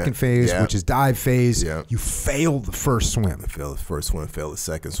 You're in second phase, which is dive phase. You fail the first swim. I failed the first swim, failed the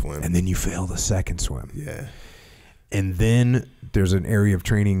second swim, and then you fail the second swim. And then there's an area of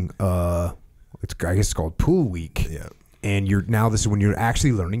training, I guess it's called pool week. Yeah. And this is when you're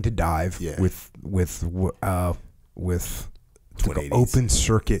actually learning to dive with open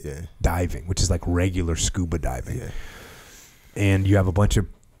circuit diving, which is like regular scuba diving. Yeah. And you have a bunch of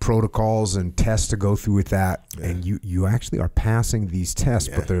protocols and tests to go through with that. Yeah. And you actually are passing these tests,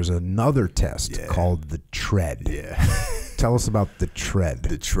 but there's another test called the tread. Yeah. Tell us about the tread.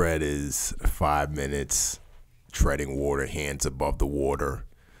 The tread is 5 minutes treading water, hands above the water.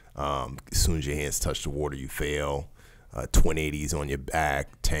 As soon as your hands touch the water, you fail. 2080s on your back,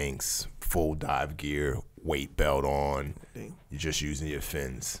 tanks, full dive gear, weight belt on. You're just using your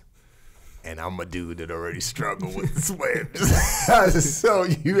fins. And I'm a dude that already struggled with the swim. So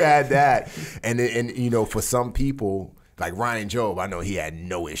you had that. And for some people, like Ryan Job, I know he had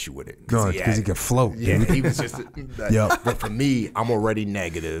no issue with it. No, because he could float. Yeah, he was just. But for me, I'm already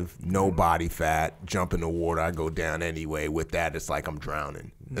negative, no body fat, jump in the water, I go down anyway. With that, it's like I'm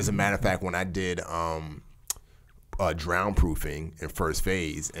drowning. As a matter of fact, when I did drown proofing in first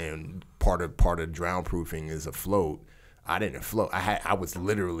phase, and part of drown proofing is a float. I didn't float. I was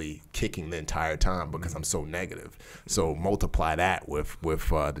literally kicking the entire time because I'm so negative. So multiply that with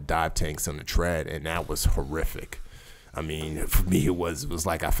the dive tanks and the tread, and that was horrific. I mean, for me, it was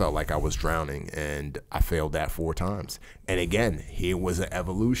like I felt like I was drowning, and I failed that 4 times. And again, here was an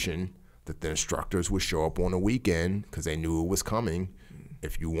evolution that the instructors would show up on a weekend because they knew it was coming.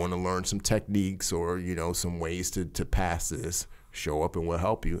 If you want to learn some techniques or some ways to pass this, show up and we'll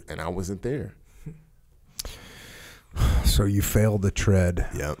help you. And I wasn't there. So you failed the tread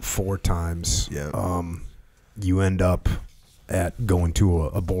 4 times. Yeah. You end up at going to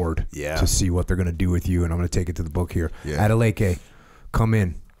a board to see what they're going to do with you, and I'm going to take it to the book here. Yeah. Adeleke, come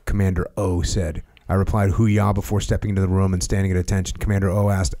in. Commander O said. I replied, "Hoo-yah," before stepping into the room and standing at attention. Commander O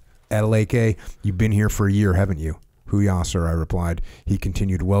asked, "Adeleke, you've been here for a year, haven't you?" "Hoo-yah, sir," I replied. He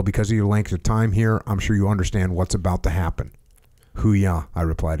continued, "Well, because of your length of time here, I'm sure you understand what's about to happen." "Hoo-yah," I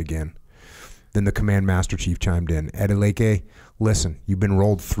replied again. Then the Command Master Chief chimed in. "Adeleke, listen, you've been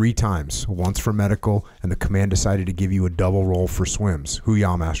rolled 3 times, once for medical, and the command decided to give you a double roll for swims."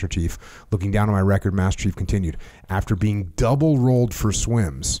 "Hoo-yah, Master Chief." Looking down at my record, Master Chief continued, "After being double rolled for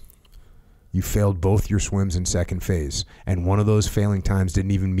swims, you failed both your swims in second phase, and one of those failing times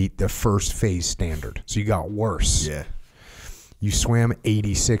didn't even meet the first phase standard. So you got worse. Yeah. You swam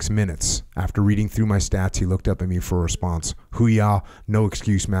 86 minutes. After reading through my stats, he looked up at me for a response. "Hoo-yah, no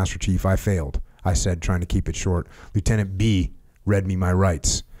excuse, Master Chief, I failed," I said, trying to keep it short. Lieutenant B read me my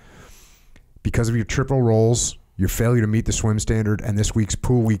rights. "Because of your triple rolls, your failure to meet the swim standard, and this week's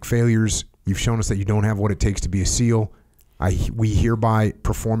pool week failures, you've shown us that you don't have what it takes to be a SEAL. We hereby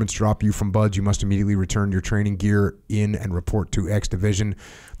performance drop you from BUDS. You must immediately return your training gear in and report to X Division.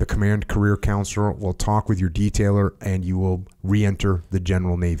 The Command Career Counselor will talk with your detailer, and you will re-enter the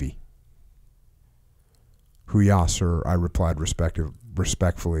General Navy." "Hoo-yah, sir," I replied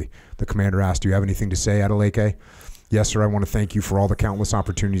respectfully. The commander asked, "Do you have anything to say, Adeleke?" "Yes, sir. I want to thank you for all the countless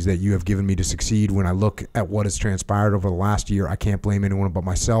opportunities that you have given me to succeed. When I look at what has transpired over the last year, I can't blame anyone but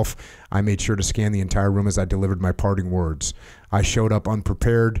myself. I made sure to scan the entire room as I delivered my parting words. I showed up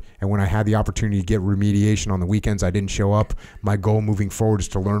unprepared, and when I had the opportunity to get remediation on the weekends, I didn't show up. My goal moving forward is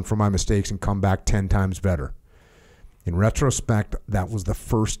to learn from my mistakes and come back 10 times better." In retrospect, that was the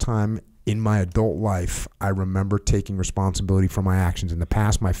first time in my adult life I remember taking responsibility for my actions. In the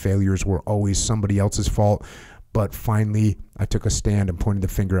past, my failures were always somebody else's fault. But finally, I took a stand and pointed the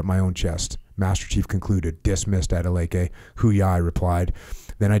finger at my own chest. Master Chief concluded. "Dismissed, Adeleke." "Hoo-yah," I replied.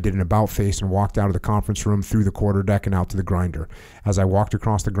 Then I did an about-face and walked out of the conference room, through the quarterdeck, and out to the grinder. As I walked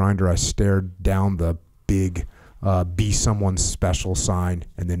across the grinder, I stared down the big "Be Someone Special" sign,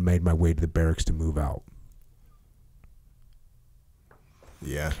 and then made my way to the barracks to move out.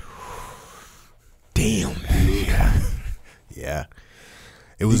 Yeah. Damn. Yeah.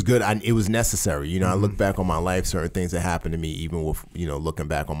 It was good. It was necessary. I look back on my life, certain things that happened to me, even with, looking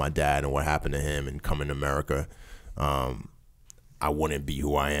back on my dad and what happened to him and coming to America. I wouldn't be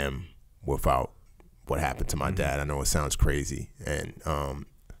who I am without what happened to my dad. I know it sounds crazy. And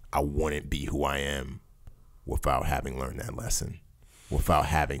I wouldn't be who I am without having learned that lesson, without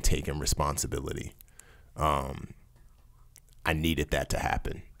having taken responsibility. I needed that to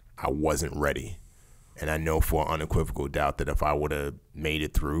happen. I wasn't ready. And I know for unequivocal doubt that if I would have made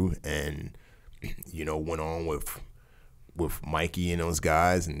it through and, went on with Mikey and those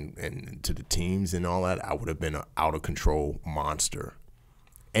guys and to the teams and all that, I would have been an out of control monster.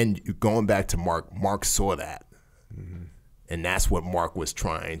 And going back to Mark saw that. Mm-hmm. And that's what Mark was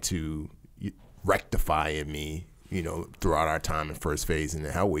trying to rectify in me, throughout our time in first phase in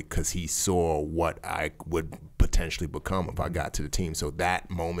the Hell Week, because he saw what I would potentially become if I got to the team. So that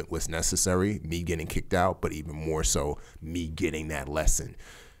moment was necessary, me getting kicked out, but even more so, me getting that lesson.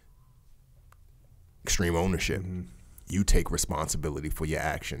 Extreme ownership. You take responsibility for your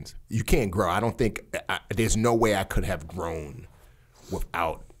actions. You can't grow. I don't think, there's no way I could have grown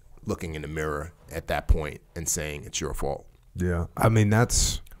without looking in the mirror at that point and saying it's your fault. Yeah. I mean,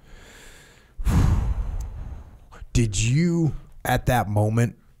 did you at that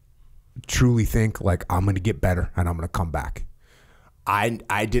moment truly think like, I'm going to get better and I'm going to come back?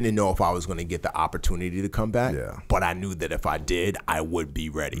 I didn't know if I was going to get the opportunity to come back, but I knew that if I did, I would be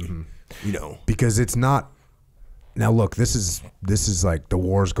ready. Because it's not. Now look, this is like the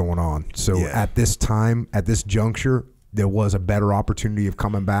war's going on. So at this time, at this juncture, there was a better opportunity of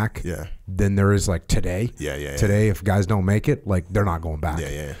coming back than there is like today. Today, if guys don't make it, like they're not going back.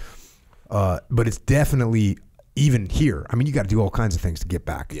 But it's definitely, even here, I mean, you got to do all kinds of things to get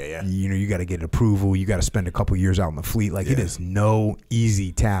back. You got to get approval. You got to spend a couple years out in the fleet. Like it is no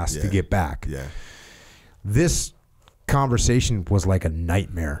easy task to get back. This conversation was like a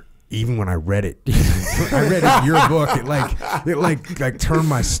nightmare. Even when I read it, I read it in your book. It like turned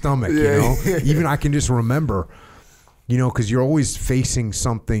my stomach. Even I can just remember, because you're always facing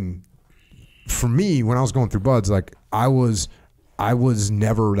something. For me, when I was going through Buds, like I was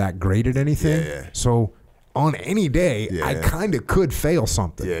never that great at anything. So on any day, I kind of could fail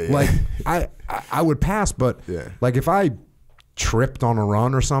something. Like I would pass, but like if I tripped on a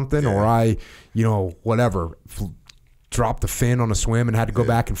run or something, or I, whatever. Dropped the fin on a swim and had to go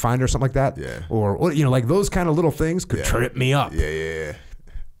back and find her, something like that. Or like those kind of little things could trip me up.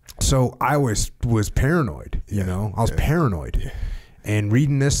 So I was paranoid, I was paranoid. And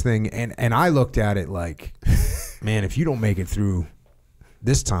reading this thing, and I looked at it like, man, if you don't make it through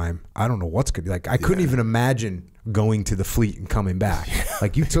this time, I don't know what's going to be like. I couldn't even imagine going to the fleet and coming back.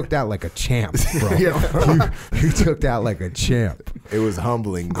 Like you took that like a champ, bro. You took that like a champ. It was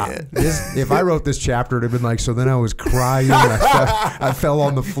humbling, man. If I wrote this chapter, it'd have been like, so then I was crying. I fell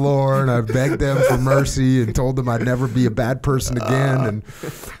on the floor and I begged them for mercy and told them I'd never be a bad person again. And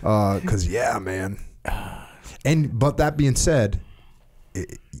because man. But that being said,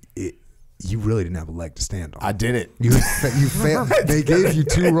 you really didn't have a leg to stand on. I didn't. You failed. They gave you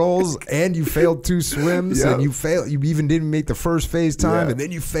 2 rolls and you failed 2 swims and you failed. You even didn't make the first phase time and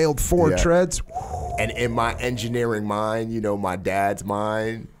then you failed 4 treads. And in my engineering mind, my dad's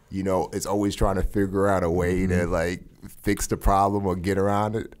mind, is always trying to figure out a way to like fix the problem or get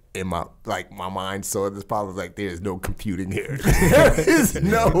around it. In my mind saw this problem, like there's no computing here. There is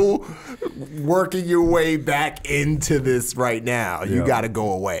no working your way back into this right now. You got to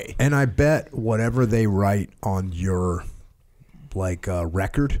go away. And I bet whatever they write on your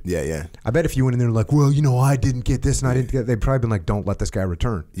record. I bet if you went in there like, well, I didn't get this and I didn't get, they'd probably been like, don't let this guy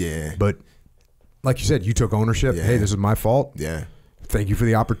return. But like you said, you took ownership. Hey, this is my fault. Thank you for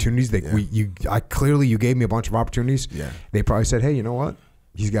the opportunities. You gave me a bunch of opportunities. They probably said, hey, you know what?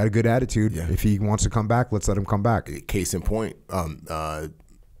 He's got a good attitude. If he wants to come back, let's let him come back. Case in point,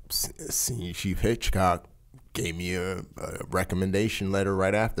 Senior Chief Hitchcock gave me a recommendation letter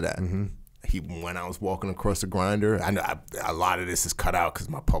right after that. When I was walking across the grinder, I know a lot of this is cut out because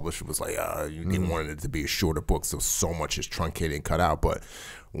my publisher was like, they wanted it to be a shorter book, so much is truncated and cut out. But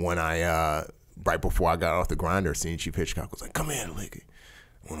when right before I got off the grinder, Senior Chief Hitchcock was like, come here, Adeleke.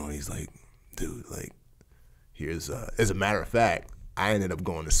 He's like, dude, like, here's, as a matter of fact, I ended up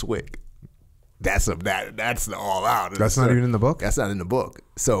going to SWIC. That's the all out. That's not even in the book? That's not in the book.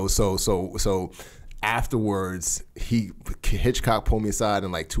 So afterwards, Hitchcock pulled me aside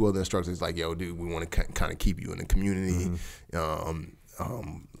and like 2 other instructors like, yo, dude, we want to kind of keep you in the community.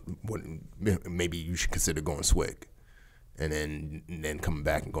 Maybe you should consider going SWIC. And then coming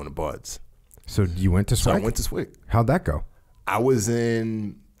back and going to Buds. So you went to SWIC? So I went to SWIC. How'd that go? I was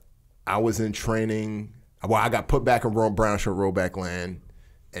in training. Well, I got put back in brown shirt rollback land,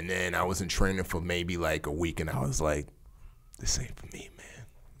 and then I was in training for maybe like a week, and I was like, this ain't for me, man.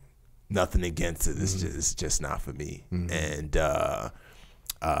 Nothing against it. It's just not for me. And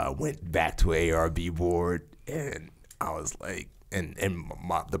went back to ARB board, and I was like, and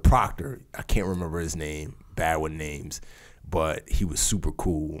the proctor, I can't remember his name, bad with names, but he was super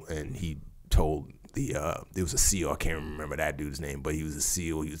cool, and he told there was a SEAL, I can't remember that dude's name, but he was a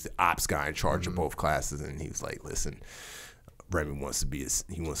SEAL. He was the ops guy in charge of both classes, and he was like, listen, Remi wants to be a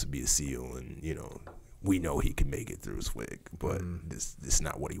SEAL, and we know he can make it through SWIC, but this is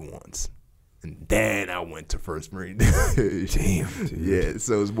not what he wants. And then I went to First Marine. Damn, dude. Yeah,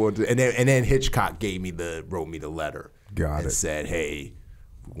 so it was more and then Hitchcock wrote me the letter. Got and it. Said, hey,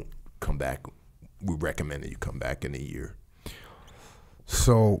 come back we recommend that you come back in a year.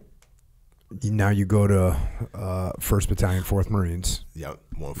 So now you go to 1st Battalion, 4th Marines. Yep,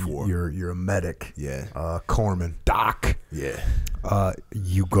 1-4. You're a medic. Yeah. Corpsman, doc. Yeah.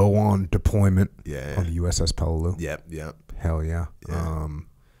 You go on deployment. Yeah. On the USS Peleliu. Yep. Hell yeah.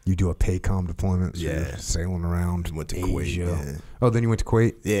 You do a PACOM deployment. So you're sailing around. Went to Asia. Kuwait. Yeah. Oh, then you went to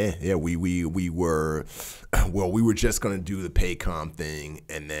Kuwait. Yeah. We were, well, we were just gonna do the PACOM thing,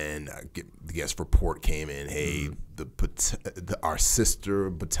 and then the guest report came in. Hey, our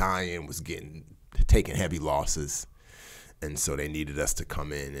sister battalion was taking heavy losses, and so they needed us to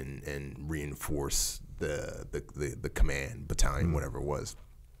come in and reinforce the command battalion, whatever it was.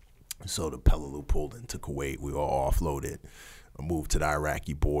 So the Peleliu pulled into Kuwait. We all offloaded. Moved to the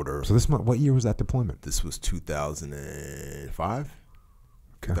Iraqi border. So what year was that deployment? This was 2005.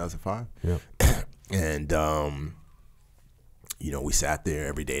 Okay. 2005. Yeah. And we sat there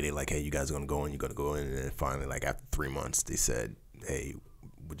every day. They like, hey, you guys are gonna go in. You gotta go in. And then finally, like after 3 months, they said, hey,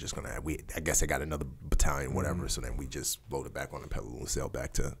 we're just gonna. I guess they got another battalion, whatever. So then we just loaded back on the Peleliu and sailed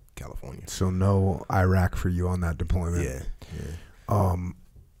back to California. So no Iraq for you on that deployment. Yeah.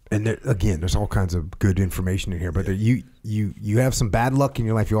 And there's all kinds of good information in here, but you have some bad luck in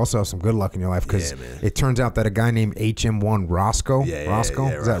your life. You also have some good luck in your life, because it turns out that a guy named HM1 Roscoe, is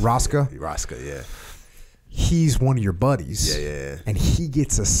that Roscoe? Roscoe, yeah. He's one of your buddies. Yeah. And he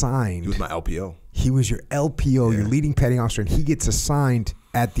gets assigned. He was my LPO. He was your LPO, your leading petty officer, and he gets assigned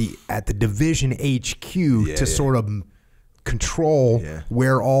at the division HQ to sort of control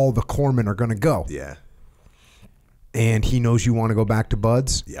where all the corpsmen are going to go. Yeah. And he knows you want to go back to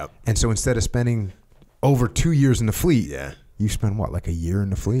Buds. Yep. And so instead of spending over 2 years in the fleet, you spend what, like a year in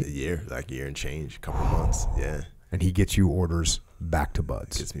the fleet? A year and change, a couple months, yeah. And he gets you orders back to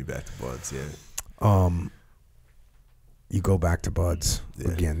Buds. Gets me back to Buds, yeah. You go back to Buds.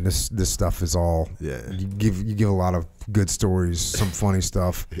 Again, this stuff is all, you give a lot of good stories, some funny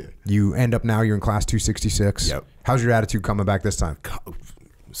stuff. You end up now, you're in class 266. Yep. How's your attitude coming back this time?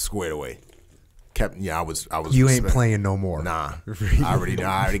 Squared away. I was. You ain't playing no more. Nah, I already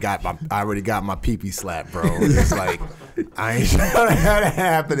got my pee-pee slap, bro. It's like I ain't trying to have it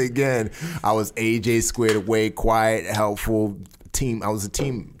happen again. I was AJ squared away, quiet, helpful team. I was a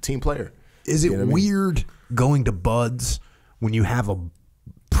team player. Is it weird going to Buds when you have a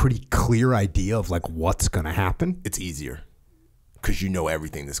pretty clear idea of like what's gonna happen? It's easier because you know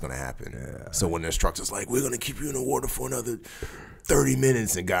everything that's gonna happen. Yeah. So when the instructor's like, "We're gonna keep you in the water for another 30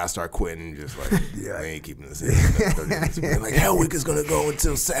 minutes," and guys start quitting, just like, I ain't keeping this in 30 minutes. Like, Hell Week is gonna go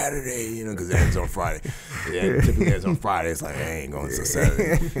until Saturday, because it ends on Friday. It typically ends on Friday. It's like, I ain't going until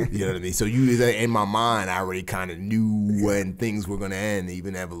Saturday. You know what I mean? So in my mind, I already kind of knew when things were gonna end.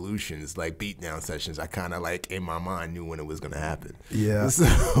 Even evolutions, like beatdown sessions, I kind of like in my mind knew when it was gonna happen. Yeah.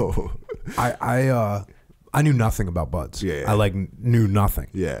 So I knew nothing about Buds. Yeah. I knew nothing.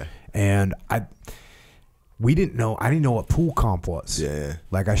 Yeah. And I didn't know what pool comp was. Yeah.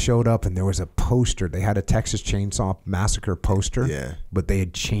 Like I showed up and there was a poster. They had a Texas Chainsaw Massacre poster. Yeah. But they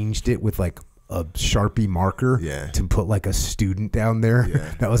had changed it with like a Sharpie marker to put like a student down there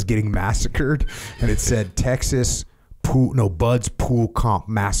that was getting massacred. And it said Buds Pool Comp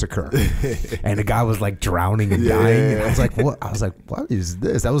Massacre. And the guy was like drowning and dying. And I was like, what? What is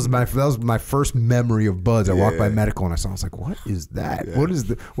this? That was my first memory of Buds. I walked by medical and I was like, what is that? Yeah.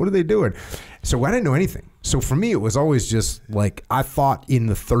 What are they doing? So I didn't know anything. So for me, it was always just like, I thought in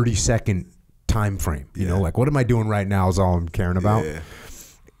the 30-second time frame, you know, like what am I doing right now is all I'm caring about. Yeah.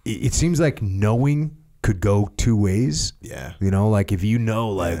 It seems like knowing could go two ways. Yeah. You know, like if you know,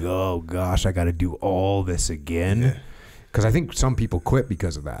 like, oh gosh, I got to do all this again. Yeah. Because I think some people quit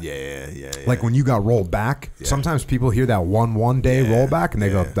because of that. Yeah. Like when you got rolled back, sometimes people hear that one day rollback and they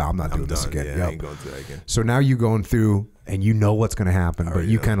go, no, I'm not doing this again. Yeah, I ain't going through that again. So now you going through and you know what's going to happen, but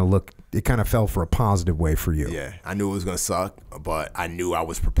you kind of it kind of fell for a positive way for you. Yeah, I knew it was going to suck, but I knew I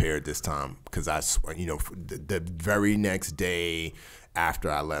was prepared this time because the very next day after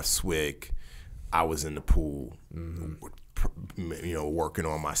I left SWIC, I was in the pool, working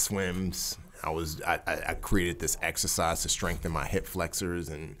on my swims. I created this exercise to strengthen my hip flexors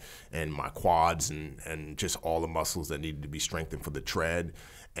and my quads and just all the muscles that needed to be strengthened for the tread.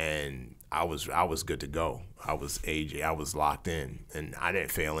 And I was good to go. I was AJ. I was locked in, and I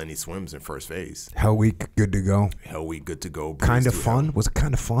didn't fail any swims in first phase. Hell Week, good to go. Hell Week, good to go. Kind of fun. Was it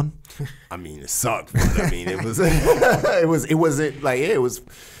kind of fun? I mean, it sucked. But I mean, it was. it wasn't like it was.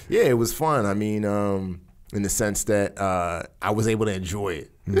 Yeah, it was fun. I mean, in the sense that I was able to enjoy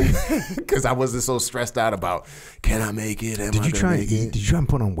it because I wasn't so stressed out about can I make it? Did you try and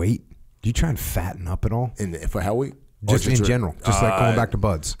put on weight? Did you try and fatten up at all? For Hell Week? Just in general, just like going back to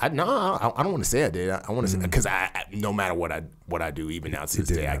buds. I don't want to say I did. I want to say because I no matter what I do, even now to this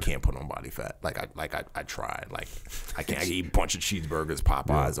day, I can't put on body fat. I tried. Like I can't. I eat a bunch of cheeseburgers,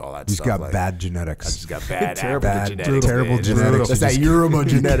 Popeyes, all that He's stuff. got like, bad genetics. I just got bad genetics. Terrible genetics. That's that Euro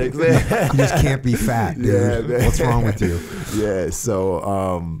genetics. You just can't be fat, dude. Yeah, what's wrong with you? Yeah.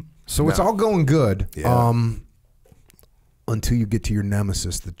 So it's all going good. Yeah. Until you get to your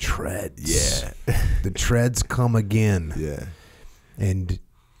nemesis, the treads. Yeah. The treads come again. Yeah. And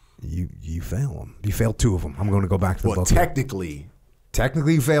you fail them. You failed 2 of them. I'm going to go back to the book. Technically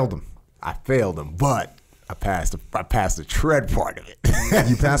you failed them. I failed them, but I passed the tread part of it.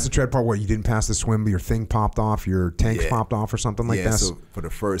 You passed the tread part where you didn't pass the swim, your thing popped off, your tanks popped off or something like that. Yeah, so for the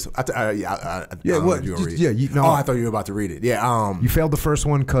first, I thought you were about to read it. Yeah, you failed the first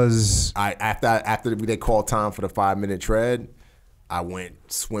one because after they called time for the 5-minute tread, I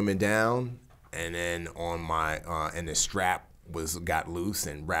went swimming down, and then on my and the strap got loose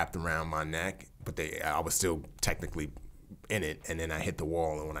and wrapped around my neck, but I was still technically in it, and then I hit the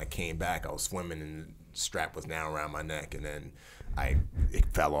wall, and when I came back, I was swimming and strap was now around my neck, and then it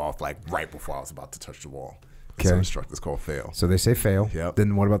fell off like right before I was about to touch the wall. Okay. So instructors call fail. So they say fail. Yep.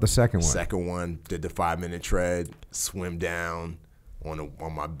 Then what about the second one? Second one, did the 5-minute tread, swim down on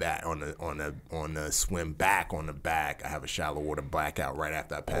my back on the swim back on the back. I have a shallow water blackout right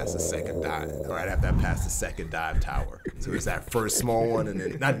after I passed the second dive. Right after I passed the second dive tower. So it's that first small one, and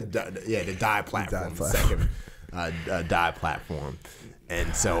then the dive platform, the second dive platform.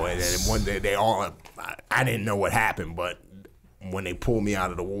 And then one day I didn't know what happened, but when they pulled me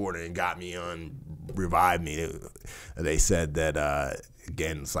out of the water and got me revived me, they said that,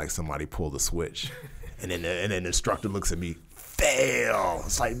 again, it's like somebody pulled a switch. And then the instructor looks at me, fail.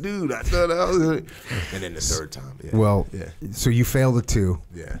 It's like, dude, I thought I was good. And then the third time. Yeah. Well, so you failed it too.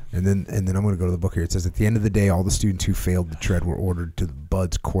 Yeah. And then I'm going to go to the book here. It says, at the end of the day, all the students who failed the tread were ordered to the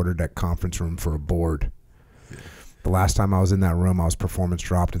Bud's quarterdeck conference room for a board. The last time I was in that room, I was performance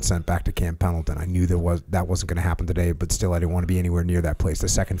dropped and sent back to Camp Pendleton. I knew that wasn't going to happen today, but still I didn't want to be anywhere near that place. The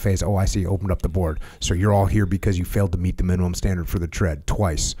second phase, I see, opened up the board. So you're all here because you failed to meet the minimum standard for the tread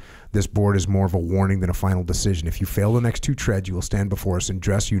twice. This board is more of a warning than a final decision. If you fail the next 2 treads, you will stand before us in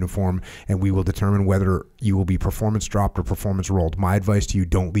dress uniform, and we will determine whether you will be performance dropped or performance rolled. My advice to you,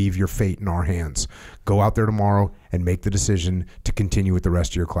 don't leave your fate in our hands. Go out there tomorrow and make the decision to continue with the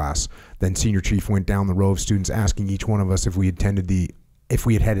rest of your class. Then Senior Chief went down the row of students asking each one of us if we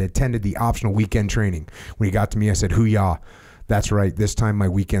had attended the optional weekend training. When he got to me, I said, "Hoo-yah." That's right. This time my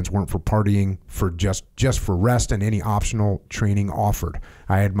weekends weren't for partying, for just for rest and any optional training offered.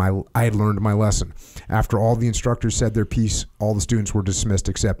 I had learned my lesson. After all the instructors said their piece, all the students were dismissed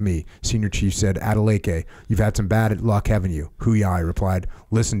except me. Senior Chief said, "Adeleke, you've had some bad luck, haven't you?" "Hoo-yah," I replied.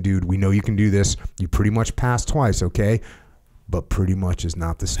 "Listen, dude, we know you can do this. You pretty much passed twice, okay? But pretty much is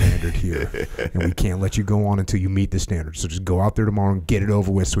not the standard here. And we can't let you go on until you meet the standard. So just go out there tomorrow and get it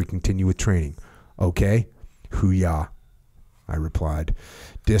over with so we continue with training. Okay?" "Hoo-yah," I replied.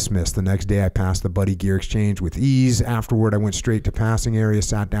 Dismissed. The next day I passed the buddy gear exchange with ease. Afterward I went straight to passing area,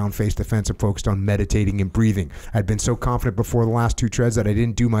 sat down face to face and focused on meditating and breathing. I'd been so confident before the last 2 treads that I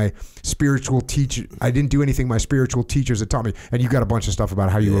didn't do anything my spiritual teachers had taught me. And you got a bunch of stuff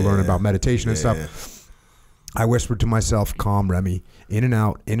about how you were learning about meditation and stuff. I whispered to myself, "Calm, Remi. In and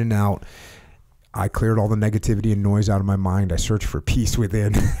out, in and out." I cleared all the negativity and noise out of my mind. I searched for peace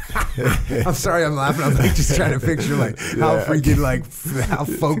within. I'm sorry I'm laughing. I'm just trying to picture how freaking how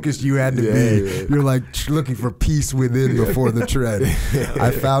focused you had to be. Yeah. You're looking for peace within before the tread.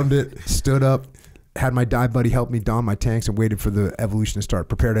 I found it, stood up, had my dive buddy help me don my tanks, and waited for the evolution to start.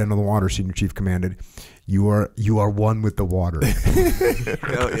 "Prepare to enter the water," Senior Chief commanded. You are one with the water.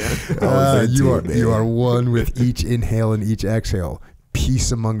 Hell yeah. You are one with each inhale and each exhale.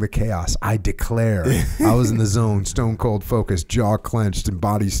 Peace among the chaos, I declare. I was in the zone, stone cold focused, jaw clenched and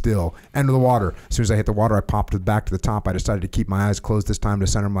body still. Enter the water. As soon as I hit the water, I popped back to the top. I decided to keep my eyes closed this time to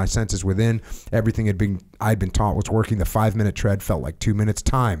center my senses within. Everything I'd been taught was working. The 5-minute tread felt like 2 minutes.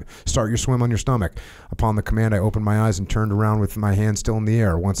 Time. Start your swim on your stomach. Upon the command, I opened my eyes and turned around with my hands still in the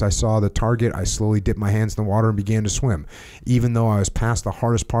air. Once I saw the target, I slowly dipped my hands in the water and began to swim. Even though I was past the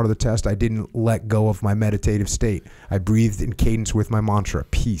hardest part of the test, I didn't let go of my meditative state. I breathed in cadence with my mantra,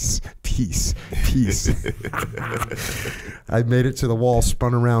 peace, peace. Peace. I made it to the wall,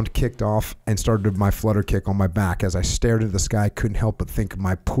 spun around, kicked off, and started my flutter kick on my back. As I stared into the sky, I couldn't help but think of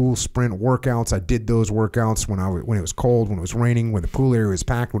my pool sprint workouts. I did those workouts when it was cold, when it was raining, when the pool area was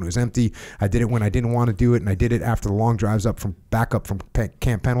packed, when it was empty. I did it when I didn't want to do it, and I did it after the long drives back up from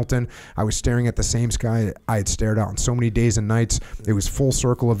Camp Pendleton. I was staring at the same sky I had stared out on so many days and nights. It was full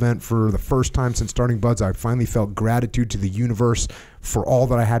circle event. For the first time since starting Buds, I finally felt gratitude to the universe for all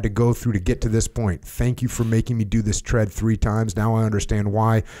that I had to go through to get to this point. Thank you for making me do this tread 3 times. Now I understand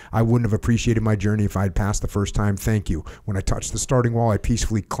why. I wouldn't have appreciated my journey if I had passed the first time. Thank you. When I touched the starting wall, I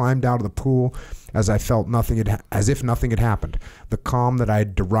peacefully climbed out of the pool as I felt as if nothing had happened. The calm that I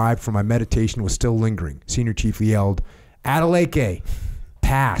had derived from my meditation was still lingering. Senior Chief yelled, "Adeleke,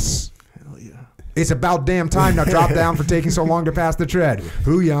 pass." Hell yeah. It's about damn time. Now drop down for taking so long to pass the tread.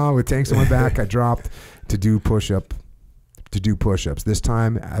 Hoo-yah, with tanks on my back, I dropped to do push-ups. This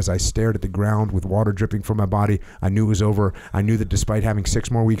time, as I stared at the ground with water dripping from my body, I knew it was over. I knew that despite having 6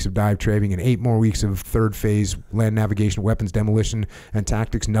 more weeks of dive training and 8 more weeks of third phase land navigation, weapons demolition, and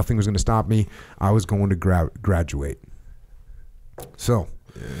tactics, nothing was going to stop me. I was going to graduate. So,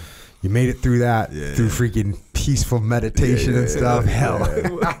 you made it through that, through freaking peaceful meditation and stuff. Hell.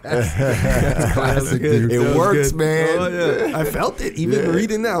 That's classic, dude. It works, man. Oh, yeah. I felt it. Even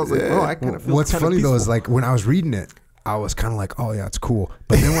reading that, I was like, oh, I kind of feel What's funny, peaceful. though, is like when I was reading it, I was kind of like, oh yeah, it's cool.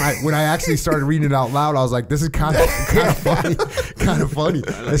 But then when I actually started reading it out loud, I was like, this is kind of funny,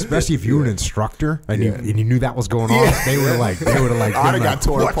 especially if you were an instructor and you knew that was going on. They would have like, I'd have got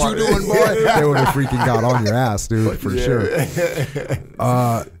torn apart. What you doing, boy? They would have freaking got on your ass, dude, for sure.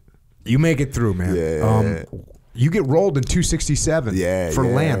 You make it through, man. Yeah. You get rolled in 267 for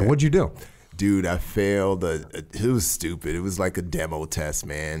land. What'd you do? Dude, I failed. It was stupid. It was like a demo test,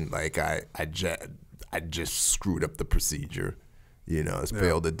 man. Like I just screwed up the procedure. You know, it's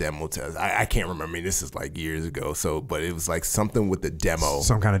failed the demo test. I can't remember. I mean, this is like years ago. But it was like something with the demo.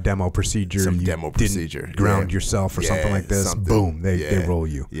 Some kind of demo procedure. Some demo procedure. Ground yourself or something like this. Boom, they roll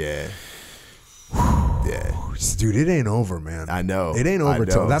you. Yeah. Dude, it ain't over, man. I know. It ain't over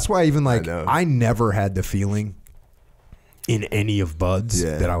till. That's why even like I never had the feeling in any of Buds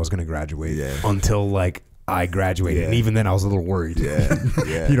that I was going to graduate until like I graduated, and even then I was a little worried. You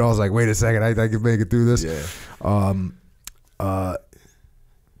know, I was like, wait a second, I can make it through this. By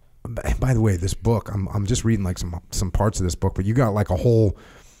the way, this book, I'm just reading like some parts of this book, but you got like a whole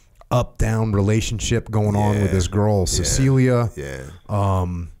up-down relationship going on with this girl, Cecilia.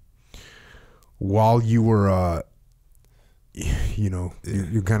 While you were, you know,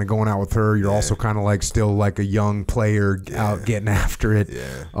 you're kind of going out with her. You're also kind of like still like a young player out getting after it.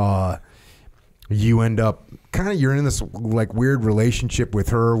 You end up you're in this like weird relationship with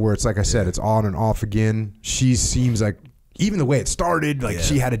her where it's like I said, it's on and off again. She seems like, even the way it started, like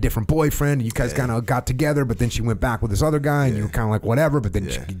she had a different boyfriend and you guys kind of got together, but then she went back with this other guy and you were kind of like whatever, but then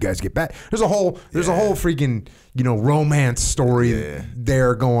you guys get back. There's a whole freaking, you know, romance story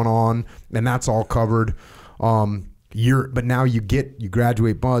there going on, and that's all covered. But now you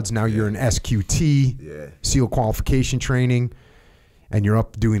graduate Buds, now you're in SQT, SEAL qualification training, and you're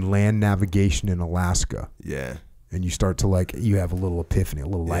up doing land navigation in Alaska. And you start to like, you have a little epiphany, a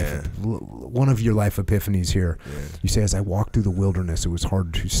little life, one of your life epiphanies here. You say, as I walked through the wilderness, it was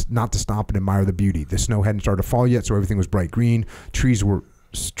hard not to stop and admire the beauty. The snow hadn't started to fall yet, so everything was bright green. Trees were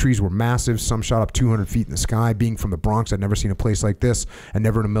massive. Some shot up 200 feet in the sky. Being from the Bronx, I'd never seen a place like this, and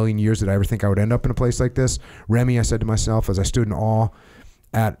never in a million years did I ever think I would end up in a place like this. Remi, I said to myself as I stood in awe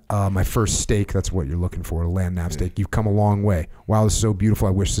at my first stake. That's what you're looking for, a land nav stake. You've come a long way. Wow, this is so beautiful.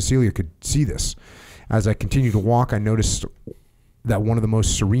 I wish Cecilia could see this. As I continued to walk, I noticed that one of the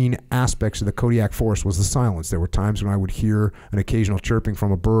most serene aspects of the Kodiak forest was the silence. There were times when I would hear an occasional chirping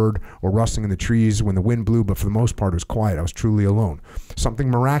from a bird or rustling in the trees when the wind blew, but for the most part it was quiet. I was truly alone. Something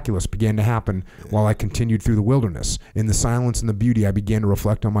miraculous began to happen while I continued through the wilderness. In the silence and the beauty, I began to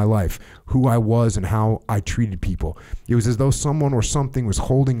reflect on my life, who I was and how I treated people. It was as though someone or something was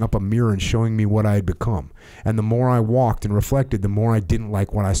holding up a mirror and showing me what I had become. And the more I walked and reflected, the more I didn't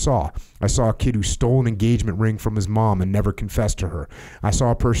like what I saw. I saw a kid who stole an engagement ring from his mom and never confessed to her. I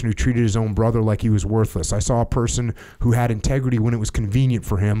saw a person who treated his own brother like he was worthless. I saw a person who had integrity when it was convenient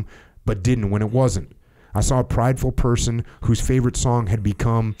for him, but didn't when it wasn't. I saw a prideful person whose favorite song had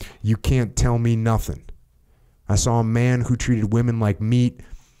become, "You Can't Tell Me Nothing." I saw a man who treated women like meat,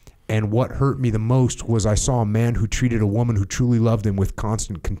 and what hurt me the most was I saw a man who treated a woman who truly loved him with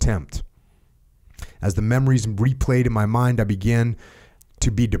constant contempt. As the memories replayed in my mind, I began to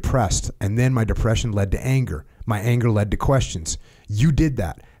be depressed, and then my depression led to anger. My anger led to questions. You did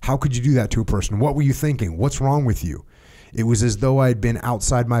that. How could you do that to a person? What were you thinking? What's wrong with you? It was as though I had been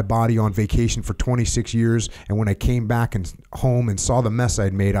outside my body on vacation for 26 years, and when I came back and home and saw the mess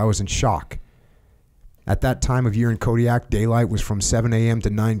I'd made, I was in shock. At that time of year in Kodiak, daylight was from 7 a.m. to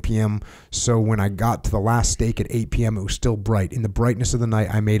 9 p.m., so when I got to the last stake at 8 p.m., it was still bright. In the brightness of the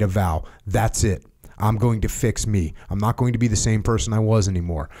night, I made a vow. That's it. I'm going to fix me. I'm not going to be the same person I was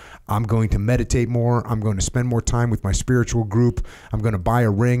anymore. I'm going to meditate more. I'm going to spend more time with my spiritual group. I'm going to buy a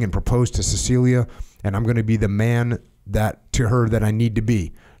ring and propose to Cecilia, and I'm going to be the man to her that I need to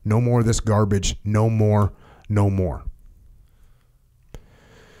be. No more of this garbage. No more. No more.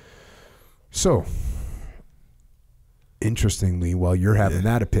 So, interestingly, while you're having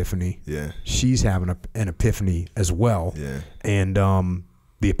that epiphany, she's having an epiphany as well. Yeah. And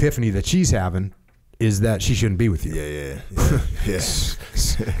the epiphany that she's having is that she shouldn't be with you. Yeah.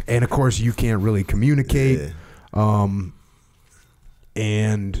 And of course, you can't really communicate. And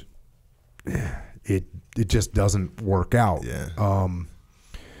it just doesn't work out. Yeah.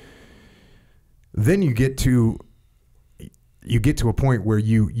 Then you get to a point where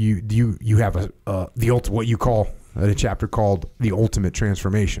you have what you call a chapter called The Ultimate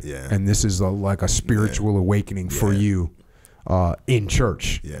Transformation. Yeah. And this is like a spiritual awakening for you in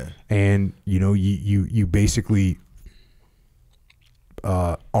church. Yeah. And you basically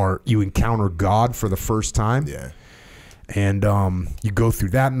you encounter God for the first time. Yeah. And you go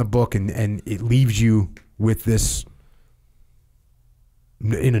through that in the book, and it leaves you with this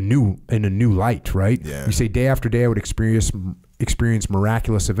in a new light, right? Yeah. You say, day after day I would experience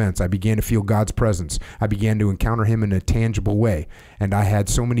miraculous events. I began to feel God's presence. I began to encounter him in a tangible way. And I had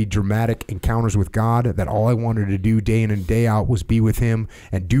so many dramatic encounters with God that all I wanted to do day in and day out was be with him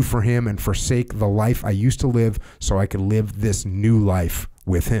and do for him and forsake the life I used to live so I could live this new life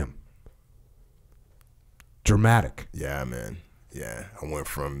with him. Dramatic. Yeah, man. Yeah. I went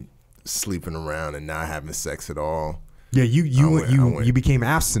from sleeping around and not having sex at all. Yeah, you became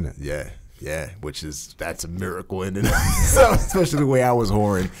abstinent. Yeah, that's a miracle in and of itself, especially the way I was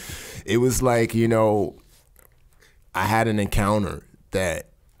whoring. It was like, I had an encounter that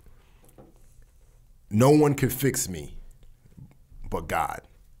no one could fix me but God.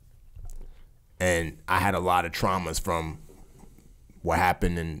 And I had a lot of traumas from what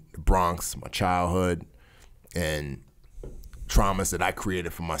happened in the Bronx, my childhood, and traumas that I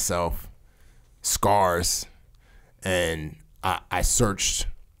created for myself, scars. And I searched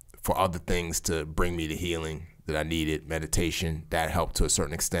for other things to bring me the healing that I needed. Meditation, that helped to a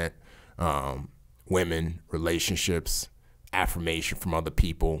certain extent. Women, relationships, affirmation from other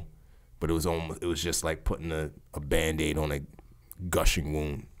people. But it was just like putting a Band-Aid on a gushing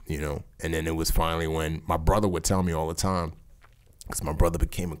wound, And then it was finally when my brother would tell me all the time, because my brother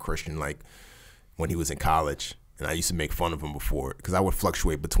became a Christian like when he was in college. And I used to make fun of him before, because I would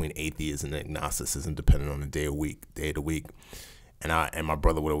fluctuate between atheism and agnosticism depending on the day of the week. And my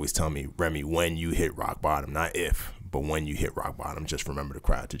brother would always tell me, Remi, when you hit rock bottom, not if, but when you hit rock bottom, just remember to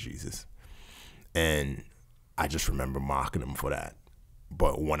cry to Jesus. And I just remember mocking him for that.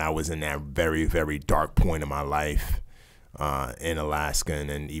 But when I was in that very, very dark point in my life in Alaska, and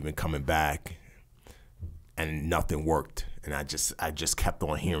then even coming back, and nothing worked. And I just kept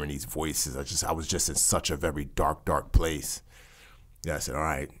on hearing these voices. I was just in such a very dark, dark place. Yeah, I said, all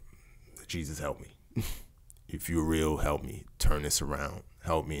right, Jesus, help me. If you're real, help me. Turn this around.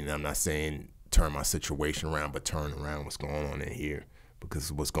 Help me. And I'm not saying turn my situation around, but turn around what's going on in here.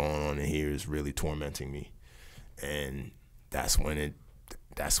 Because what's going on in here is really tormenting me. And that's when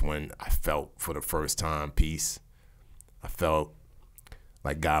I felt for the first time peace. I felt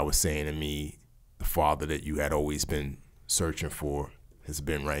like God was saying to me, the Father that you had always been searching for has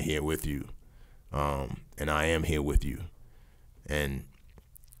been right here with you. And I am here with you. And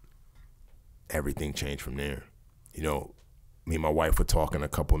everything changed from there. Me and my wife were talking a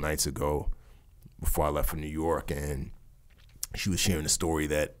couple nights ago before I left for New York, and she was sharing a story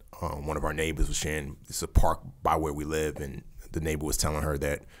that one of our neighbors was sharing. It's a park by where we live, and the neighbor was telling her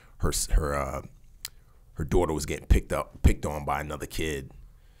that her daughter was getting picked on by another kid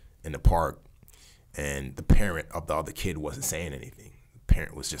in the park. And the parent of the other kid wasn't saying anything. The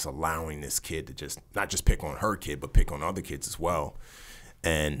parent was just allowing this kid to just, not just pick on her kid, but pick on other kids as well.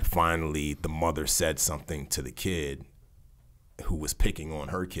 And finally, the mother said something to the kid who was picking on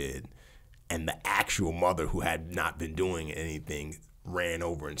her kid. And the actual mother, who had not been doing anything, ran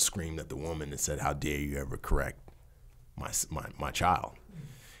over and screamed at the woman and said, how dare you ever correct my child?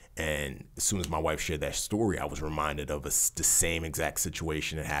 And as soon as my wife shared that story, I was reminded of the same exact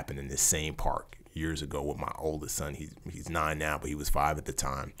situation that happened in this same park years ago with my oldest son. He's 9 now, but he was 5 at the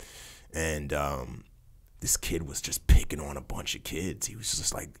time. And this kid was just picking on a bunch of kids. He was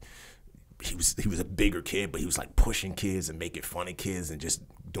just like he was a bigger kid, but he was like pushing kids and making fun of kids and just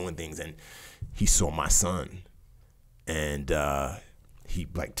doing things. And he saw my son, and he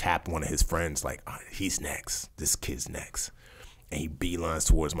like tapped one of his friends like, he's next. This kid's next. And he beelines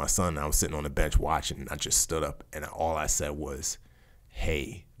towards my son. And I was sitting on the bench watching, and I just stood up, and all I said was,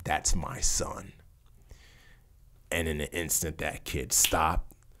 "Hey, that's my son." And in an instant, that kid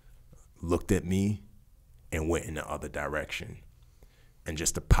stopped, looked at me, and went in the other direction. And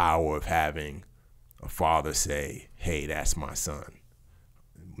just the power of having a father say, "Hey, that's my son,"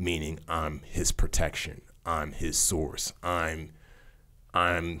 meaning I'm his protection, I'm his source, I'm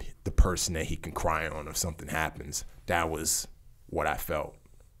the person that he can cry on if something happens. That was what I felt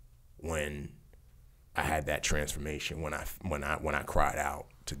when I had that transformation, when I cried out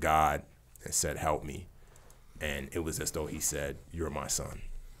to God and said, "Help me." And it was as though he said, "You're my son,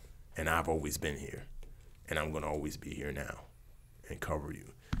 and I've always been here, and I'm going to always be here now and cover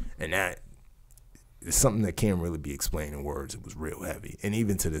you." And that is something that can't really be explained in words. It was real heavy. And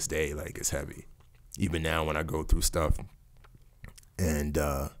even to this day, like, it's heavy. Even now when I go through stuff and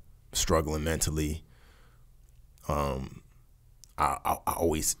struggling mentally, I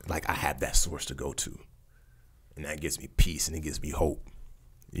always, like, I have that source to go to. And that gives me peace and it gives me hope,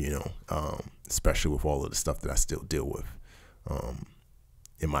 you know, especially with all of the stuff that I still deal with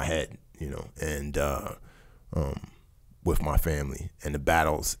in my head, you know, and with my family and the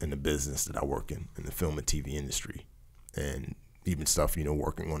battles in the business that I work in the film and TV industry, and even stuff, you know,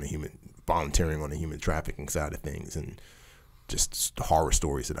 volunteering on the human trafficking side of things, and just the horror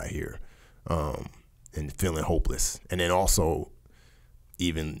stories that I hear, and feeling hopeless. And then also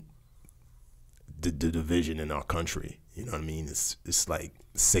even the division in our country, you know what I mean? It's like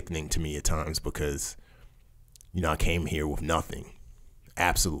sickening to me at times because, you know, I came here with nothing,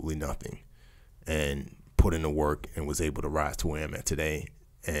 absolutely nothing, and put in the work and was able to rise to where I'm at today.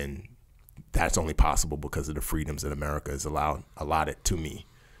 And that's only possible because of the freedoms that America has allotted to me.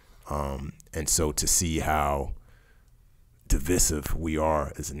 And so to see how divisive we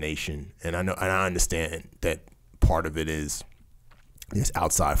are as a nation, and I understand that part of it is there's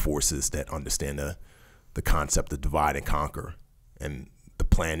outside forces that understand the concept of divide and conquer, and the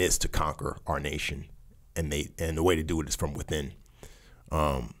plan is to conquer our nation, and the way to do it is from within.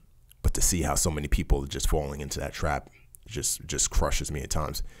 But to see how so many people are just falling into that trap just crushes me at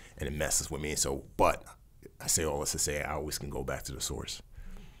times, and it messes with me. So, but I say all this to say I always can go back to the source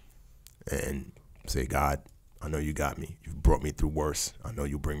and say, "God, I know you got me. You've brought me through worse. I know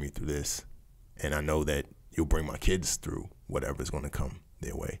you'll bring me through this. And I know that you'll bring my kids through whatever's going to come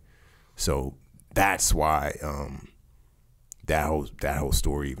their way." So that's why that whole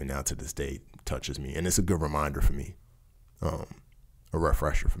story, even now to this day, touches me. And it's a good reminder for me, a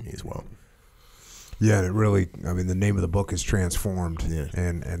refresher for me as well. Yeah, and it really, I mean, the name of the book is Transformed. Yeah.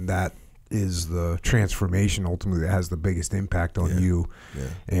 And that is the transformation ultimately that has the biggest impact on you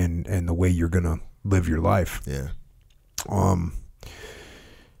and the way you're going to live your life. Yeah.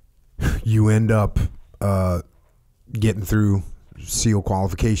 You end up getting through SEAL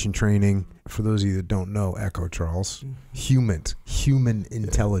qualification training. For those of you that don't know, Echo Charles, human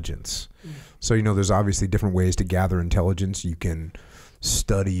intelligence. So, you know, there's obviously different ways to gather intelligence. You can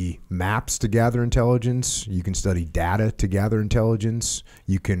study maps to gather intelligence. You can study data to gather intelligence.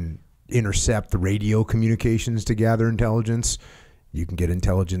 You can intercept the radio communications to gather intelligence. You can get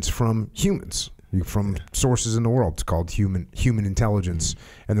intelligence from humans, from sources in the world. It's called human intelligence.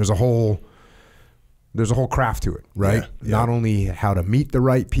 And there's a whole craft to it, right? Yeah. Not only how to meet the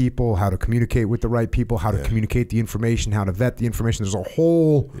right people, how to communicate with the right people, how to communicate the information, how to vet the information. There's a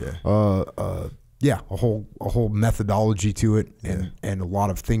whole a whole methodology to it, and a lot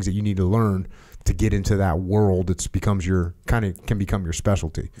of things that you need to learn to get into that world. It can become your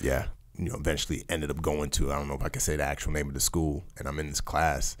specialty. Yeah. You know, eventually ended up going to, I don't know if I can say the actual name of the school, and I'm in this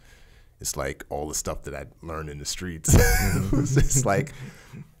class. It's like all the stuff that I learned in the streets. It's just like,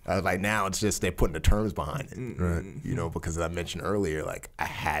 now it's just they're putting the terms behind it, right? You know, because as I mentioned earlier, like I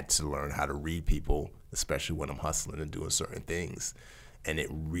had to learn how to read people, especially when I'm hustling and doing certain things, and it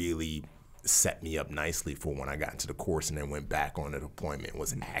really set me up nicely for when I got into the course and then went back on the deployment.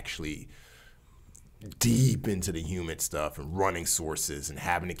 Was actually deep into the human stuff and running sources and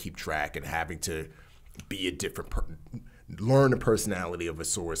having to keep track and having to be a different learn the personality of a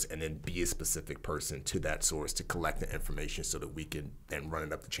source and then be a specific person to that source to collect the information so that we can then run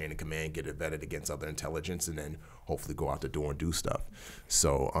it up the chain of command, get it vetted against other intelligence, and then hopefully go out the door and do stuff.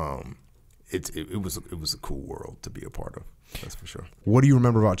 So it was a cool world to be a part of. That's for sure. What do you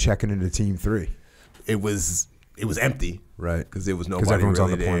remember about checking into Team 3? It was empty, right? Because there was nobody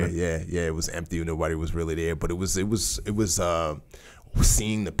really on there. Yeah, it was empty and nobody was really there. But it was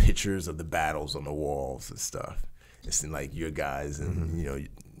seeing the pictures of the battles on the walls and stuff. It's like your guys and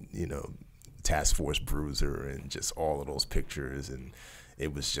you know, Task Force Bruiser and just all of those pictures, and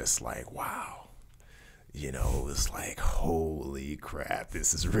it was just like, wow. You know, it was like, holy crap,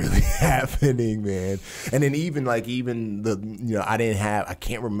 this is really happening, man. And then even the, you know, I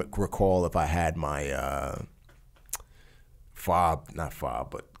can't recall if I had my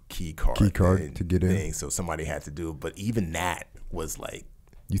but key card to get in. So somebody had to do it. But even that was like,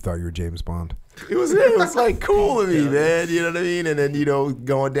 you thought you were James Bond. It was like cool to me, man. You know what I mean? And then, you know,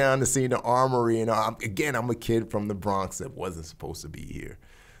 going down to see the armory. And I'm a kid from the Bronx that wasn't supposed to be here,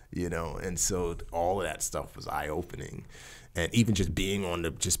 you know. And so all of that stuff was eye opening. And even just being on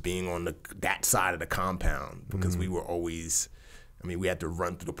that side of the compound, because we were always, I mean, we had to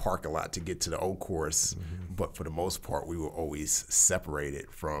run through the parking lot to get to the old course, but for the most part, we were always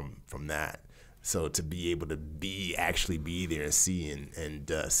separated from that. So to be able to actually be there and see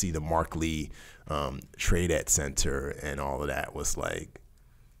see the Mark Lee Trade Center and all of that was like,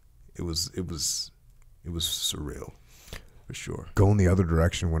 it was surreal, for sure. Going the other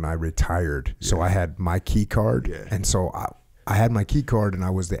direction when I retired, so I had my key card, and so I had my key card, and I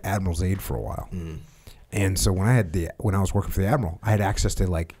was the Admiral's aide for a while, and so when I was working for the Admiral, I had access to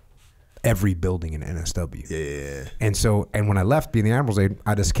like every building in NSW. Yeah. And when I left being the Admiral's aide,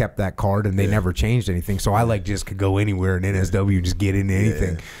 I just kept that card, and they never changed anything. So I like just could go anywhere in NSW and just get into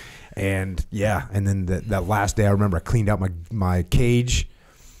anything. And and then that last day, I remember I cleaned out my cage,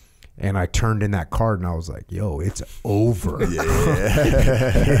 and I turned in that card, and I was like, yo, it's over. It's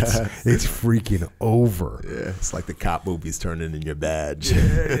freaking over. Yeah. It's like the cop movies turning in your badge.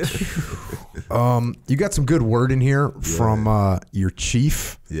 You got some good word in here from your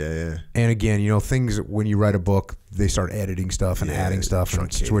chief. Yeah. And again, you know, things when you write a book, they start editing stuff and adding stuff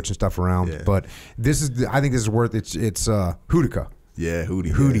and switching stuff around. Yeah. But I think this is worth it. It's Hootica. Yeah,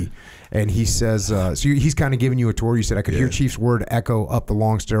 Hootie. And he says, so he's kind of giving you a tour. You said, I could hear Chief's word echo up the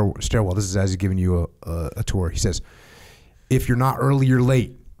long stairwell. This is as he's giving you a tour. He says, if you're not early, you're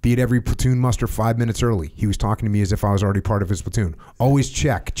late. Be at every platoon muster 5 minutes early. He was talking to me as if I was already part of his platoon. Always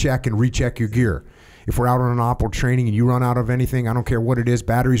check and recheck your gear. If we're out on an op or training and you run out of anything, I don't care what it is,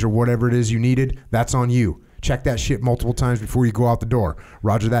 batteries or whatever it is you needed, that's on you. Check that shit multiple times before you go out the door.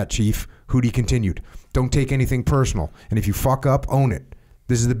 Roger that, Chief. Hootie continued. Don't take anything personal, and if you fuck up, own it.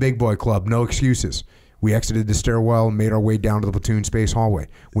 This is the big boy club, no excuses. We exited the stairwell and made our way down to the platoon space hallway.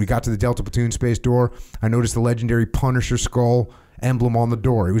 When we got to the Delta platoon space door, I noticed the legendary Punisher skull emblem on the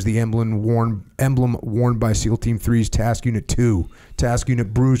door. It was the emblem worn by SEAL Team 3's Task Unit 2, Task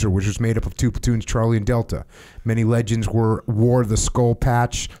Unit Bruiser, which was made up of 2 platoons, Charlie and Delta. Many legends wore the skull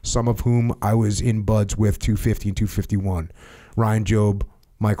patch, some of whom I was in buds with, 250 and 251. Ryan Job,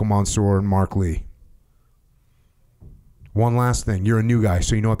 Michael Mansour, and Mark Lee. One last thing. You're a new guy,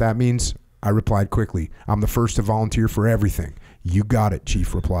 so you know what that means? I replied quickly. I'm the first to volunteer for everything. You got it,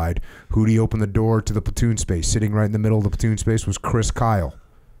 Chief replied. Hootie opened the door to the platoon space. Sitting right in the middle of the platoon space was Chris Kyle.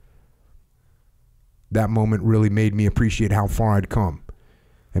 That moment really made me appreciate how far I'd come.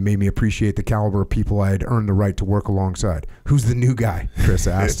 It made me appreciate the caliber of people I had earned the right to work alongside. Who's the new guy? Chris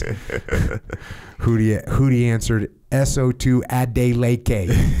asked. Hootie answered, SO2 Adeleke.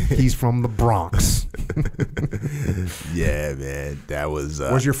 He's from the Bronx. Yeah, man. That was...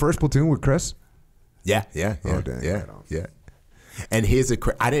 was your first platoon with Chris? Yeah. Oh, dang. Yeah. And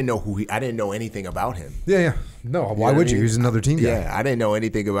I didn't know anything about him. Yeah. No, why would you? He was another team guy. Yeah, I didn't know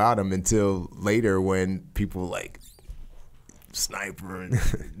anything about him until later when people like sniper and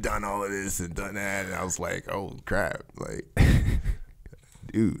done all of this and done that, and I was like, oh crap, like,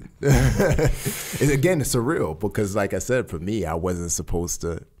 dude. Again, it's surreal because, like I said, for me, I wasn't supposed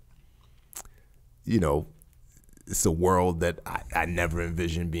to, you know, it's a world that I never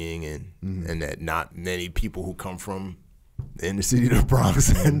envisioned being in, and that not many people who come from the inner city of the Bronx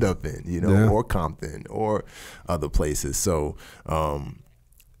end up in, you know, or Compton or other places. So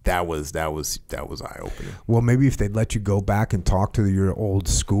that was eye-opening. Well, maybe if they'd let you go back and talk to your old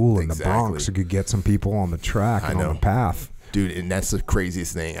school in the Bronx, you could get some people on the track and on the path. Dude, and that's the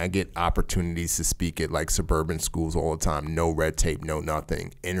craziest thing. I get opportunities to speak at like suburban schools all the time. No red tape, no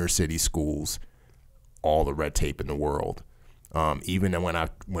nothing. Inner city schools, all the red tape in the world. Even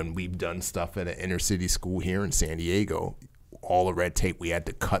when we've done stuff at an inner city school here in San Diego, all the red tape we had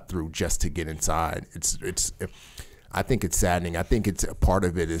to cut through just to get inside. It's I think it's saddening. I think it's a part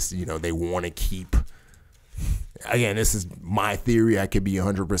of it is, you know, they want to keep, again, this is my theory. I could be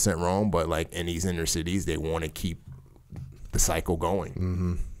 100% wrong, but like in these inner cities, they want to keep the cycle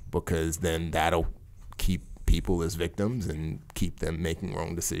going because then that'll keep people as victims and keep them making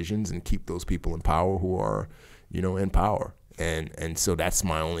wrong decisions and keep those people in power who are, you know, in power. And so that's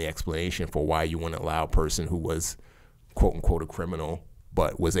my only explanation for why you wouldn't allow a person who was, quote unquote, a criminal,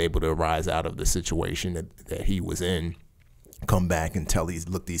 but was able to rise out of the situation that he was in, come back and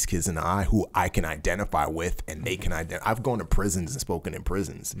look these kids in the eye who I can identify with, and they can identify. I've gone to prisons and spoken in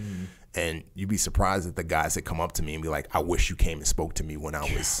prisons, and you'd be surprised at the guys that come up to me and be like, I wish you came and spoke to me when I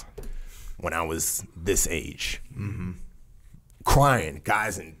was this age. Crying,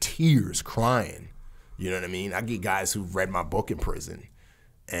 guys in tears, crying. You know what I mean? I get guys who've read my book in prison,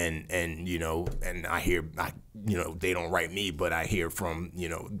 and you know, and I hear, you know, they don't write me, but I hear from, you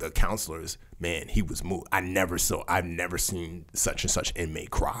know, the counselors, man, he was moved. I've never seen such and such inmate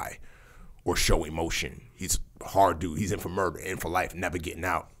cry or show emotion. He's a hard dude. He's in for murder, in for life, never getting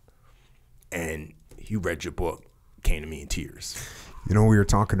out. And he read your book, came to me in tears. You know, we were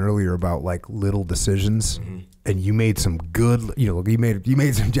talking earlier about like little decisions, and you made some good, you know, you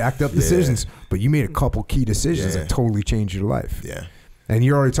made some jacked up decisions, but you made a couple key decisions that totally changed your life. Yeah. And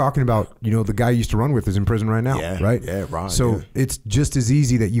you're already talking about, you know, the guy you used to run with is in prison right now, right? Yeah, right. So it's just as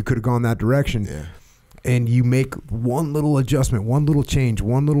easy that you could have gone that direction. Yeah. And you make one little adjustment, one little change,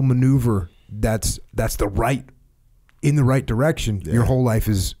 one little maneuver that's in the right direction. Your whole life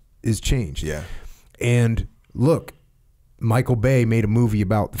is changed. Yeah. And look, Michael Bay made a movie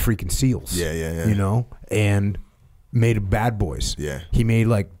about the freaking SEALs. Yeah. You know, and made Bad Boys. Yeah. He made,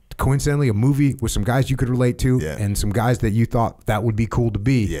 like, coincidentally, a movie with some guys you could relate to and some guys that you thought that would be cool to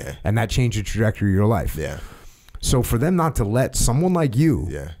be. Yeah. And that changed the trajectory of your life. Yeah. So for them not to let someone like you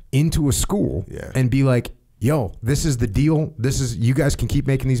into a school and be like, yo, this is the deal. You guys can keep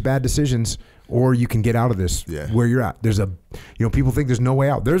making these bad decisions, or you can get out of this where you're at. There's you know, people think there's no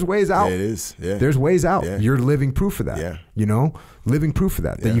way out. There's ways out. Yeah, it is. Yeah. There's ways out. Yeah. You're living proof of that. Yeah. You know, living proof of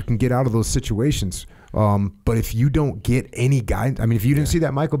that you can get out of those situations. But if you don't get any guidance, I mean, if you didn't see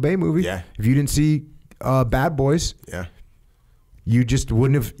that Michael Bay movie, if you didn't see Bad Boys, you just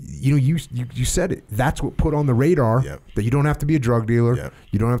wouldn't have, you know, you said it. That's what put on the radar that you don't have to be a drug dealer.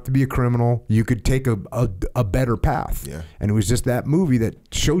 You don't have to be a criminal. You could take a better path. And it was just that movie that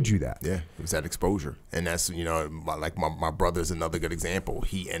showed you that. Yeah, it was that exposure. And that's, you know, like my brother's another good example.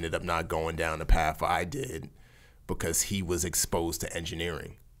 He ended up not going down the path I did because he was exposed to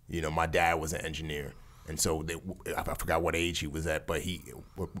engineering. You know, my dad was an engineer. And so I forgot what age he was at, but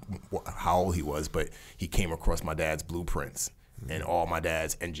how old he was, but he came across my dad's blueprints and all my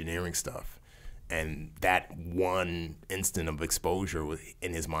dad's engineering stuff. And that one instant of exposure was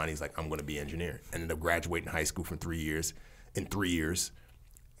in his mind, he's like, I'm going to be an engineer. Ended up graduating high school for 3 years. In 3 years,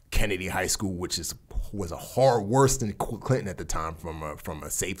 Kennedy High School, which was worse than Clinton at the time from a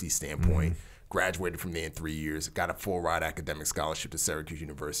safety standpoint. Graduated from there in 3 years, got a full ride academic scholarship to Syracuse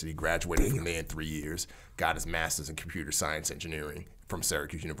University, graduated from there in 3 years, got his master's in computer science engineering from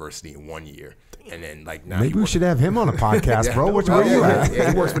Syracuse University in 1 year. And then, like, now maybe we should have him on a podcast, bro. Where you at?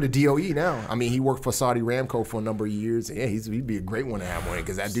 Yeah, he works for the DOE now. I mean, he worked for Saudi Aramco for a number of years. Yeah, he'd be a great one to have on,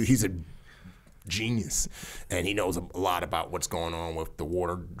 because that dude, he's a genius, and he knows a lot about what's going on with the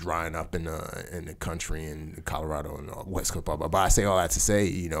water drying up in the country in Colorado and West Coast. Blah, blah. But I say all that to say,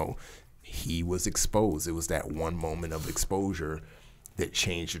 you know, he was exposed. It was that one moment of exposure that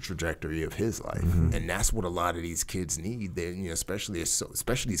changed the trajectory of his life, and that's what a lot of these kids need. They, you know, especially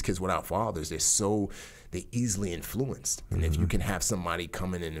these kids without fathers, they're easily influenced. And if you can have somebody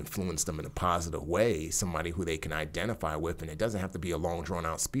come in and influence them in a positive way, somebody who they can identify with, and it doesn't have to be a long drawn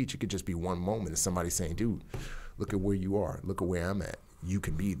out speech. It could just be one moment of somebody saying, "Dude, look at where you are. Look at where I'm at. You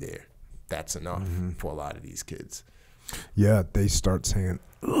can be there." That's enough for a lot of these kids. Yeah, they start saying,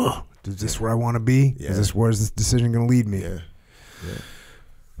 "Ugh, is this where I want to be? Yeah. Where's this decision going to lead me?"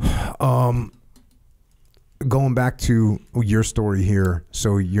 Going back to your story here,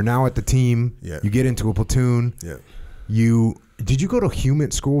 so you're now at the team. You get into a platoon. Did you go to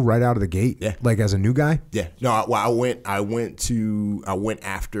Humant school right out of the gate? Yeah, like as a new guy. Yeah, no. Well, I went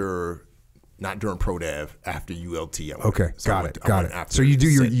after. Not during ProDev, after ULT. Okay, got it. So you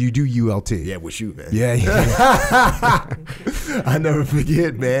do ULT. Yeah, with you, man. Yeah. I never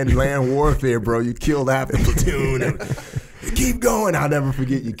forget, man. Land warfare, bro. You killed half the platoon. And keep going. I'll never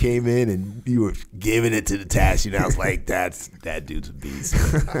forget you came in and you were giving it to the task. You know, I was like, that dude's a beast.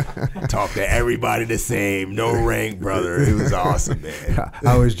 Talk to everybody the same. No rank, brother. It was awesome, man.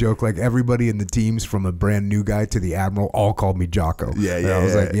 I always joke, like, everybody in the teams from a brand new guy to the Admiral all called me Jocko. Yeah. I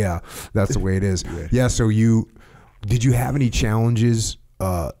was like, yeah, that's the way it is. So did you have any challenges?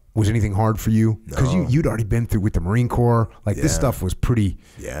 Was anything hard for you? Because you'd already been through with the Marine Corps. Like, this stuff was pretty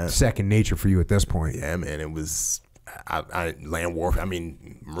second nature for you at this point. Yeah, man. It was... land warfare. I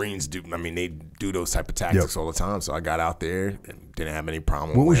mean, Marines do. I mean, they do those type of tactics all the time. So I got out there and didn't have any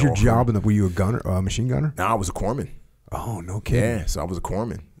problem. What was your job? Were you a gunner, machine gunner? No, I was a corpsman. Oh, no kidding. Yeah, so I was a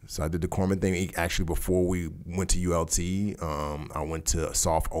corpsman. So I did the corpsman thing. Actually, before we went to ULT, I went to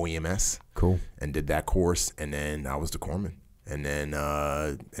soft OEMS. Cool. And did that course, and then I was the corpsman. And then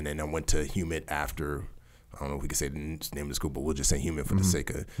I went to HUMIT after. I don't know if we can say the name of the school, but we'll just say HUMIT for the sake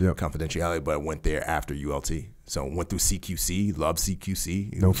of confidentiality. But I went there after ULT. So went through CQC, loved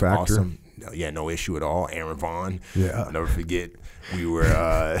CQC. No factor. Awesome. Yeah, no issue at all. Aaron Vaughn. Yeah. I'll never forget. We were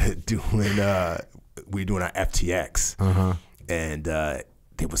doing our FTX. And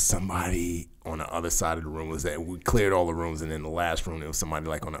there was somebody on the other side of the room. We cleared all the rooms, and in the last room there was somebody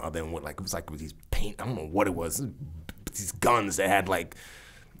like on the other end with it was like with these paint. I don't know what it was. These guns that had like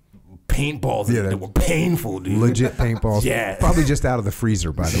paintballs that were painful, dude. Legit paintballs. Yeah. Probably just out of the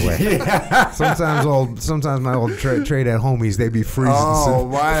freezer, by the way. Sometimes my old trade at homies, they'd be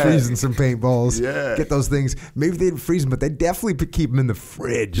freezing some paintballs. Yeah. Get those things. Maybe they'd freeze them, but they definitely keep them in the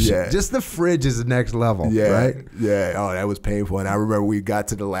fridge. Yeah. Just the fridge is the next level, yeah. right? Yeah. Oh, that was painful. And I remember we got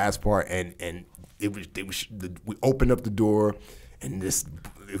to the last part, and we opened up the door, and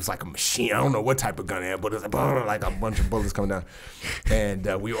it was like a machine. I don't know what type of gun it had, but it was like a bunch of bullets coming down. And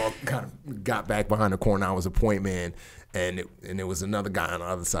we all kind of got back behind the corner. I was a point man, and there was another guy on the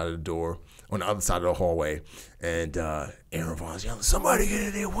other side of the door, on the other side of the hallway. And Aaron Vaughn's yelling, "Somebody get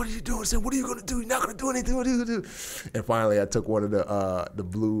in there! What are you doing?" I said, "What are you gonna do? You're not gonna do anything. What are you gonna do?" And finally, I took one of the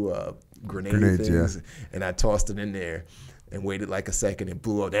blue grenades, things, and I tossed it in there. And waited like a second and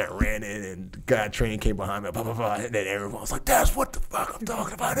blew up. That ran in, and the guy train came behind me, blah, blah, blah. And then everyone was like, "That's what the fuck I'm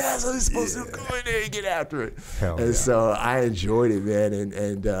talking about. That's what he's supposed to go in there and get after it." So I enjoyed it, man.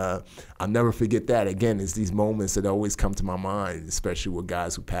 And I'll never forget that. Again, it's these moments that always come to my mind, especially with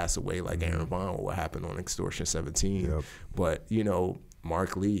guys who pass away, like Aaron Vaughn, or what happened on Extortion 17. Yep. But,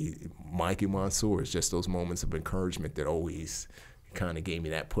 Mark Lee, Mikey Mansour, it's just those moments of encouragement that always kind of gave me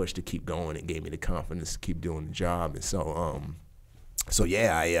that push to keep going and gave me the confidence to keep doing the job. And so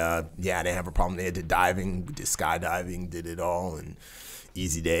I didn't have a problem there. Did diving, we did skydiving, did it all, and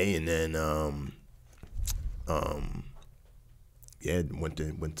easy day. And then went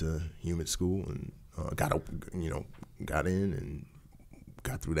to HUMIT school and got in and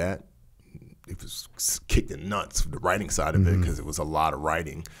got through that. It was kicked in nuts for the writing side of it because it was a lot of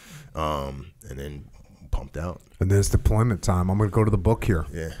writing, and then pumped out. And then it's deployment time. I'm going to go to the book here.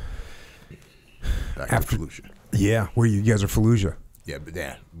 Yeah. After Fallujah. Yeah, where you guys are Fallujah. Yeah, but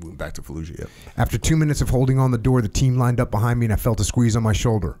we went back to Fallujah. Yep. After 2 minutes of holding on the door, the team lined up behind me, and I felt a squeeze on my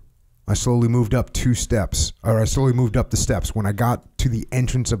shoulder. I slowly moved up the steps. When I got to the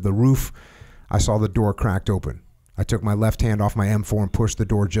entrance of the roof, I saw the door cracked open. I took my left hand off my M4 and pushed the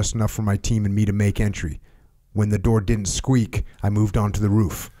door just enough for my team and me to make entry. When the door didn't squeak, I moved onto the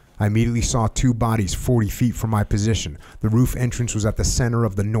roof. I immediately saw two bodies 40 feet from my position. The roof entrance was at the center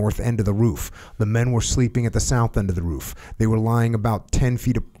of the north end of the roof. The men were sleeping at the south end of the roof. They were lying about 10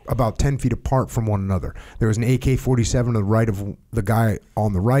 feet apart from one another. There was an AK-47 to the right of the guy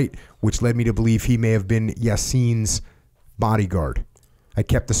on the right, which led me to believe he may have been Yassin's bodyguard. I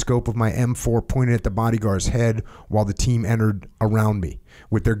kept the scope of my M4 pointed at the bodyguard's head while the team entered around me.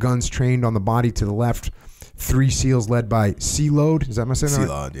 With their guns trained on the body to the left, 3 SEALs led by Sealod. Is that my saying?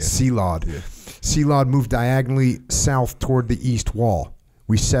 Sealod, yeah. Sealod. Yeah. Sealod moved diagonally south toward the east wall.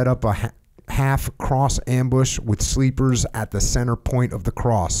 We set up a half cross ambush with sleepers at the center point of the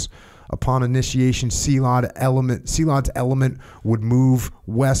cross. Upon initiation, Sealod's element would move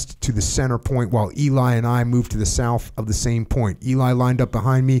west to the center point while Eli and I moved to the south of the same point. Eli lined up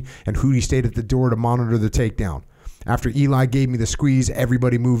behind me and Hootie stayed at the door to monitor the takedown. After Eli gave me the squeeze,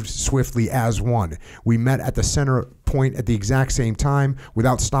 everybody moved swiftly as one. We met at the center point at the exact same time.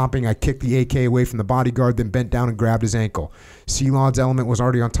 Without stopping, I kicked the AK away from the bodyguard, then bent down and grabbed his ankle. Sealod's element was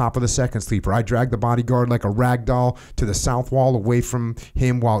already on top of the second sleeper. I dragged the bodyguard like a rag doll to the south wall away from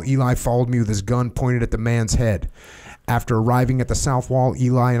him while Eli followed me with his gun pointed at the man's head. After arriving at the south wall,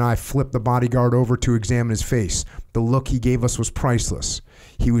 Eli and I flipped the bodyguard over to examine his face. The look he gave us was priceless.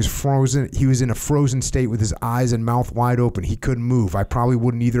 He was frozen. He was in a frozen state with his eyes and mouth wide open. He couldn't move. I probably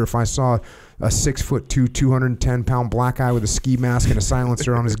wouldn't either if I saw a 6'2", 210-pound black guy with a ski mask and a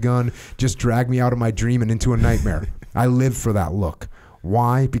silencer on his gun just drag me out of my dream and into a nightmare. I lived for that look.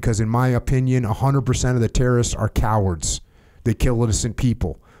 Why? Because in my opinion, 100% of the terrorists are cowards. They kill innocent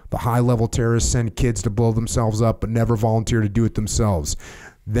people. The high-level terrorists send kids to blow themselves up but never volunteer to do it themselves.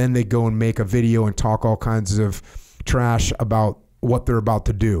 Then they go and make a video and talk all kinds of trash about what they're about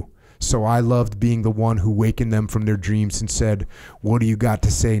to do. So I loved being the one who wakened them from their dreams and said, "What do you got to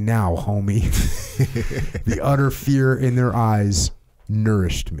say now, homie?" The utter fear in their eyes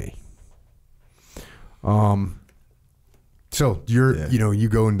nourished me. So you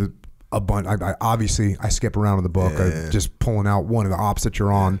go into a bunch. Obviously, I skip around in the book. I'm just pulling out one of the ops that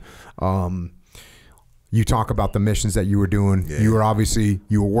you're on. You talk about the missions that you were doing. Yeah. You were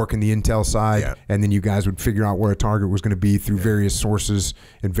working the intel side, and then you guys would figure out where a target was going to be through various sources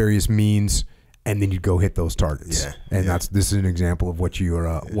and various means, and then you'd go hit those targets. Yeah. And this is an example of what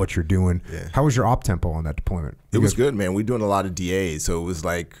you're doing. Yeah. How was your op tempo on that deployment? It was good, man. We're doing a lot of DAs, so it was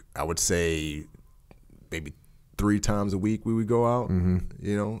like, I would say maybe 3 times a week we would go out,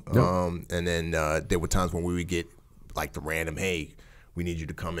 you know, and then there were times when we would get like the random, hey, we need you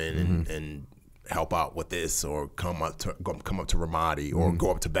to come in and help out with this, or come up to Ramadi, or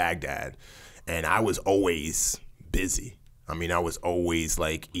go up to Baghdad. And I was always busy. I mean, I was always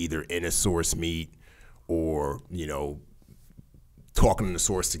like either in a source meet, or, you know, talking to the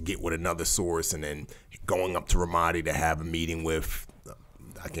source to get with another source, and then going up to Ramadi to have a meeting with,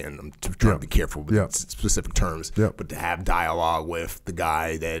 again, I'm trying to be careful with specific terms, but to have dialogue with the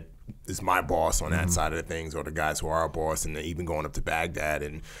guy that is my boss on that side of the things, or the guys who are our boss, and then even going up to Baghdad.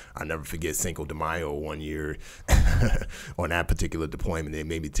 And I'll never forget Cinco de Mayo one year on that particular deployment. They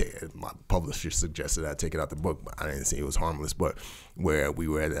made me my publisher suggested I take it out the book, but I didn't say it was harmless, but where we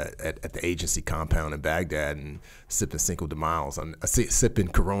were at the agency compound in Baghdad and sipping Cinco de Mayo, sipping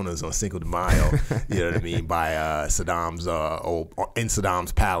Coronas on Cinco de Mayo, you know what I mean, by Saddam's in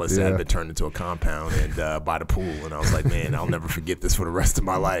Saddam's palace that had been turned into a compound, and by the pool. And I was like, man, I'll never forget this for the rest of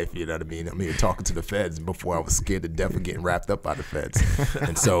my life. You know what I mean? I'm here talking to the feds before I was scared to death of getting wrapped up by the feds.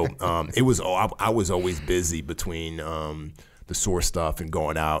 And so I was always busy between the source stuff and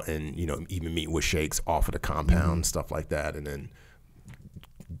going out and, you know, even meeting with sheikhs off of the compound and stuff like that, and then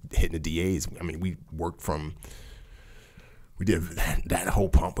hitting the DAs. I mean, we did that whole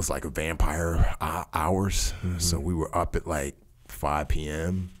pump was like a vampire hours. So we were up at like 5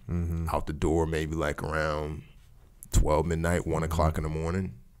 p.m. Out the door maybe like around 12 midnight, 1 o'clock in the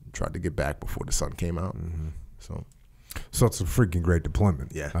morning. Tried to get back before the sun came out. So it's a freaking great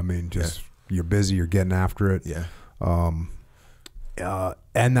deployment. Yeah. I mean, just you're busy, you're getting after it. Yeah.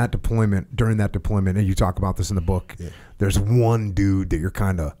 And that deployment, during that deployment, and you talk about this in the book, there's one dude that you're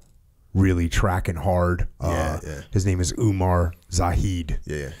kind of really tracking hard. His name is Umar Zahid.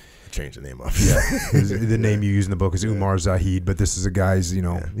 Yeah. Change the name up. The name you use in the book is Umar Zahid, but this is a guy's, you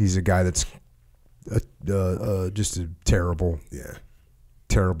know, he's a guy that's just a terrible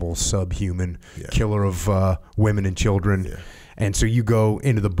subhuman killer of women and children. And so you go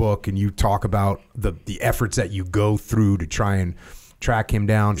into the book and you talk about the efforts that you go through to try and track him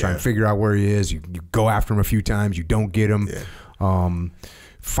down, try and figure out where he is. You go after him a few times, you don't get him.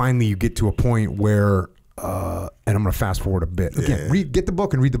 Finally, you get to a point where, and I'm going to fast forward a bit. Again, get the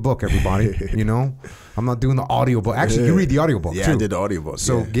book and read the book, everybody. You know, I'm not doing the audio book. Actually, you read the audio book too. I did the audio book.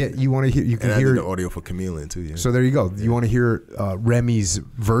 So you want to hear, you can hear the audio for Chameleon too. Yeah. So there you go. You want to hear Remi's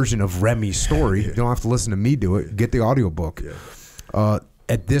version of Remi's story. You don't have to listen to me do it. Get the audio book.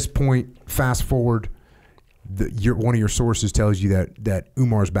 At this point, fast forward. One of your sources tells you that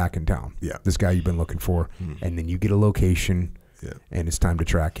Umar's back in town. This guy you've been looking for, and then you get a location. And it's time to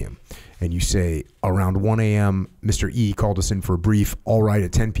track him. And you say, around 1 a.m., Mr. E called us in for a brief. All right,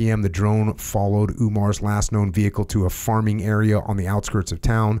 at 10 p.m., the drone followed Umar's last known vehicle to a farming area on the outskirts of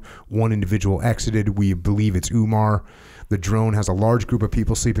town. One individual exited. We believe it's Umar. The drone has a large group of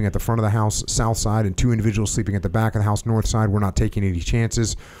people sleeping at the front of the house, south side, and 2 individuals sleeping at the back of the house, north side. We're not taking any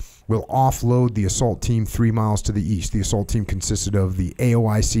chances. We'll offload the assault team 3 miles to the east. The assault team consisted of the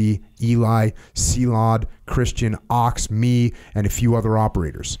AOIC, Eli, Selad, Christian, Ox, me, and a few other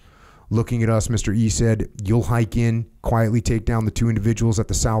operators. Looking at us, Mr. E said, you'll hike in, quietly take down the 2 individuals at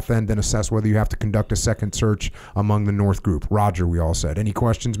the south end, then assess whether you have to conduct a second search among the north group. Roger, we all said. Any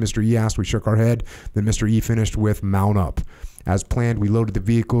questions? Mr. E asked. We shook our head. Then Mr. E finished with mount up. As planned, we loaded the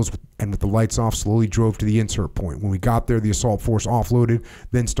vehicles and with the lights off, slowly drove to the insert point. When we got there, the assault force offloaded,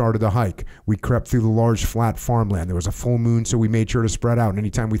 then started the hike. We crept through the large flat farmland. There was a full moon, so we made sure to spread out. And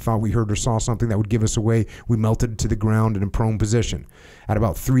anytime we thought we heard or saw something that would give us away, we melted to the ground in a prone position. At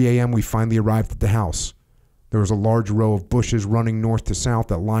about 3 a.m., we finally arrived at the house. There was a large row of bushes running north to south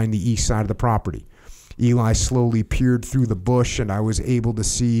that lined the east side of the property. Eli slowly peered through the bush, and I was able to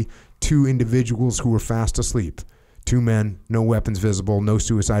see 2 individuals who were fast asleep. 2 men, no weapons visible, no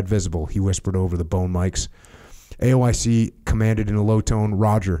suicide visible, he whispered over the bone mics. AOIC commanded in a low tone,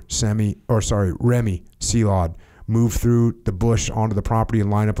 Roger, Remi, Selad, Move through the bush onto the property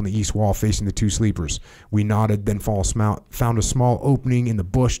and line up on the east wall facing the 2 sleepers. We nodded, then found a small opening in the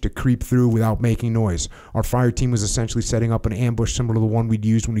bush to creep through without making noise. Our fire team was essentially setting up an ambush similar to the one we'd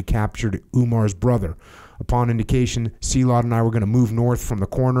used when we captured Umar's brother. Upon indication, Seelot and I were going to move north from the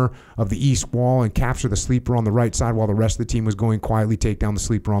corner of the east wall and capture the sleeper on the right side while the rest of the team was going quietly take down the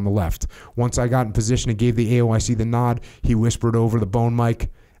sleeper on the left. Once I got in position and gave the AOIC the nod, he whispered over the bone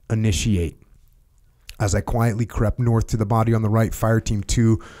mic, "Initiate." As I quietly crept north to the body on the right, Fire Team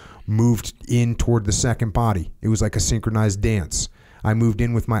 2 moved in toward the second body. It was like a synchronized dance. I moved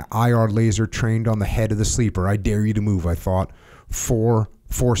in with my IR laser trained on the head of the sleeper. I dare you to move, I thought. 4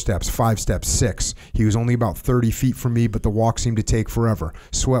 steps, 5 steps, 6. He was only about 30 feet from me, but the walk seemed to take forever.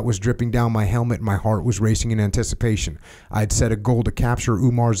 Sweat was dripping down my helmet and my heart was racing in anticipation. I had set a goal to capture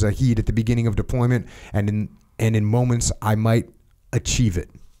Umar Zahid at the beginning of deployment, and in moments I might achieve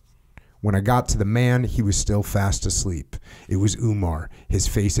it. When I got to the man, he was still fast asleep. It was Umar. His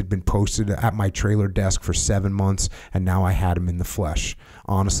face had been posted at my trailer desk for 7 months, and now I had him in the flesh.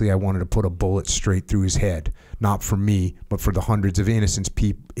 Honestly, I wanted to put a bullet straight through his head. Not for me, but for the hundreds of innocent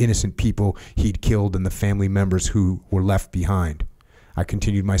people he'd killed and the family members who were left behind. I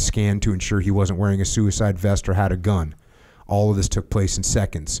continued my scan to ensure he wasn't wearing a suicide vest or had a gun. All of this took place in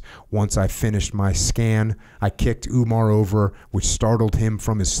seconds. Once I finished my scan, I kicked Umar over, which startled him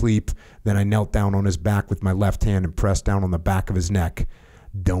from his sleep. Then I knelt down on his back with my left hand and pressed down on the back of his neck.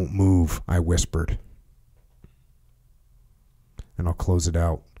 "Don't move," I whispered. And I'll close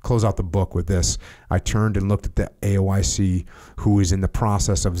out the book with this. I turned and looked at the AOIC, who was in the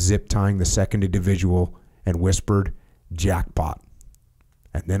process of zip tying the second individual, and whispered, "Jackpot."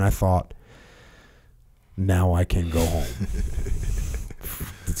 And then I thought, now I can go home.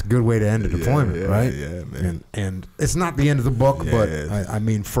 It's a good way to end a deployment, right? Yeah, man. And it's not the end of the book, but I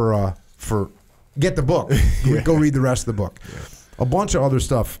mean, for get the book, go read the rest of the book. Yeah. A bunch of other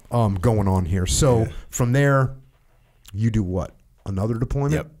stuff going on here. So from there, you do what? Another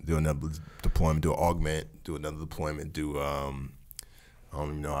deployment? Yep. Do another deployment. Do an augment. Do another deployment. Do I don't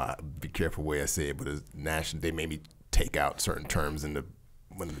even know. I be careful the way I say it, but it's national. They made me take out certain terms in the.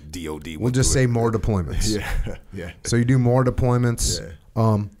 When the DOD we'll just say more deployments. Yeah. So you do more deployments.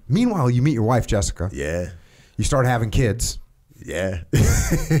 Yeah. Meanwhile, you meet your wife, Jessica. Yeah. You start having kids. Yeah.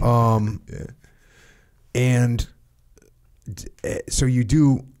 And so you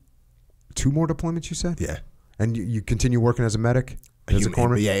do 2 more deployments, you said? Yeah. And you continue working as a medic? As a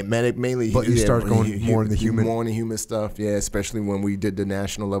corpsman? Yeah, medic mainly. But you start going more in the human? More in the human stuff, yeah, especially when we did the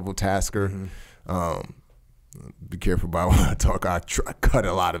national level tasker. Mm-hmm. Be careful about when I talk. I cut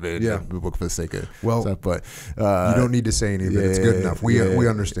a lot of it in the book for the sake of stuff, but you don't need to say any of it. It's good enough. We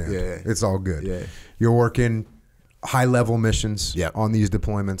understand. Yeah. It's all good. Yeah. You're working high level missions on these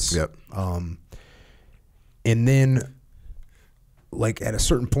deployments. Yep. And then, like at a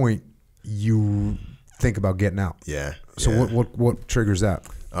certain point, you think about getting out. Yeah. So what triggers that?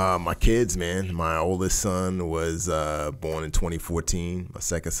 My kids, man. My oldest son was born in 2014. My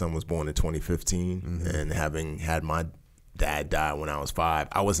second son was born in 2015. Mm-hmm. And having had my dad die when I was 5,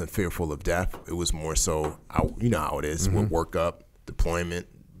 I wasn't fearful of death. It was more so, you know how it is with workup, deployment,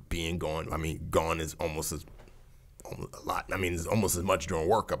 being gone. I mean, gone is almost a lot. I mean, it's almost as much during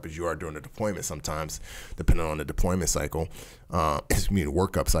workup as you are during the deployment sometimes, depending on the deployment cycle. The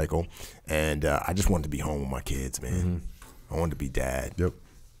workup cycle. And I just wanted to be home with my kids, man. Mm-hmm. I wanted to be dad. Yep.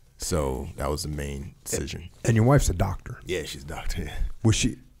 So that was the main decision. And your wife's a doctor. Yeah, she's a doctor. Yeah. Was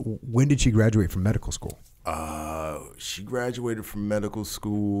she? When did she graduate from medical school? She graduated from medical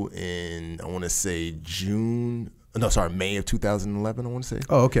school in, I want to say May of 2011. I want to say.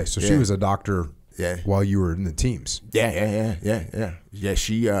 Oh, okay. So she was a doctor. Yeah. While you were in the teams. Yeah.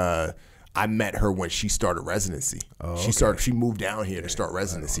 She. I met her when she started residency. Oh, okay. She moved down here to start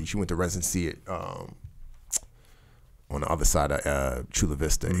residency. She went to residency at. On the other side of Chula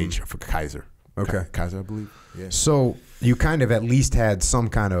Vista, for Kaiser. Okay. Kaiser, I believe. Yeah. So you kind of at least had some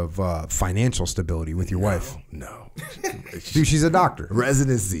kind of financial stability with your wife. No. Dude, she's a doctor.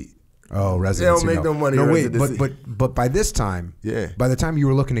 Residency. Oh, residency. They don't make no money. No, wait, but by this time, by the time you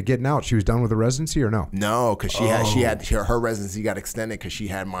were looking at getting out, she was done with the residency or no? No, because she had her residency got extended because she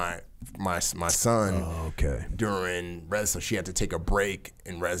had my son during res, so she had to take a break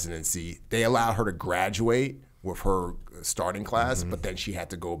in residency. They allowed her to graduate with her starting class, but then she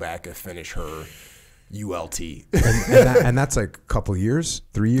had to go back and finish her ULT. and that's like a couple of years,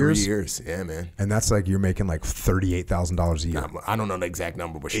 3 years? 3 years, yeah, man. And that's like you're making like $38,000 a year. I don't know the exact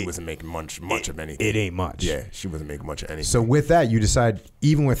number, but she wasn't making much of anything. It ain't much. Yeah, she wasn't making much of anything. So with that, you decide,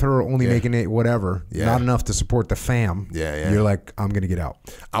 even with her only making not enough to support the fam, you're like, I'm going to get out.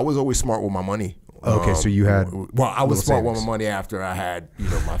 I was always smart with my money. Okay, so you had well, I was smart with my money after I had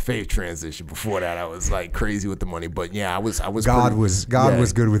my faith transition. Before that, I was like crazy with the money. But yeah, I was. God was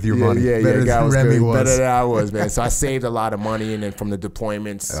good with your money. Yeah, better God than was Remi good. was. Better than I was, man. So I saved a lot of money, and then from the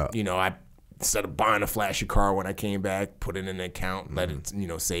deployments, I instead of buying a flashy car when I came back, put it in an account, let it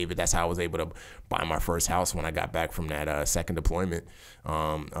save it. That's how I was able to buy my first house when I got back from that second deployment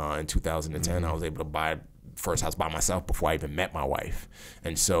in 2010. I was able to buy first house by myself before I even met my wife,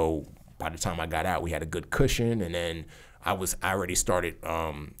 and so by the time I got out, we had a good cushion, and then I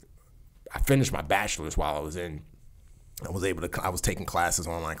finished my bachelor's while I was in. I was taking classes,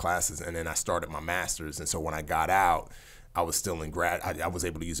 online classes, and then I started my master's. And so when I got out, I was still in grad. I was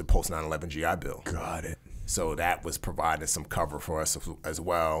able to use a post 9/11 GI Bill. Got it. So that was providing some cover for us as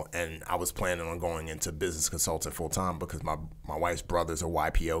well. And I was planning on going into business consulting full time because my wife's brother's a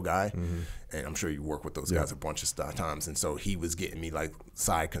YPO guy, and I'm sure you work with those guys a bunch of times. And so he was getting me like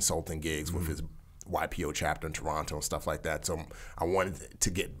side consulting gigs with his YPO chapter in Toronto and stuff like that. So I wanted to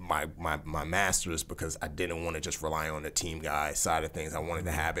get my master's because I didn't want to just rely on the team guy side of things. I wanted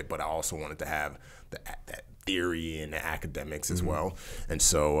to have it, but I also wanted to have that theory and the academics as well. And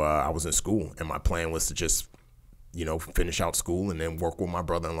so I was in school, and my plan was to just finish out school and then work with my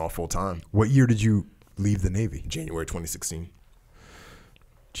brother-in-law full time. What year did you leave the Navy? January 2016.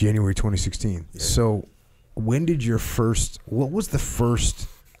 January 2016. Yeah. So when did what was the first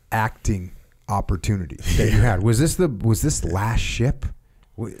acting opportunity that you had? Was this Last Ship?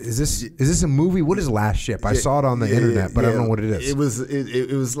 Is this a movie? What is Last Ship? I saw it on the internet, but I don't know what it is.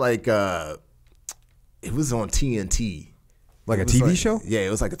 It was like it was on TNT. Like a TV show? Yeah, it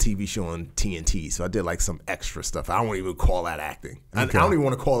was like a TV show on TNT. So I did like some extra stuff. I don't even call that acting. Okay. I don't even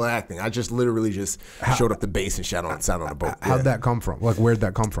want to call it acting. I just literally showed up the base and sat on the boat. How'd that come from? Like, where'd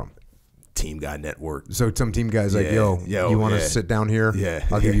that come from? Team guy network. So some team guy's like, yo, you want to sit down here? Yeah.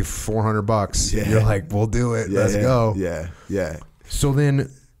 I'll give you $400. Yeah. You're like, we'll do it. Let's go. Yeah. So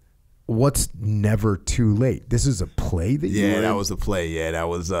then what's Never Too Late? This is a play that you wrote? That was a play. Yeah, that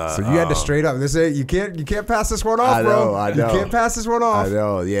was so you had to straight up you can't pass this one off, bro. I know. You can't pass this one off. I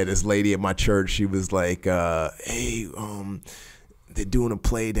know. Yeah, this lady at my church, she was like, hey, they're doing a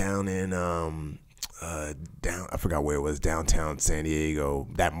play down in I forgot where it was, downtown San Diego,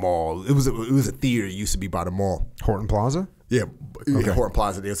 that mall. It was a theater. It used to be by the mall. Horton Plaza? Yeah. Okay. Horton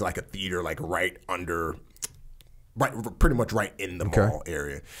Plaza. There's like a theater like pretty much right in the mall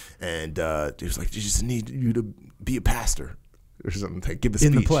area. And it was like, they just need you to be a pastor or something. Like, give a speech.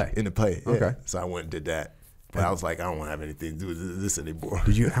 In the play. Yeah. Okay. So I went and did that. But I was like, I don't want to have anything to do with this anymore.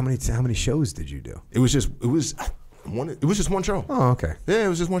 Did you? How many shows did you do? It was just one show. Oh, okay. Yeah, it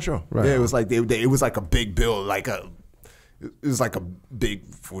was just one show. Right. Yeah, it was like it was like a big bill, it was like a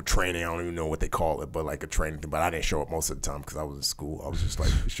big for training. I don't even know what they call it, but like a training thing. But I didn't show up most of the time because I was in school. I was just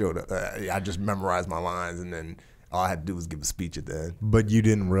like showed up. I just memorized my lines, and then all I had to do was give a speech at the end. But you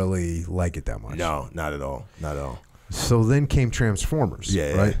didn't really like it that much. No, not at all. Not at all. So then came Transformers.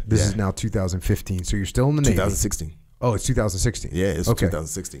 Yeah, right. This is now 2015. So you're still in the Navy. 2016. Oh, it's 2016. Yeah, it's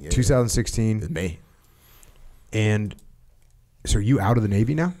 2016. Yeah, 2016. In May. And so are you out of the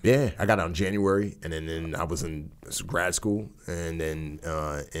Navy now? Yeah, I got out in January, and then I was in grad school, and then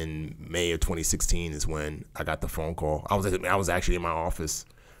in May of 2016 is when I got the phone call. I was actually in my office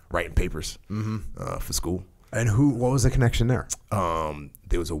writing papers for school. And what was the connection there?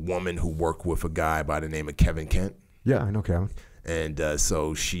 There was a woman who worked with a guy by the name of Kevin Kent. Yeah, I know Kevin. And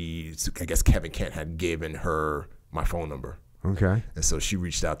so I guess Kevin Kent had given her my phone number. Okay. And so she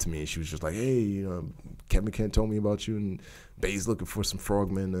reached out to me, and she was just like, hey, Kevin Kent told me about you, and Bay's looking for some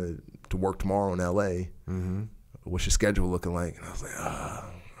frogmen to work tomorrow in L.A. Mm-hmm. What's your schedule looking like? And I was like,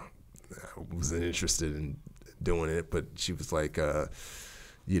 I wasn't interested in doing it, but she was like,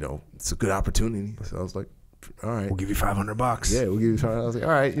 it's a good opportunity. So I was like, all right, we'll give you $500. Yeah, we'll give you $500. I was like, all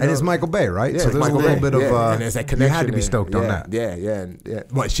right. And it's Michael Bay, right? Yeah, so there's a little bit of and there's that connection. You had to be stoked on that. Yeah.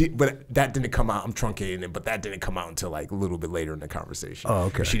 But that didn't come out. I'm truncating it, but that didn't come out until like a little bit later in the conversation. Oh,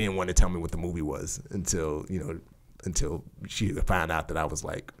 okay. She didn't want to tell me what the movie was until she found out that I was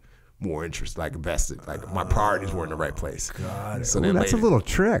like more interested, like invested, like my priorities were in the right place. God, so that's a little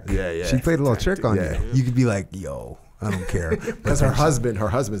trick. Yeah. She played a little trick on you. You could be like, yo, I don't care. Because her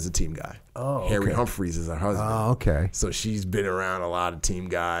husband's a team guy. Oh, okay. Harry Humphreys is her husband. Oh, okay. So she's been around a lot of team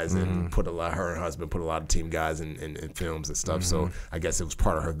guys and her husband put a lot of team guys in films and stuff. So I guess it was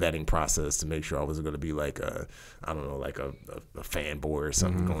part of her vetting process to make sure I wasn't going to be like a fanboy or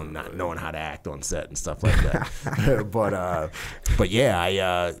something, not knowing how to act on set and stuff like that.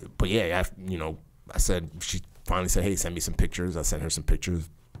 I said, she finally said, hey, send me some pictures. I sent her some pictures.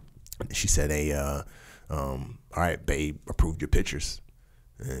 She said, hey, all right, babe, approved your pictures,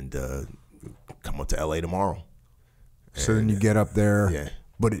 and come up to LA tomorrow. So then you get up there. Yeah.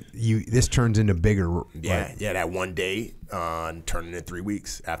 But this turns into bigger. Yeah, yeah. That one day turned into 3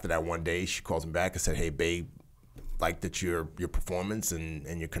 weeks. After that one day, she calls me back and said, "Hey, babe, like that your performance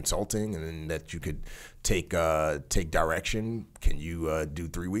and your consulting, and that you could take direction. Can you do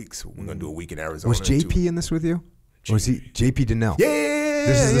 3 weeks? We're gonna do a week in Arizona." Was JP in this with you? Or was he JP Donnell? Yeah.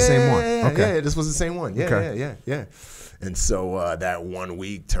 This is the same one. Okay. Yeah, this was the same one. Yeah. And so that one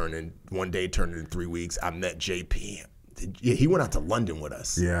day turned into 3 weeks. I met JP. He went out to London with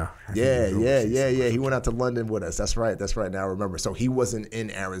us. Yeah. Yeah. He went out to London with us. That's right. Now I remember. So he wasn't in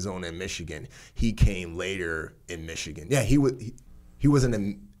Arizona and Michigan. He came later in Michigan. Yeah, he wasn't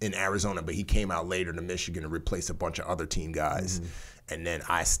in Arizona, but he came out later to Michigan to replace a bunch of other team guys. Mm-hmm. And then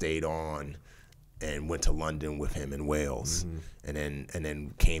I stayed on and went to London with him in Wales. Mm-hmm. And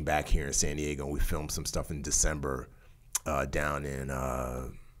then came back here in San Diego, and we filmed some stuff in December down in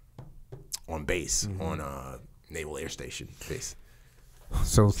on base, mm-hmm. on Naval Air Station base.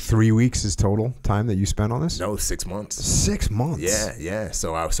 So 3 weeks is total time that you spent on this? No, 6 months. 6 months? Yeah.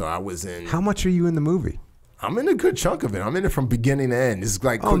 So I was in. How much are you in the movie? I'm in a good chunk of it. I'm in it from beginning to end. It's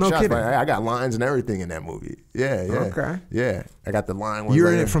like quick shots. Kidding. I got lines and everything in that movie. Yeah. Okay. Yeah, I got the line.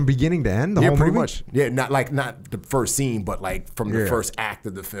 You're in it from beginning to end, the whole pretty movie? much. Yeah, not the first scene, but like from the first act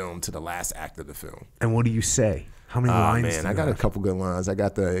of the film to the last act of the film. And what do you say? How many lines? Man, I got a couple good lines. I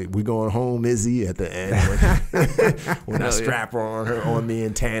got the "We going home, Izzy" at the end when I strap her on me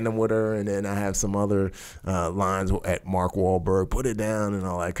in tandem with her, and then I have some other lines at Mark Wahlberg, "Put it down," and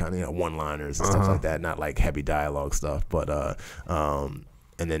all that kind of one-liners and stuff like that. Not like heavy dialogue stuff, but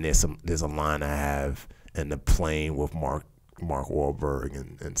and then there's a line I have in the plane with Mark Wahlberg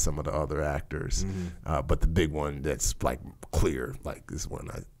and some of the other actors. Mm-hmm. But the big one that's like clear, like this one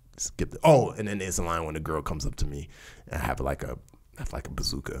I skipped. And then there's a line when the girl comes up to me and I have like a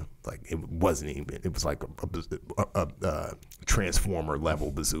bazooka. Like it wasn't even. It was like a Transformer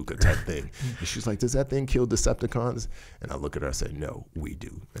level bazooka type thing. And she's like, "Does that thing kill Decepticons?" And I look at her. I say, "No, we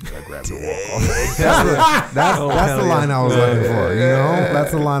do." And then I grab the walk off. That's the line I was looking for. You know,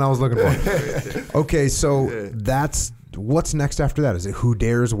 that's the line I was looking for. Okay, so that's. What's next after that? Is it Who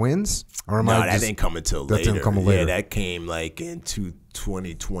Dares Wins? Or that didn't come until later. That didn't come later. Yeah, that came like into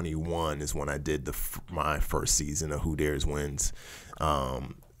 2021 is when I did my first season of Who Dares Wins.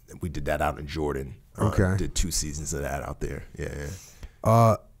 We did that out in Jordan. Okay. Did 2 seasons of that out there.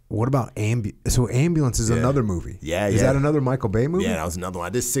 Yeah. What about Ambulance is another movie. Yeah. Is that another Michael Bay movie? Yeah, that was another one. I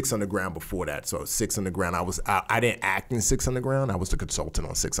did 6 Underground before that. So 6 Underground, I didn't act in 6 Underground. I was the consultant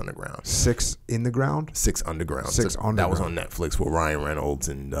on 6 Underground. 6 in the ground? 6 Underground. 6 Underground. That was on Netflix with Ryan Reynolds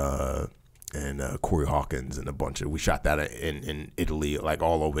and Corey Hawkins and a bunch of. We shot that in Italy, like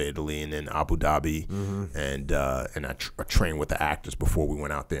all over Italy, and then Abu Dhabi, and I trained with the actors before we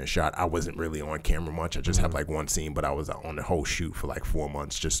went out there and shot. I wasn't really on camera much. I just had like one scene, but I was on the whole shoot for like 4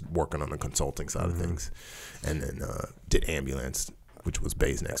 months, just working on the consulting side of things, and then did Ambulance, which was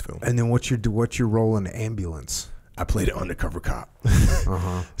Bay's next film. And then what's your role in Ambulance? I played an undercover cop.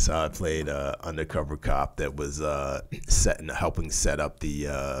 So I played an undercover cop that was helping set up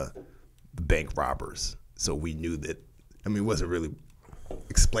the bank robbers. So we knew that, it wasn't really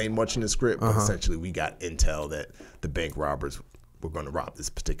explained much in the script, but essentially we got intel that the bank robbers were going to rob this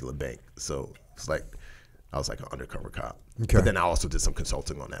particular bank. So it's like, I was like an undercover cop. Okay. But then I also did some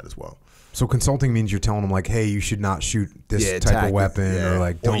consulting on that as well. So consulting means you're telling them like, hey, you should not shoot this type of weapon, or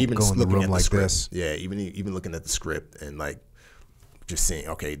like don't go in the room like this. Yeah, even looking at the script and like just saying,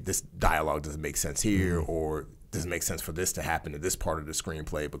 okay, this dialogue doesn't make sense here, or doesn't make sense for this to happen to this part of the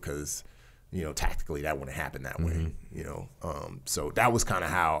screenplay because, tactically that wouldn't happen that way, So that was kind of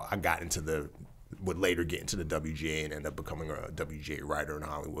how I got would later get into the WGA and end up becoming a WGA writer in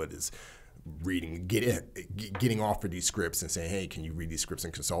Hollywood, is reading, getting offered these scripts and saying, hey, can you read these scripts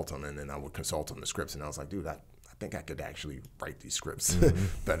and consult on them? And then I would consult on the scripts, and I was like, dude, I think I could actually write these scripts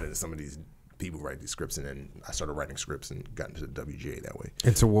better than some of these people write these scripts. And then I started writing scripts and got into the WGA that way.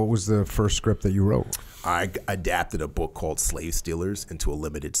 And so what was the first script that you wrote? I adapted a book called Slave Stealers into a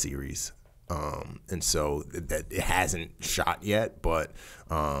limited series. And so that it hasn't shot yet, but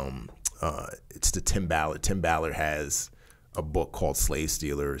it's the Tim Ballard. Tim Ballard has a book called Slave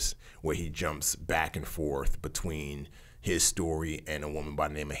Stealers, where he jumps back and forth between his story and a woman by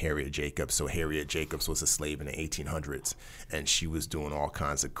the name of Harriet Jacobs. So Harriet Jacobs was a slave in the 1800s, and she was doing all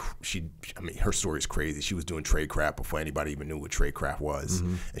kinds of, her story is crazy. She was doing tradecraft before anybody even knew what tradecraft was.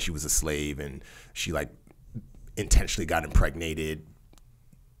 And she was a slave, and she like intentionally got impregnated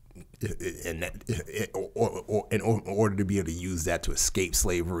in order to be able to use that to escape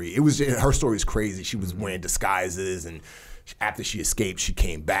slavery. Her story is crazy. She was wearing disguises, and after she escaped, she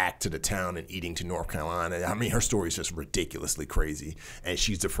came back to the town in Edenton, North Carolina. I mean, her story is just ridiculously crazy. And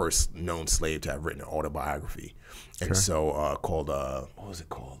she's the first known slave to have written an autobiography. And so called, what was it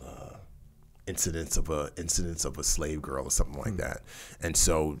called? Incidents of a Slave Girl or something like that. And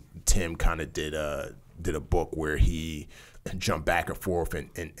so Tim kind of did a book where he jumped back and forth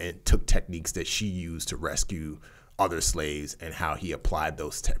and took techniques that she used to rescue other slaves and how he applies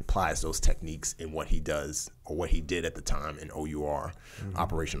those techniques in what he does or what he did at the time in OUR,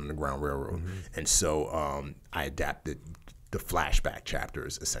 Operation Underground Railroad. And so I adapted the flashback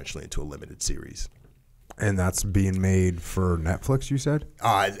chapters essentially into a limited series. And that's being made for Netflix, you said?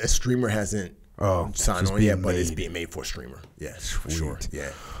 A streamer hasn't signed on yet, but it's being made for a streamer. Yeah, for sure.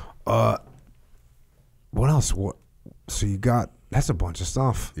 Yeah. What else? So you got, that's a bunch of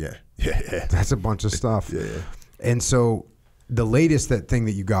stuff. Yeah. That's a bunch of stuff. Yeah. And so the latest thing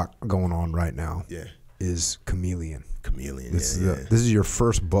that you got going on right now is Chameleon. This is your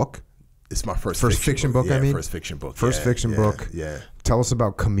first book? It's my first fiction book. Yeah, I mean, first fiction book. First fiction book. Yeah. Tell us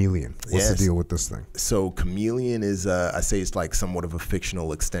about Chameleon. What's the deal with this thing? So Chameleon is, I say it's like somewhat of a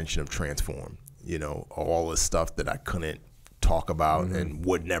fictional extension of Transform. You know, all the stuff that I couldn't talk about and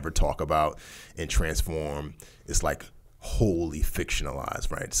would never talk about in Transform is like wholly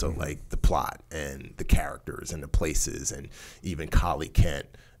fictionalized, right? So like the plot and the characters and the places and even Collie Kent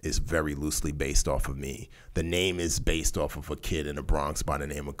is very loosely based off of me. The name is based off of a kid in the Bronx by the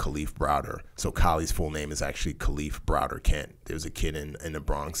name of Khalif Browder. So Collie's full name is actually Khalif Browder Kent. There's a kid in the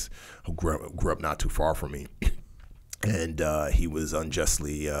Bronx who grew up not too far from me. And he was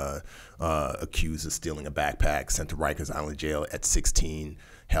unjustly accused of stealing a backpack, sent to Rikers Island jail at 16,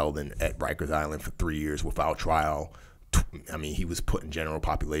 held at Rikers Island for 3 years without trial. I mean, he was put in general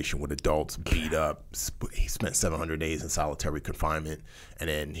population with adults, beat up. He spent 700 days in solitary confinement, and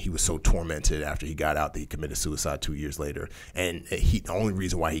then he was so tormented after he got out that he committed suicide 2 years later. And the only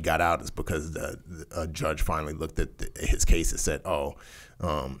reason why he got out is because a judge finally looked at his case and said,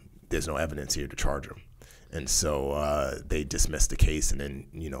 there's no evidence here to charge him. And so they dismissed the case and then,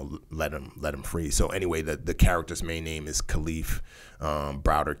 let him free. So anyway, the character's main name is Khalif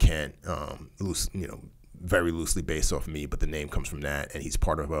Browder Kent, very loosely based off of me, but the name comes from that. And he's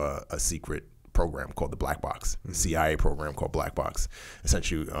part of a secret program called the Black Box, the CIA program called Black Box,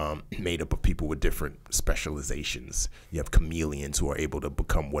 essentially made up of people with different specializations. You have chameleons who are able to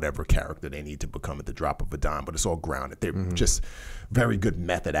become whatever character they need to become at the drop of a dime, but it's all grounded. They're just very good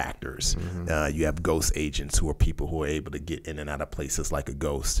method actors. You have ghost agents who are people who are able to get in and out of places like a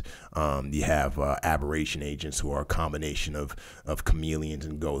ghost. You have aberration agents who are a combination of chameleons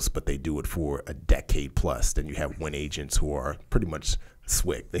and ghosts, but they do it for a decade plus. Then you have wind agents who are pretty much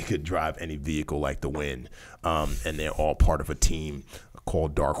swick. They could drive any vehicle like the wind, and they're all part of a team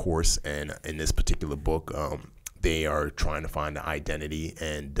called Dark Horse. And in this particular book, they are trying to find the identity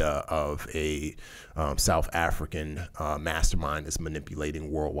of a South African mastermind that's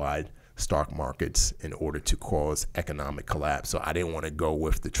manipulating worldwide stock markets in order to cause economic collapse. So I didn't want to go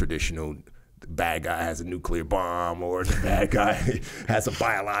with the traditional bad guy has a nuclear bomb or the bad guy has a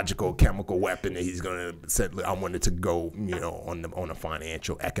biological chemical weapon that he's going to set. I wanted to go, on the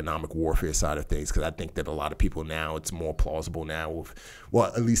financial economic warfare side of things, because I think that a lot of people now, it's more plausible now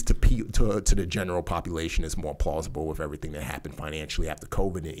at least to the general population, it's more plausible with everything that happened financially after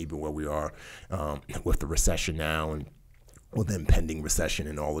COVID and even where we are with the recession now and with the impending recession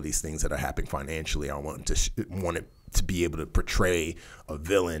and all of these things that are happening financially. I wanted to be able to portray a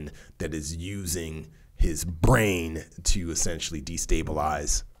villain that is using his brain to essentially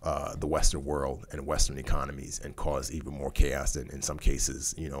destabilize the Western world and Western economies and cause even more chaos than in some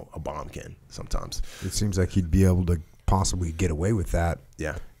cases, a bomb can sometimes. It seems like he'd be able to possibly get away with that.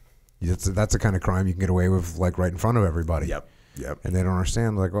 Yeah. That's the kind of crime you can get away with, like, right in front of everybody. Yep. And they don't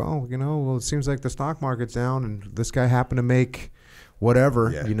understand, like, it seems like the stock market's down and this guy happened to make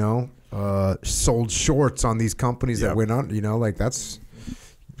whatever, sold shorts on these companies that went on, that's,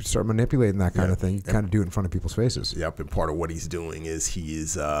 you start manipulating that kind of thing. You kind of do it in front of people's faces. Yep. And part of what he's doing is he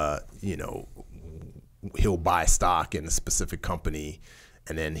is, he'll buy stock in a specific company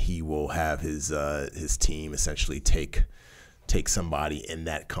and then he will have his team essentially take somebody in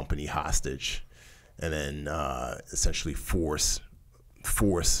that company hostage and then essentially force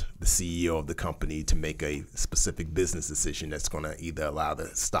the CEO of the company to make a specific business decision that's going to either allow the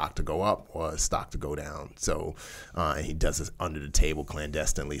stock to go up or the stock to go down. So and he does this under the table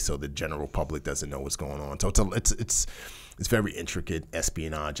clandestinely, so the general public doesn't know what's going on. So it's very intricate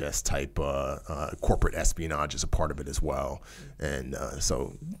espionage type. Corporate espionage is a part of it as well, and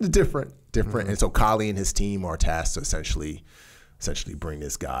so different. And so Collie and his team are tasked to essentially bring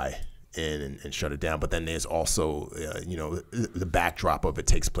this guy in and shut it down. But then there's also, the backdrop of it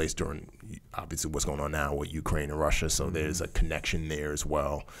takes place during, obviously, what's going on now with Ukraine and Russia. So there's a connection there as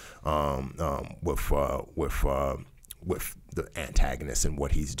well with the antagonist and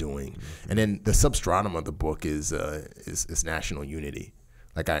what he's doing. And then the substratum of the book is national unity.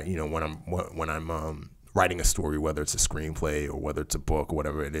 Like when I'm writing a story, whether it's a screenplay or whether it's a book or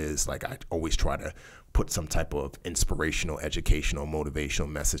whatever it is, like I always try to put some type of inspirational, educational, motivational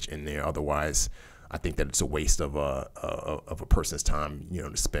message in there. Otherwise, I think that it's a waste of a person's time,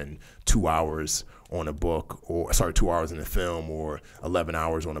 to spend 2 hours on a book, 2 hours in a film, or 11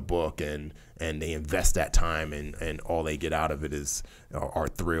 hours on a book, and they invest that time, and all they get out of it are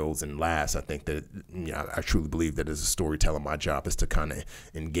thrills and laughs. I think that, I truly believe that as a storyteller, my job is to kind of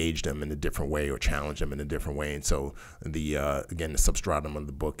engage them in a different way or challenge them in a different way. And so again, the substratum of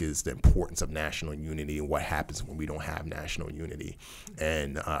the book is the importance of national unity and what happens when we don't have national unity.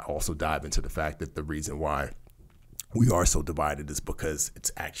 And I also dive into the fact that the reason why we are so divided is because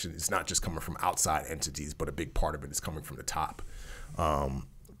it's not just coming from outside entities, but a big part of it is coming from the top.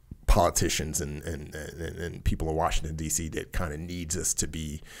 Politicians and people in Washington, D.C. that kind of needs us to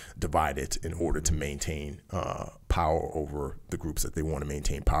be divided in order to maintain power over the groups that they want to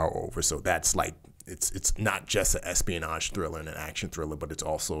maintain power over. So that's like, it's not just an espionage thriller and an action thriller, but it's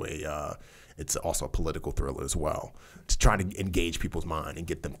also a political thriller as well, to try to engage people's mind and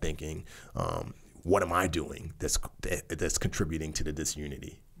get them thinking, what am I doing that's contributing to the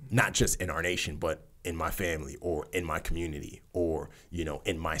disunity? Not just in our nation, but in my family or in my community or,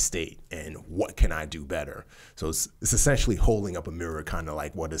 in my state, and what can I do better? So it's essentially holding up a mirror, kind of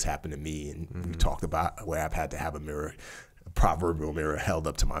like what has happened to me. And we talked about where I've had to have a proverbial mirror held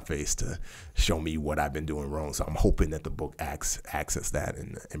up to my face to show me what I've been doing wrong. So I'm hoping that the book access that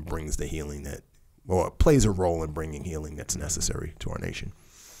and brings the healing plays a role in bringing healing that's necessary to our nation.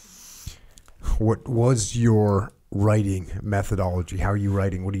 What was your writing methodology? How are you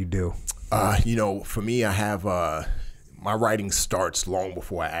writing? What do you do? For me, I have my writing starts long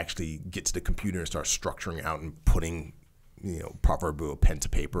before I actually get to the computer and start structuring out and putting, proverbial pen to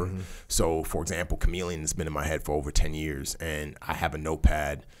paper. So, for example, Chameleon has been in my head for over 10 years, and I have a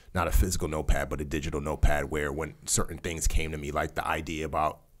notepad, not a physical notepad, but a digital notepad, where when certain things came to me, like the idea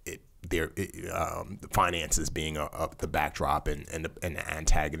about the finances being the backdrop and the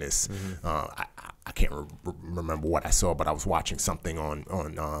antagonist. I can't remember what I saw, but I was watching something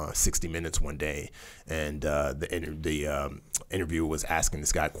on 60 Minutes one day, and the interviewer was asking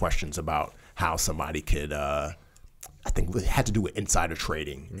this guy questions about how somebody could, I think it had to do with insider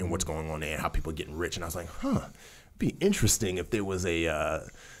trading and what's going on there and how people are getting rich. And I was like, it'd be interesting if there was a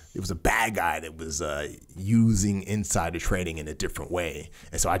bad guy that was using insider trading in a different way.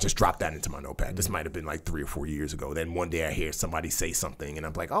 And so I just dropped that into my notepad. This might have been like 3 or 4 years ago. Then one day I hear somebody say something, and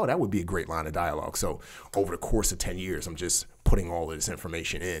I'm like, oh, that would be a great line of dialogue. So over the course of 10 years, I'm just putting all of this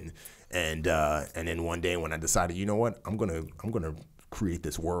information in. And then one day when I decided, you know what, I'm gonna create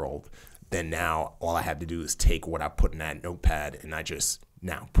this world, then now all I have to do is take what I put in that notepad and I just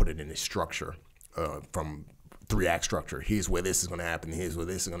now put it in a structure from 3-act structure. Here's where this is going to happen. Here's where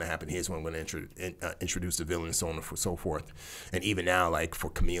this is going to happen. Here's when I'm going to introduce the villain, and so on and so forth. And even now, like for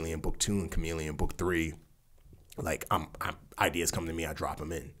Chameleon Book 2 and Chameleon Book 3, like ideas come to me, I drop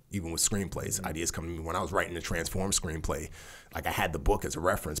them in. Even with screenplays, ideas come to me. When I was writing the Transform screenplay, like I had the book as a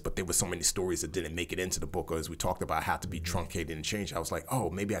reference, but there were so many stories that didn't make it into the book, or as we talked about, had to be truncated and changed. I was like, oh,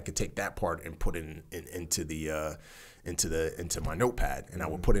 maybe I could take that part and put it into my notepad, and I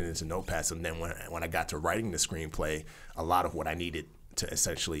would put it into Notepad. So then when I got to writing the screenplay, a lot of what I needed to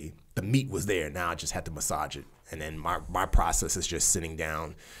essentially, the meat was there. Now I just had to massage it, and then my process is just sitting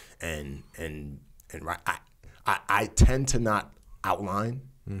down and I tend to not outline,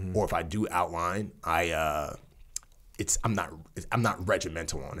 or if I do outline, I'm not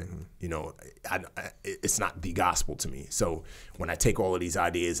regimental on it. It's not the gospel to me. So when I take all of these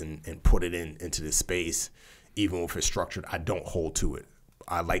ideas and put it into this space, even if it's structured, I don't hold to it.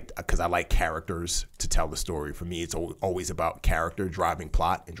 Because I like characters to tell the story. For me, it's always about character driving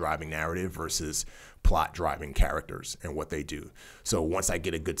plot and driving narrative versus plot driving characters and what they do. So once I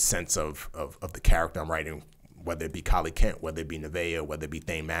get a good sense of the character I'm writing, whether it be Kali Kent, whether it be Nevaeh, whether it be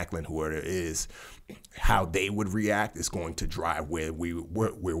Thane Macklin, whoever it is, how they would react is going to drive where we're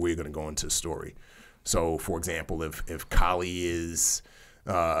going to go into the story. So, for example, if Kali is,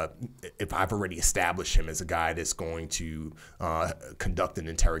 if I've already established him as a guy that's going to conduct an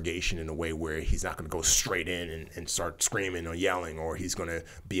interrogation in a way where he's not going to go straight in and start screaming or yelling, or he's going to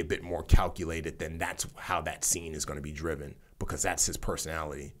be a bit more calculated, then that's how that scene is going to be driven. because that's his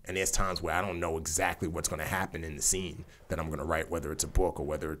personality. And there's times where I don't know exactly what's going to happen in the scene that I'm going to write, whether it's a book or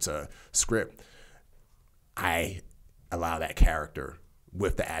whether it's a script. I allow that character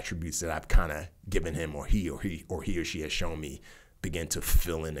with the attributes that I've kind of given him, or he or she has shown me, begin to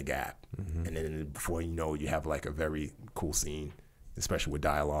fill in the gap. And then before you know, you have like a very cool scene, especially with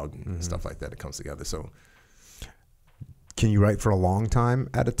dialogue and stuff like that that comes together. So can you write for a long time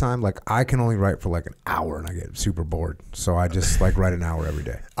at a time? Like I can only write for like an hour and I get super bored. So I just like write an hour every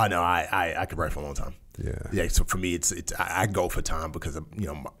day. I know I could write for a long time. Yeah. So for me, it's I go for time because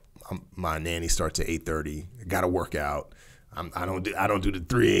my nanny starts at 8:30. I got to work out. I don't do the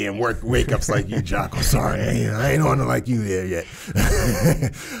 3 a.m. wake ups like you, Jocko. Sorry, I ain't on it like you there yet.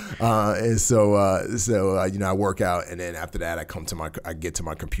 And so I work out, and then after that I get to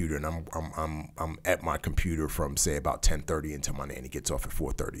my computer, and I'm at my computer from say about 10:30 until my nanny gets off at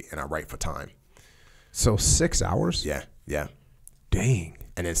 4:30, and I write for time. So 6 hours? Yeah. Dang.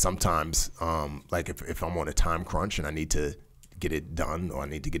 And then sometimes like if I'm on a time crunch and I need to get it done, or I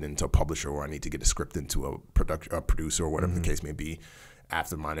need to get into a publisher, or I need to get a script into a producer, or whatever the case may be,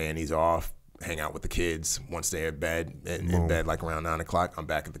 after my nanny's off, hang out with the kids. Once they're in bed like around 9 o'clock, I'm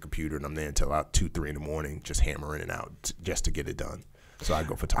back at the computer, and I'm there until about 2, 3 in the morning, just hammering it out just to get it done. So I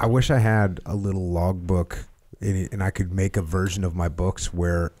go for time. I wish I had a little logbook and I could make a version of my books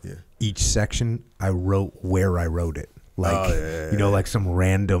where each section I wrote where I wrote it. Like, like some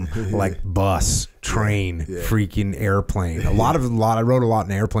random, like bus, train, freaking airplane. I wrote a lot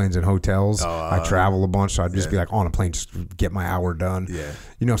in airplanes and hotels. I travel a bunch, so I'd just be like on a plane, just get my hour done.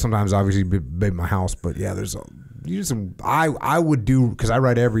 Sometimes obviously be my house, but I would do, because I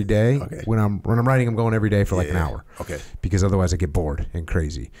write every day. When I'm writing, I'm going every day for like an hour. Because otherwise I get bored and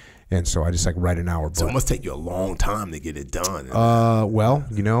crazy. And so I just like write an hour. So it must take you a long time to get it done.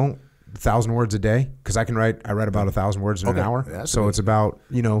 1,000 words a day, because I write about 1,000 words in an hour. Yeah, so it's about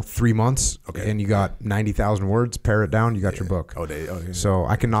 3 months, and you got 90,000 words. Pare it down, you got your book. So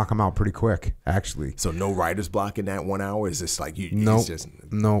I can knock them out pretty quick, actually. So no writer's block in that 1 hour. Is this like you? No,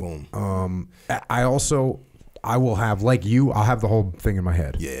 no. Boom. I will have, like you, I'll have the whole thing in my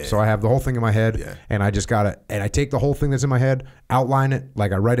head. So I have the whole thing in my head, and I just I take the whole thing that's in my head, outline it,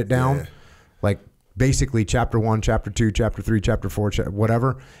 like I write it down, like basically chapter 1, chapter 2, chapter 3, chapter 4,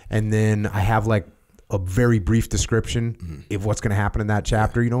 whatever. And then I have like a very brief description of what's going to happen in that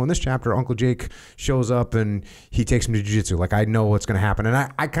chapter. In this chapter, Uncle Jake shows up and he takes him to jiu-jitsu. Like I know what's going to happen. And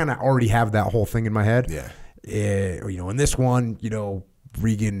I kind of already have that whole thing in my head. In this one,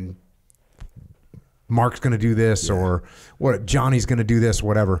 Regan, Mark's going to do this, or what, Johnny's going to do this,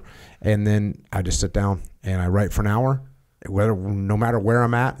 whatever. And then I just sit down and I write for an hour, no matter where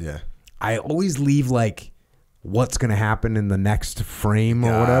I'm at. I always leave like what's going to happen in the next frame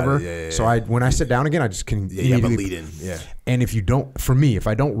or whatever. So when I sit down again, I just can immediately lead in. And if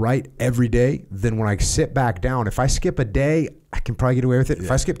I don't write every day, then when I sit back down, if I skip a day, I can probably get away with it. If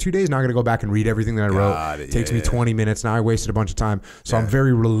I skip 2 days, now I got to go back and read everything that I wrote. It takes me 20 minutes. Now I wasted a bunch of time. So I'm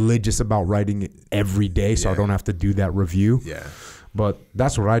very religious about writing it every day, so I don't have to do that review. But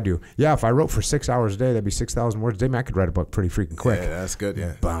that's what I do. If I wrote for 6 hours a day, that'd be 6,000 words a day. Man, I could write a book pretty freaking quick. That's good.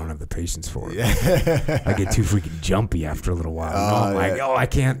 But I don't have the patience for it. I get too freaking jumpy after a little while. I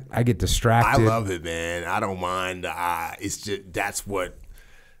can't. I get distracted. I love it, man. I don't mind. It's just that's what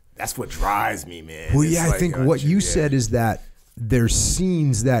drives me, man. Well, I think what you said is that there's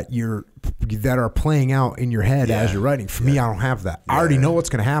scenes that are playing out in your head as you're writing. For me, I don't have that. I already know what's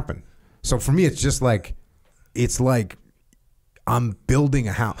going to happen. So for me, it's just like I'm building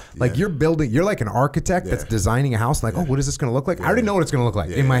a house. Like you're like an architect that's designing a house. Like, what is this going to look like? I already know what it's going to look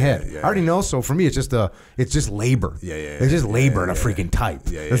like in my head. I already know. So for me, it's just labor. It's just labor and a freaking type.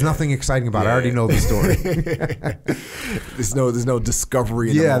 There's nothing exciting about it. I already know the story. There's no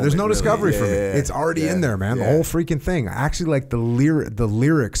discovery. There's no discovery for me. It's already in there, man. The whole freaking thing. I actually like the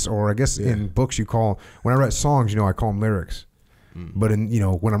lyrics, or I guess in books when I write songs, I call them lyrics. But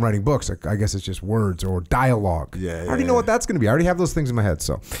when I'm writing books, I guess it's just words or dialogue. I already know what that's going to be. I already have those things in my head.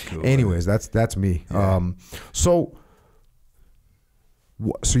 So, anyways, that's me. So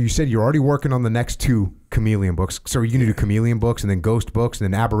you said you're already working on the next 2 Chameleon books. So are you going to do Chameleon books and then Ghost books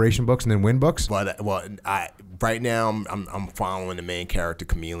and then Aberration books and then Wind books? But right now I'm following the main character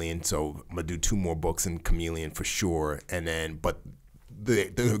Chameleon. So I'm gonna do 2 more books in Chameleon for sure. And then, but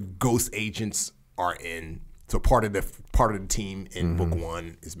the Ghost agents are in. So part of the team in book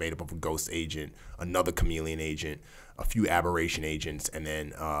 1 is made up of a ghost agent, another chameleon agent, a few aberration agents, and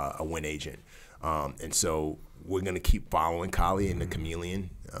then a wind agent. And so we're going to keep following Kali and the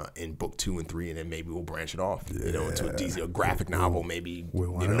Chameleon in book 2 and 3, and then maybe we'll branch it off, into a graphic novel. Maybe we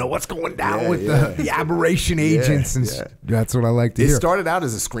want to know what's going down with the aberration agents, and that's what I like to hear. It started out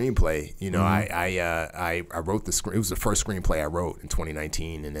as a screenplay. I wrote the screen. It was the first screenplay I wrote in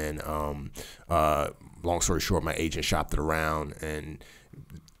 2019, and then long story short, my agent shopped it around, and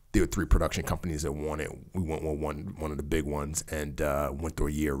there were 3 production companies that wanted it. We went with one of the big ones, and went through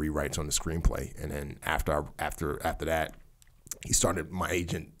a year of rewrites on the screenplay. And then after that, the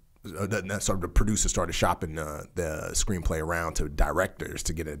producer started shopping the screenplay around to directors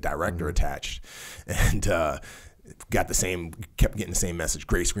to get a director attached, and kept getting the same message: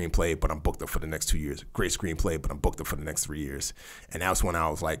 great screenplay, but I'm booked up for the next 2 years. Great screenplay, but I'm booked up for the next 3 years. And that's when I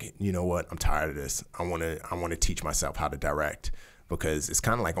was like, you know what? I'm tired of this. I want to teach myself how to direct. Because it's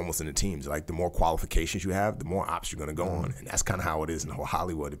kind of like almost in the teams. Like the more qualifications you have, the more ops you're going to go on, and that's kind of how it is in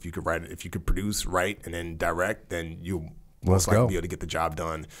Hollywood. If you could produce, write, and then direct, then you'll most likely be able to get the job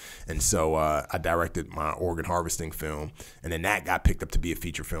done. And so I directed my organ harvesting film, and then that got picked up to be a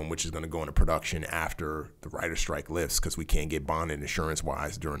feature film, which is going to go into production after the writer's strike lifts, because we can't get bonded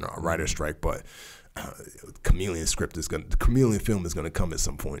insurance-wise during our writer's strike. But the Chameleon film is going to come at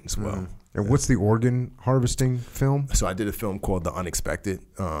some point as well. And what's the organ harvesting film? So I did a film called The Unexpected,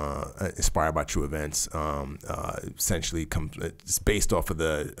 inspired by true events. Essentially, it's based off of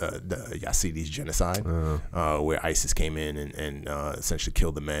the Yazidis genocide, where ISIS came in and essentially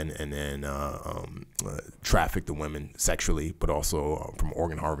killed the men, and then trafficked the women sexually, but also from an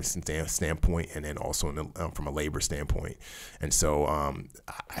organ harvesting standpoint, and then also from a labor standpoint. And so I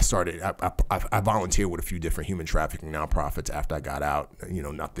volunteered with a few different human trafficking nonprofits after I got out.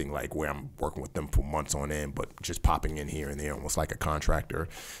 Nothing like where I'm working with them for months on end, but just popping in here and there, almost like a contractor.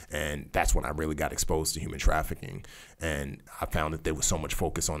 And that's when I really got exposed to human trafficking. And I found that there was so much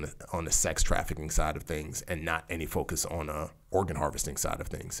focus on the sex trafficking side of things, and not any focus on the organ harvesting side of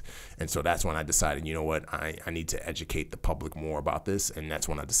things. And so that's when I decided, you know what, I need to educate the public more about this. And that's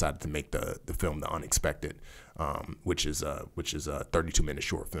when I decided to make the film The Unexpected, which is a 32-minute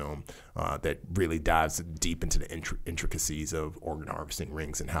short film that really dives deep into the intricacies of organ harvesting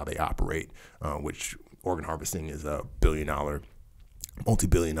rings and how they operate, which organ harvesting is a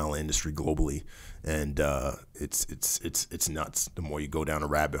multi-billion-dollar industry globally, and it's nuts. The more you go down a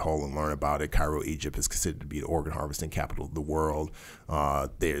rabbit hole and learn about it, Cairo, Egypt is considered to be the organ harvesting capital of the world.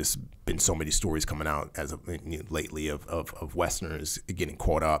 There's been so many stories coming out lately of Westerners getting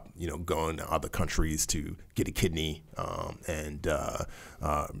caught up, going to other countries to get a kidney and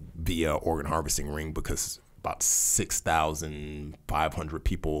via organ harvesting ring, because about 6,500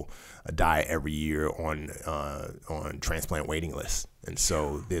 people die every year on transplant waiting lists, and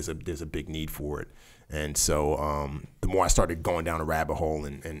so there's a big need for it. And so the more I started going down a rabbit hole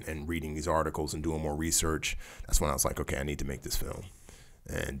and reading these articles and doing more research, that's when I was like, okay, I need to make this film.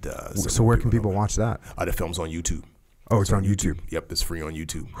 And so where can people watch that? The film's on YouTube. Oh, it's on YouTube. Yep, it's free on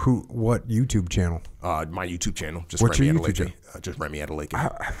YouTube. What YouTube channel? My YouTube channel. What's your YouTube channel? Just Remi Adeleke.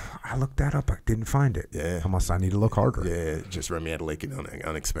 I looked that up. I didn't find it. Yeah. I need to look harder. Yeah, just Remi Adeleke,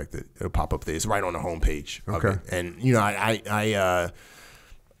 Unexpected. It'll pop up there. It's right on the homepage. Okay. And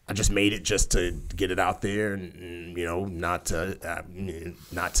I just made it just to get it out there, and not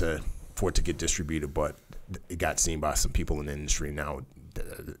to for it to get distributed, but it got seen by some people in the industry. Now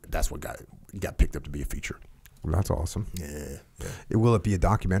that's what got picked up to be a feeder. Well, that's awesome. Yeah. Will it be a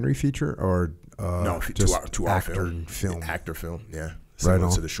documentary feature or no? just two-hour film? Actor film. Yeah. Right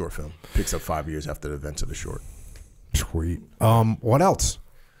on. To the short film. Picks up 5 years after the events of the short. Sweet. What else?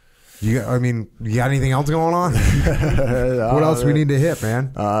 You got anything else going on? What else we need to hit,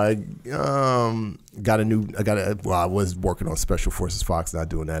 man? I was working on Special Forces Fox, not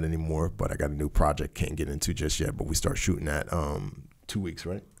doing that anymore, but I got a new project, can't get into just yet, but we start shooting that 2 weeks,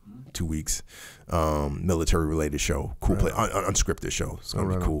 right? 2 weeks, military related show, cool play, unscripted show. It's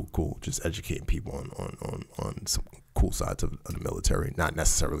gonna be cool. Just educating people on some cool sides of the military, not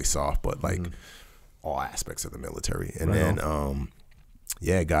necessarily soft, but like all aspects of the military. And then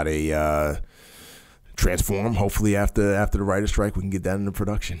got a Transform. Hopefully after the writer's strike, we can get that into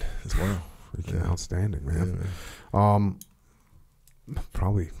production as well. Freaking outstanding, man.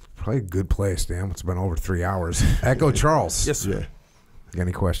 Probably a good place. Damn, it's been over 3 hours. Echo Charles. Yes, sir. Got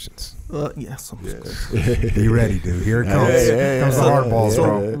any questions? Yes. Be ready, dude. Here it comes. Comes the hard balls,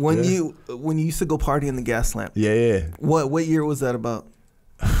 bro. When you used to go party in the gas lamp. Yeah. What year was that about?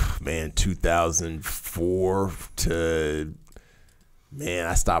 Man, 2004 to Man,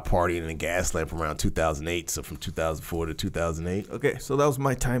 I stopped partying in a gas lamp around 2008. So from 2004 to 2008. Okay, so that was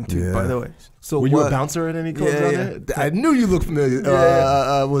my time too, by the way. So were you a bouncer at any clubs out there? I knew you looked familiar.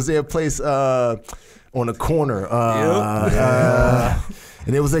 Was there a place on a corner?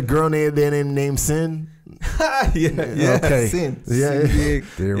 And there was a girl there named Sin. Okay. Sin.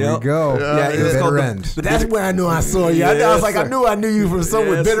 There we go. It was Bitter End. But that's where I knew I saw you. I was like, I knew you from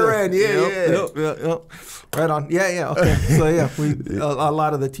somewhere. Bitter End. Yep. Right on. Yeah. Okay. So a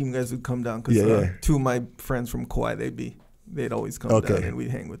lot of the team guys would come down because two of my friends from Kauai, they'd always come down and we'd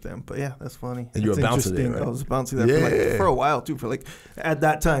hang with them. But yeah, that's funny. And you were a bouncer there, right? I was a bouncer there for a while too, at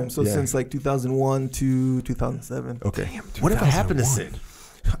that time. So since 2001 to 2007. Okay. Damn, whatever happened to Sin?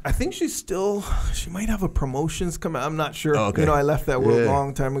 I think she might have a promotions come out. I'm not sure. Oh, okay. I left that world a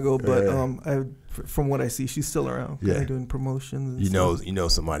long time ago, but from what I see, she's still around. Doing promotions. And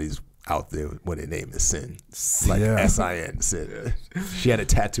stuff. Somebody's out there when their name is Sin, like S-I-N, Sin. She had a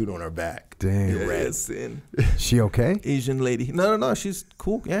tattooed on her back. Damn, red Sin. She okay? Asian lady. No, she's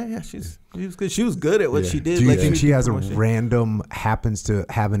cool. Yeah, she was good. She was good at what she did. Do you think she has happens to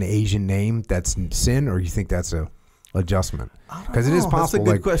have an Asian name that's Sin, or you think that's a adjustment? Because it is possible.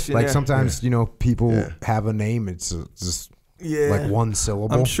 That's a good question. Like sometimes people have a name. It's just like one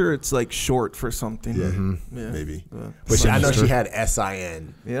syllable. I'm sure it's like short for something. Maybe. But I know she had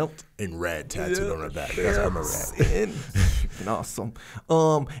S-I-N. In red tattooed on her back. I remember that. Awesome.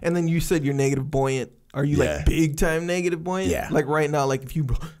 And then you said you're negative buoyant. Are you like big time negative buoyant? Yeah. Like right now, like if you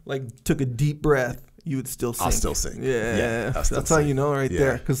took a deep breath, you would still sink. I'll still sink. That's how you know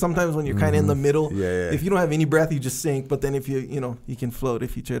there. Because sometimes when you're kind of in the middle, if you don't have any breath, you just sink. But then if you can float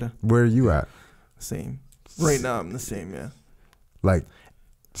if you try to. Where are you at? Same. Right now I'm the same. Yeah. Like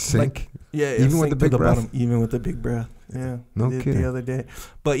sink. Even with the big breath. Bottom, even with the big breath. Yeah. No kidding. The other day.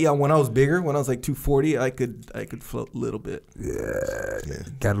 But yeah, when I was bigger, when I was like 240, I could float a little bit.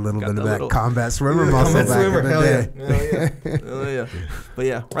 Got a little bit of that combat swimmer muscle back in the day. Hell yeah. But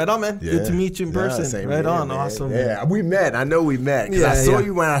yeah, right on, man. Good to meet you in person. Right on. Man. Awesome. Yeah, we met. I know we met. Because I saw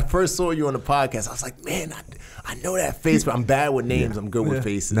you when I first saw you on the podcast. I was like, man, I know that face, but I'm bad with names. I'm good with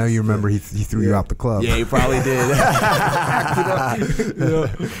faces. Now you remember he threw you out the club. Yeah, he probably did.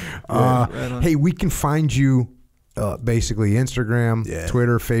 Hey, we can find you basically Instagram,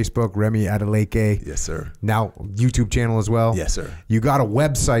 Twitter, Facebook, Remi Adeleke. Yes, sir. Now YouTube channel as well. Yes, sir. You got a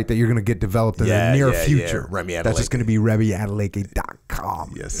website that you're going to get developed in the near future. Remi Adeleke. That's just going to be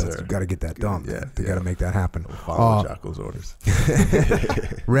RemiAdeleke.com. Yes, sir. You got to get that done. You got to make that happen. Follow Jocko's orders.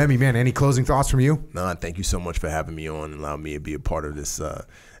 Remi, man, any closing thoughts from you? No, thank you so much for having me on and allowing me to be a part of this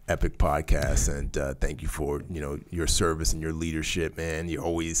epic podcast. And thank you for your service and your leadership, man. You're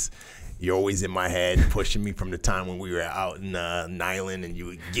always in my head, pushing me from the time when we were out in Nyland and you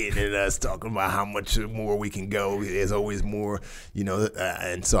were getting at us, talking about how much more we can go. There's always more,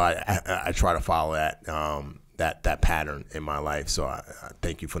 and so I try to follow that pattern in my life. So I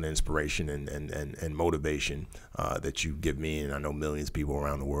thank you for the inspiration and motivation that you give me, and I know millions of people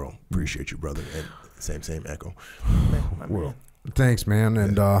around the world. Appreciate you, brother. And same echo. Well, thanks, man,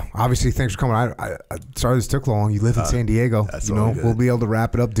 and obviously thanks for coming. I sorry this took long. You live in San Diego. We'll be able to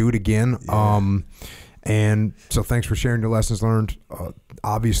wrap it up, do it again. And so thanks for sharing your lessons learned.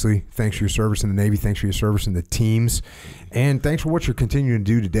 Obviously, thanks for your service in the Navy. Thanks for your service in the teams, and thanks for what you're continuing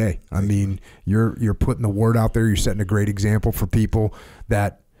to do today. I mean, you're putting the word out there. You're setting a great example for people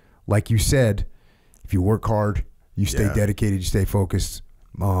that, like you said, if you work hard, you stay dedicated, you stay focused.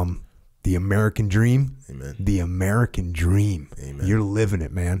 The American dream. Amen. The American dream. Amen. You're living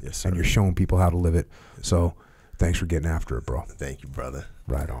it, man. Yes, sir. And you're showing people how to live it. So thanks for getting after it, bro. Thank you, brother.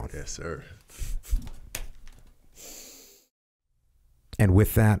 Right on. Yes, sir. And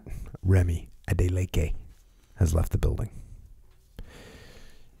with that, Remi Adeleke has left the building.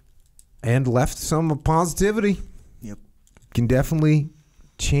 And left some positivity. Yep. Can definitely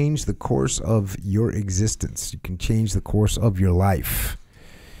change the course of your existence. You can change the course of your life.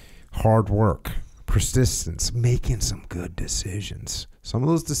 Hard work, persistence, making some good decisions. Some of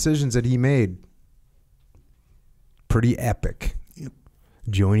those decisions that he made, pretty epic. Yep.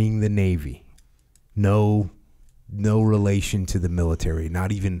 Joining the Navy. No relation to the military.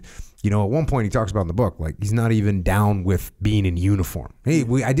 Not even, at one point he talks about in the book, like he's not even down with being in uniform. Hey,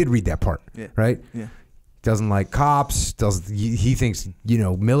 I did read that part, right? Yeah. Doesn't like cops. He thinks,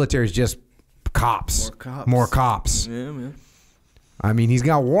 military is just cops. More cops. Yeah, man. I mean, he's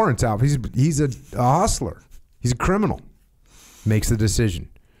got warrants out. He's a hustler. He's a criminal. Makes the decision.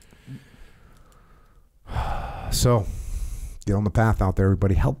 So, get on the path out there,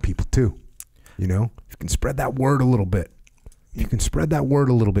 everybody. Help people too. If you can spread that word a little bit. If you can spread that word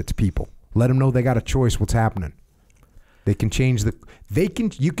a little bit to people. Let them know they got a choice what's happening. They can change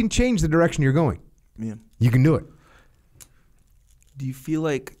you can change the direction you're going. Yeah. You can do it. Do you feel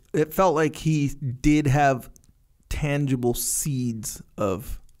like it felt like he did have tangible seeds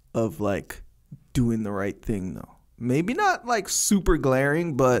of like doing the right thing though? Maybe not like super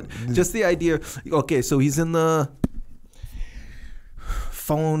glaring, but just the idea. Okay, so he's in the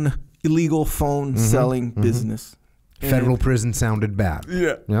illegal phone selling business. Federal prison sounded bad.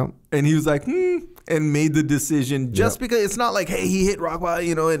 Yeah. Yep. And he was like, and made the decision just because it's not like, hey, he hit rock bottom,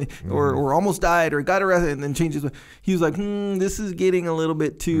 you know, and or almost died or got arrested and then changed his way. He was like, this is getting a little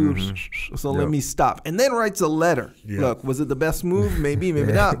bit too, so let me stop. And then writes a letter. Look, was it the best move? Maybe,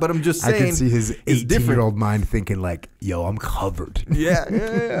 maybe not. But I'm just saying, I can see his 18-year-old mind thinking like, yo, I'm covered.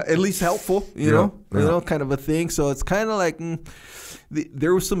 Yeah. At least helpful, you know, kind of a thing. So it's kind of like,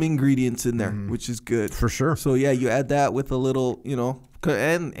 there was some ingredients in there, which is good. For sure. So yeah, you add that with a little, you know,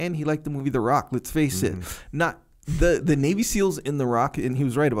 and he liked the movie The Rock. Let's face it, not the Navy SEALs in The Rock, and he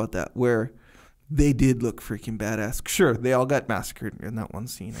was right about that, where they did look freaking badass. Sure, they all got massacred in that one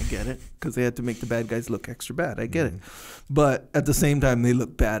scene. I get it, because they had to make the bad guys look extra bad. I get it, but at the same time, they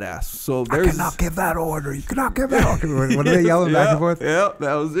look badass. So I cannot give that order. You cannot give that order. What are they yelling back and forth? Yeah,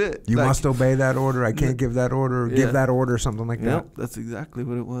 that was it. You must obey that order. I can't give that order. Give that order, something like that. That's exactly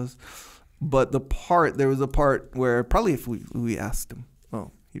what it was. But there was a part where probably if we asked him,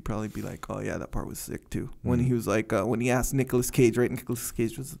 he'd probably be like, oh yeah, that part was sick too. When he was like, when he asked Nicolas Cage, right? Nicolas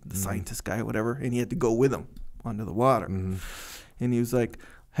Cage was the scientist guy or whatever, and he had to go with him under the water. And he was like,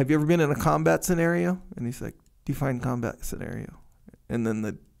 have you ever been in a combat scenario? And he's like, define combat scenario. And then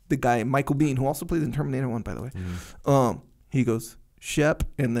the guy, Michael Biehn, who also plays in Terminator 1, by the way, he goes, Shep,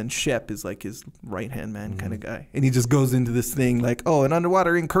 and then Shep is like his right-hand man kind of guy. And he just goes into this thing like, an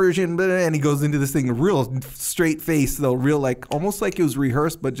underwater incursion, and he goes into this thing real straight face, though, real like, almost like it was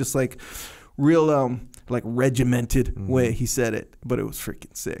rehearsed, but just like real like regimented way he said it. But it was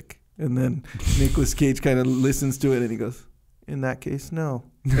freaking sick. And then Nicolas Cage kind of listens to it, and he goes, in that case, no.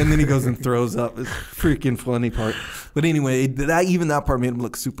 And then he goes and throws up. It's a freaking funny part. But anyway, that part made him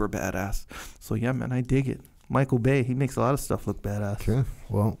look super badass. So yeah, man, I dig it. Michael Bay, he makes a lot of stuff look badass. Okay.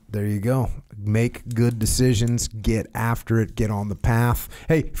 Well, there you go. Make good decisions. Get after it. Get on the path.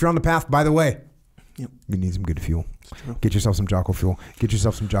 Hey, if you're on the path, by the way, you need some good fuel. Get yourself some Jocko fuel. Get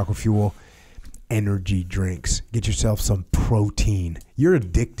yourself some Jocko fuel energy drinks. Get yourself some protein. You're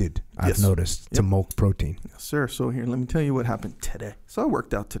addicted, I've noticed, to milk protein. Yes, sir. So here, let me tell you what happened today. So I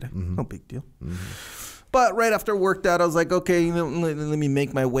worked out today. No big deal. But right after I worked out, I was like, okay, let me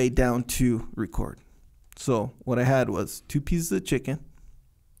make my way down to record. So what I had was 2 pieces of chicken,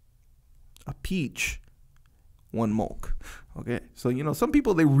 a peach, 1 milk. Okay. So, you know, some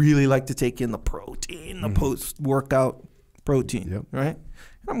people, they really like to take in the protein, the post-workout protein, right?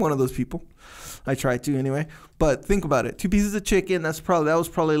 I'm one of those people. I try to anyway. But think about it. 2 pieces of chicken, that was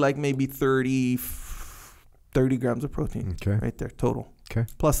probably like maybe 30 grams of protein. Okay. Right there, total. Okay.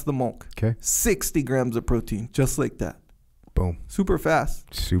 Plus the milk. Okay. 60 grams of protein, just like that. Boom. Super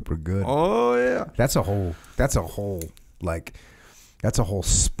fast. Super good. Oh yeah. That's a whole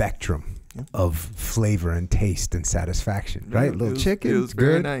spectrum of flavor and taste and satisfaction, right? Little chicken, it was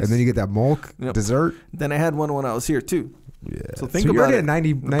good. Nice. And then you get that milk dessert. Then I had one when I was here too. Yeah. So think about it.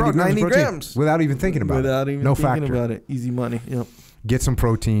 90 grams without even thinking about it. Without even thinking about it. Easy money. Yep. Get some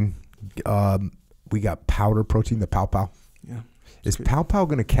protein. We got powder protein, the Pow Pow. Yeah. Is Pow Pow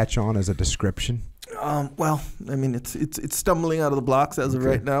going to catch on as a description? Well, I mean, it's stumbling out of the blocks as of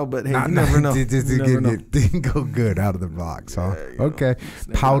right now, but hey, you never know. It didn't go good out of the blocks, huh? Okay.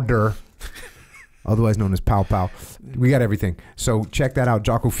 Powder, otherwise known as Pow Pow. We got everything. So check that out,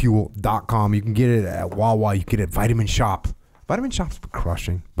 jockofuel.com. You can get it at Wawa. You can get it at Vitamin Shop. Vitamin Shop's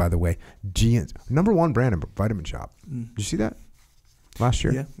crushing, by the way. Number 1 brand in Vitamin Shop. Did you see that last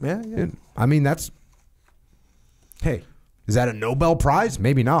year? Yeah. I mean, hey. Is that a Nobel Prize?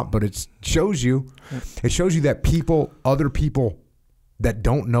 Maybe not, but it shows you that other people that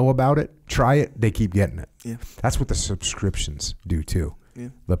don't know about it, try it, they keep getting it. Yeah. That's what the subscriptions do too. Yeah.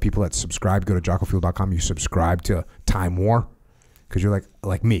 The people that subscribe, go to jockofuel.com, you subscribe to Time War because you're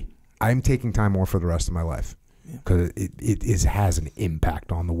like me. I'm taking Time War for the rest of my life because it has an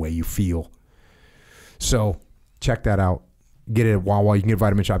impact on the way you feel. So check that out. Get it at Wawa. You can get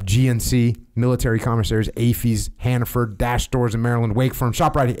Vitamin Shop, GNC, Military Commissaries, AFES, Hannaford, Dash Stores in Maryland, Wake Firm,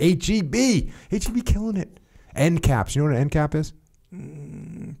 ShopRite, HEB. HEB killing it. End caps. You know what an end cap is?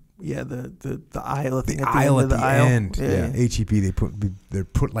 Yeah, the aisle. The aisle at the end. Yeah. HEB, they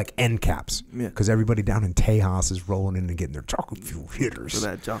put like end caps because everybody down in Tejas is rolling in and getting their Jocko Fuel hitters. For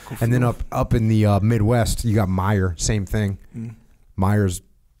that Jocko Fuel. And then up in the Midwest, you got Meijer. Same thing. Meijer's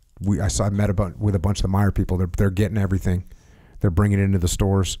I met with a bunch of the Meyer people. They're getting everything. They're bringing it into the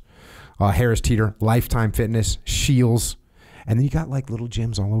stores. Harris Teeter, Lifetime Fitness, Shields. And then you got like little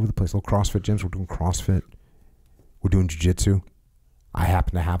gyms all over the place, little CrossFit gyms. We're doing CrossFit. We're doing jiu-jitsu. I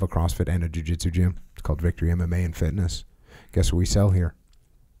happen to have a CrossFit and a jiu-jitsu gym. It's called Victory MMA and Fitness. Guess what we sell here?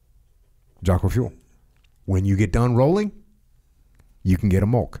 Jocko Fuel. When you get done rolling, you can get a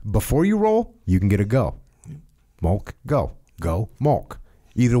mulk. Before you roll, you can get a go. Mulk, go. Go, mulk.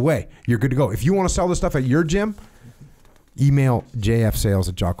 Either way, you're good to go. If you want to sell this stuff at your gym, email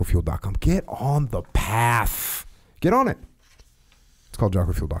jfsales@jockofuel.com. Get on the path. Get on it. It's called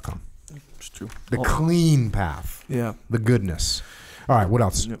jockofuel.com. It's true. The clean path. Yeah. The goodness. All right, what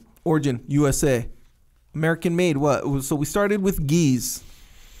else? Origin, USA. American made. What? So we started with geese.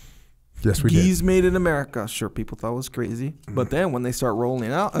 Yes, we did. Geese made in America. Sure, people thought it was crazy. But then when they start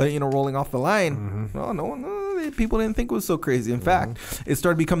rolling out, rolling off the line, people didn't think it was so crazy. In fact, it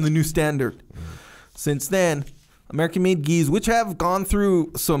started becoming the new standard. Since then, American-made geese, which have gone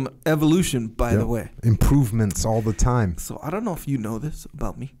through some evolution, by the way. Improvements all the time. So I don't know if you know this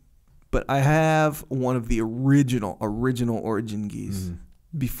about me, but I have one of the original Origin geese.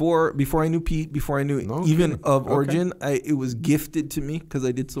 Before I knew Pete, before I knew Origin, it was gifted to me because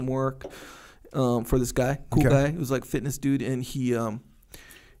I did some work for this guy, cool guy. He was like a fitness dude, and he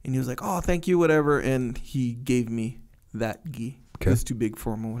was like, "Oh, thank you, whatever," and he gave me that gi. It was too big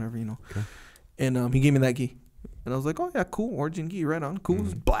for him or whatever, And he gave me that gi, and I was like, "Oh yeah, cool, Origin gi, right on, cool." It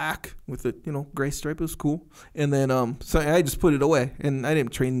was black with a gray stripe. It was cool, and then so I just put it away, and I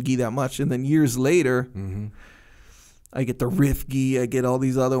didn't train gi that much, and then years later. I get the Riff gi, I get all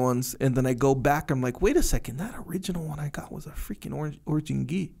these other ones, and then I go back. I'm like, wait a second, that original one I got was a freaking Origin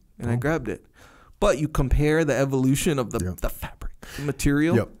gi, and I grabbed it. But you compare the evolution of the fabric, the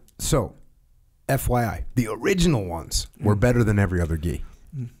material. Yep. So, FYI, the original ones were better than every other gi,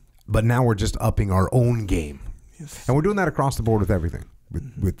 but now we're just upping our own game, and we're doing that across the board with everything,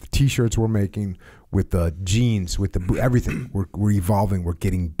 with the t-shirts we're making, with the jeans, with the everything. We're evolving. We're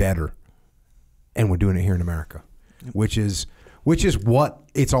getting better, and we're doing it here in America. Which is what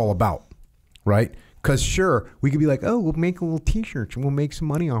it's all about, right? Because sure, we could be like, oh, we'll make a little T-shirt and we'll make some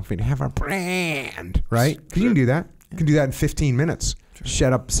money off it and have our brand, right? Because you can do that. You can do that in 15 minutes.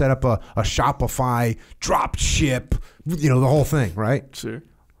 Set up a Shopify, drop ship, the whole thing, right? Sure.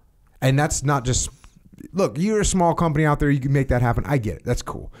 And that's not just, look, you're a small company out there, you can make that happen. I get it. That's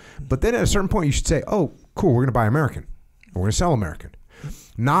cool. But then at a certain point, you should say, oh, cool, we're going to buy American. We're going to sell American.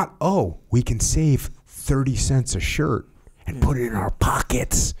 Not, oh, we can save 30 cents a shirt and put it in our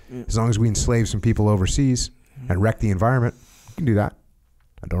pockets. As long as we enslave some people overseas and wreck the environment, you can do that.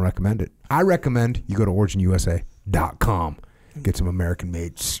 I don't recommend it. I recommend you go to originusa.com, get some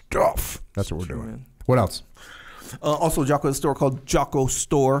American-made stuff. That's what we're doing. Man. What else? Also, Jocko has a store called Jocko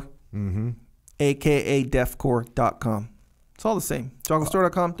Store, a.k.a. defcore.com. It's all the same.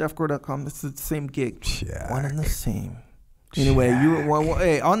 JockoStore.com, defcore.com. It's the same gig. One and the same. Anyway,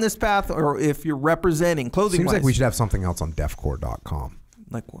 on this path, or if you're representing clothing, seems like we should have something else on defcore.com.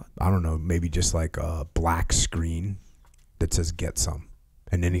 Like what? I don't know. Maybe just like a black screen that says "Get Some,"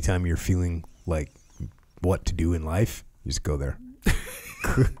 and anytime you're feeling like what to do in life, you just go there.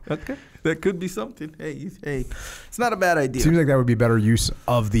 Okay, that could be something. Hey, it's not a bad idea. Seems like that would be better use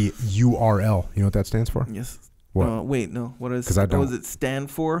of the URL. You know what that stands for? Yes. What? Wait, no. What is? 'Cause I don't. What does it stand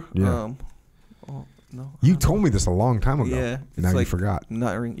for? Yeah. No. You told me this a long time ago. Yeah. Now you forgot.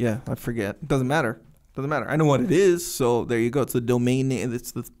 I forget. It doesn't matter. I know what it is, so there you go. It's the domain name.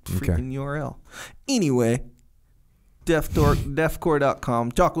 It's the freaking URL. Anyway,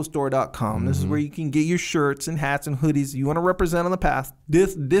 defcore.com, jockostore.com. This is where you can get your shirts and hats and hoodies you want to represent on the path.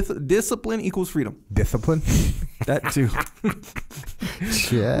 Discipline equals freedom. Discipline? That too.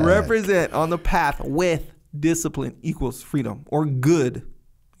 Yeah. Represent on the path with discipline equals freedom or good.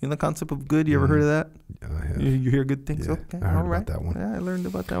 You know the concept of good? You ever heard of that? I have. You hear good things? Yeah, Okay, I heard all right. about that one. Yeah, I learned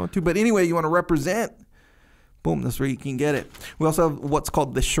about that one too. But anyway, you want to represent, boom, that's where you can get it. We also have what's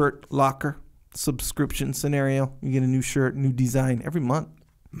called the Shirt Locker subscription scenario. You get a new shirt, new design every month.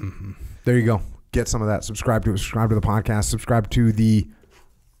 There you go. Get some of that. Subscribe to it. Subscribe to the podcast. Subscribe to the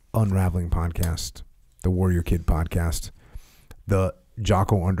Unraveling podcast, the Warrior Kid podcast, the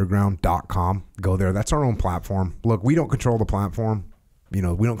JockoUnderground.com. Go there. That's our own platform. Look, we don't control the platform. We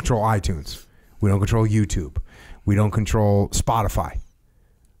don't control iTunes. We don't control YouTube. We don't control Spotify.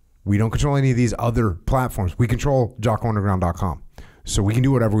 We don't control any of these other platforms. We control JockoUnderground.com. So we can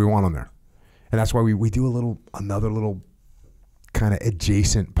do whatever we want on there. And that's why we do another little kind of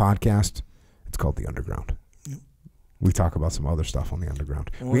adjacent podcast. It's called The Underground. we talk about some other stuff on the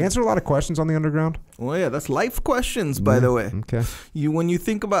underground. We answer a lot of questions on the underground. Well, yeah, that's life questions, by the way. Okay. When you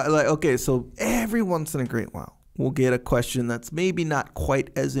think about like, okay, so every once in a great while, we'll get a question that's maybe not quite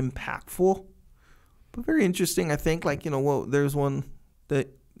as impactful, but very interesting. I think, like, there's one that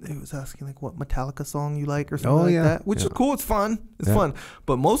it was asking like what Metallica song you like or something like that, which is cool. It's fun. It's fun.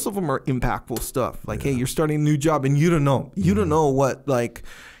 But most of them are impactful stuff. Like, hey, you're starting a new job and you don't know. You don't know what, like,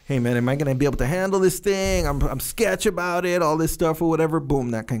 hey, man, am I going to be able to handle this thing? I'm sketch about it, all this stuff or whatever.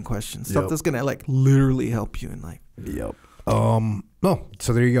 Boom, that kind of question. Stuff that's going to, like, literally help you in life. Yep. No,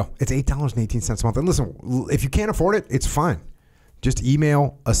 so there you go. It's $8.18 a month. And listen, if you can't afford it, it's fine. Just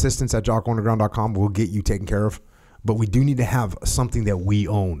email assistance@jockounderground.com. We'll get you taken care of. But we do need to have something that we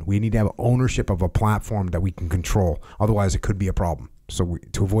own. We need to have ownership of a platform that we can control. Otherwise, it could be a problem. So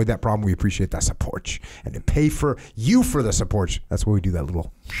to avoid that problem, we appreciate that support. And to pay for you for the support, that's why we do that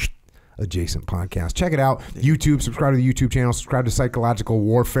little adjacent podcast. Check it out. YouTube, subscribe to the YouTube channel, subscribe to Psychological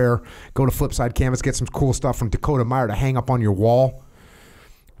Warfare. Go to Flipside Canvas, get some cool stuff from Dakota Meyer to hang up on your wall.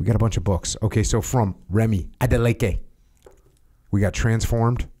 We got a bunch of books. Okay, so from Remi Adeleke, we got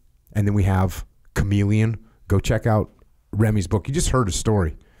Transformed, and then we have Chameleon. Go check out Remi's book. You just heard his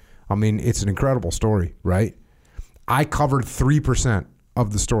story. I mean, it's an incredible story, right? I covered 3%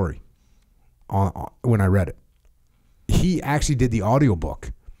 of the story when I read it. He actually did the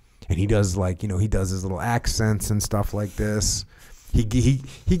audiobook, and he does he does his little accents and stuff like this. He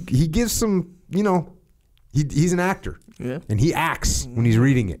gives some, he's an actor. Yeah. And he acts when he's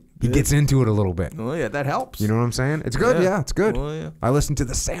reading it. He gets into it a little bit. Oh yeah, that helps. You know what I'm saying? It's good. Yeah, it's good. Oh, yeah. I listened to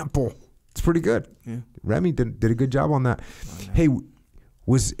the sample. It's pretty good. Yeah. Remi did a good job on that. Oh, yeah. Hey,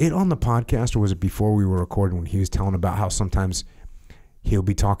 was it on the podcast or was it before we were recording when he was telling about how sometimes he'll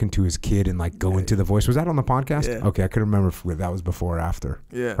be talking to his kid and like go into the voice? Was that on the podcast? Yeah. Okay, I couldn't remember if that was before or after.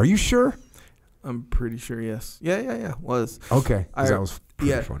 Yeah. Are you sure? I'm pretty sure, yes. Yeah. Was. Okay. That was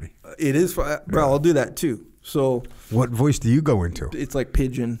pretty funny. It is. Bro, I'll do that too. So, what voice do you go into? It's like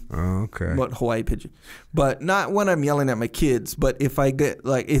pigeon. Oh, okay. But Hawaii pigeon. But not when I'm yelling at my kids. But if I get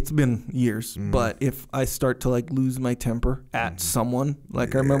it's been years. But if I start to like lose my temper at someone,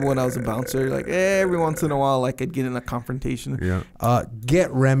 like I remember when I was a bouncer, like every once in a while, like I'd get in a confrontation. Yeah.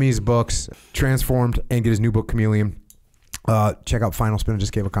 Get Remi's books, Transformed, and get his new book, Chameleon. Check out Final Spin. I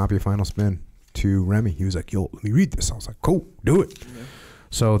just gave a copy of Final Spin to Remi. He was like, "Yo, let me read this." I was like, "Cool, do it." Yeah.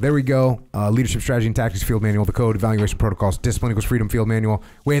 So there we go. Leadership Strategy and Tactics Field Manual, the code, evaluation protocols, discipline equals freedom field manual,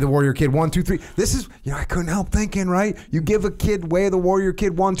 Way of the Warrior Kid 1, 2, 3. This is, I couldn't help thinking, right? You give a kid Way of the Warrior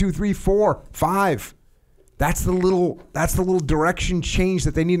Kid 1, 2, 3, 4, 5. That's the little direction change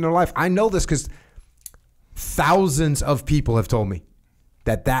that they need in their life. I know this because thousands of people have told me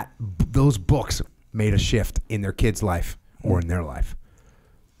that those books made a shift in their kid's life or in their life.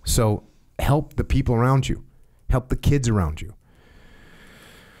 So help the people around you. Help the kids around you.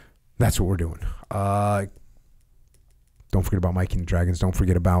 That's what we're doing. Don't forget about Mikey and the Dragons. Don't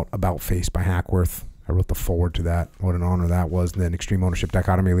forget about Face by Hackworth. I wrote the forward to that. What an honor that was. And then Extreme Ownership,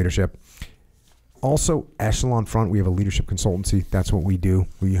 Dichotomy of Leadership. Also, Echelon Front, we have a leadership consultancy. That's what we do.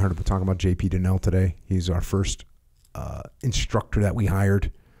 We heard talking about JP Donnell today. He's our first instructor that we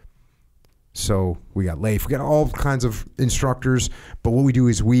hired. So we got Leif. We got all kinds of instructors. But what we do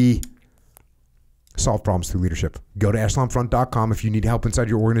is we solve problems through leadership. Go to echelonfront.com if you need help inside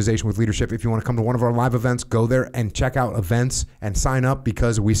your organization with leadership. If you want to come to one of our live events, go there and check out events and sign up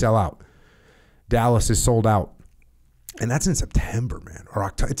because we sell out. Dallas is sold out. And that's in September, man. Or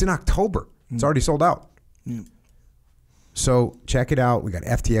October. It's in October. It's already sold out. So check it out. We got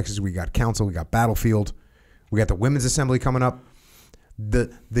FTXs, we got Council, we got Battlefield. We got the Women's Assembly coming up.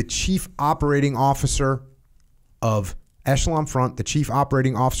 The chief operating officer of Echelon Front, the chief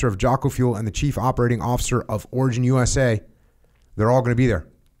operating officer of Jocko Fuel, and the chief operating officer of Origin USA, they're all going to be there.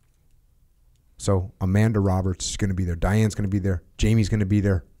 So Amanda Roberts is going to be there. Diane's going to be there. Jamie's going to be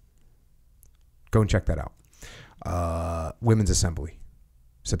there. Go and check that out. Women's Assembly,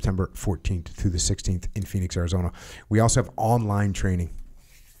 September 14th through the 16th in Phoenix, Arizona. We also have online training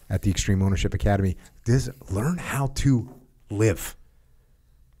at the Extreme Ownership Academy. Learn how to live.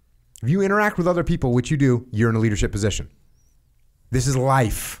 If you interact with other people, which you do, you're in a leadership position. This is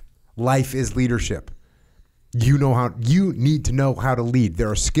life. Life is leadership. You need to know how to lead. There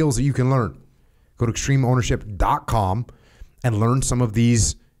are skills that you can learn. Go to extremeownership.com and learn some of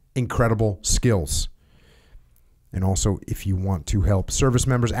these incredible skills. And also, if you want to help service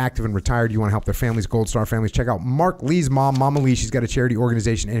members, active and retired, you want to help their families, Gold Star families, check out Mark Lee's mom, Mama Lee. She's got a charity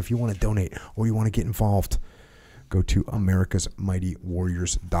organization. And if you want to donate or you want to get involved, go to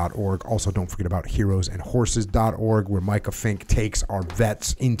americasmightywarriors.org. Also, don't forget about heroesandhorses.org, where Micah Fink takes our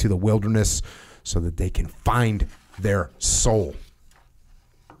vets into the wilderness so that they can find their soul.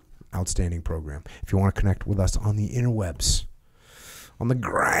 Outstanding program. If you want to connect with us on the interwebs, on the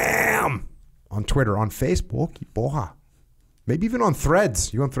gram, on Twitter, on Facebook, boha. Maybe even on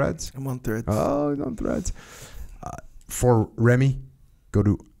Threads. You on Threads? I'm on Threads. Oh, he's on Threads. For Remi, go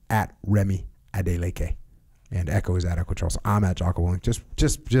to @Remi Adeleke. And Echo is @Echo Charles. I'm @Jocko.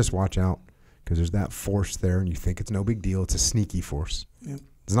 Just watch out, because there's that force there, and you think it's no big deal. It's a sneaky force. Yep.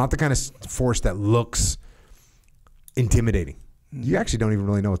 It's not the kind of force that looks intimidating. You actually don't even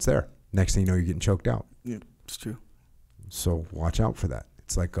really know it's there. Next thing you know, you're getting choked out. Yeah, it's true. So watch out for that.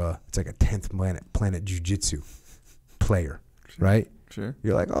 It's like a 10th planet jiu-jitsu player, sure. Right? Sure.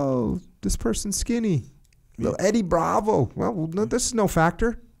 You're like, oh, this person's skinny. Little Eddie Bravo. Well, no, this is no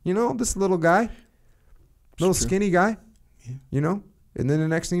factor. You know, this little guy. Little skinny guy, you know? And then the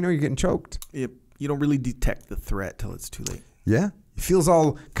next thing you know, you're getting choked. Yep. You don't really detect the threat till it's too late. Yeah. It feels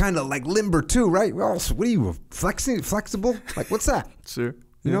all kind of like limber too, right? Well, what are you, flexible? Like, what's that? Sure.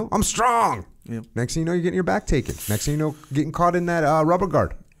 You know, I'm strong. Yep. Next thing you know, you're getting your back taken. Next thing you know, getting caught in that rubber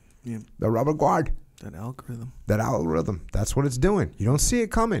guard. Yep. The rubber guard. That algorithm. That's what it's doing. You don't see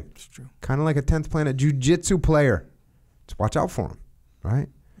it coming. It's true. Kind of like a 10th planet jiu-jitsu player. Just watch out for him, right?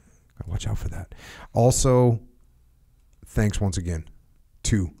 Watch out for that. Also, thanks once again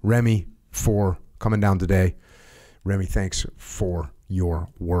to Remi for coming down today. Remi, thanks for your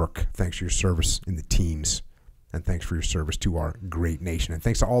work. Thanks for your service in the teams. And thanks for your service to our great nation. And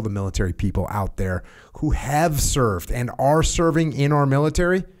thanks to all the military people out there who have served and are serving in our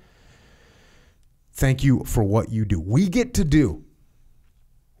military. Thank you for what you do. We get to do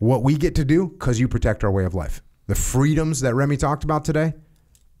what we get to do because you protect our way of life. The freedoms that Remi talked about today,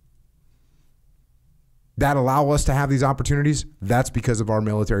 that allow us to have these opportunities, that's because of our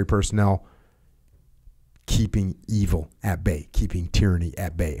military personnel keeping evil at bay, keeping tyranny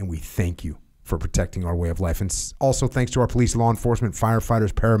at bay. And we thank you for protecting our way of life. And also thanks to our police, law enforcement,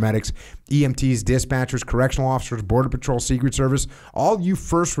 firefighters, paramedics, EMTs, dispatchers, correctional officers, Border Patrol, Secret Service, all you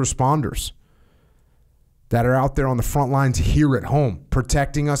first responders that are out there on the front lines here at home,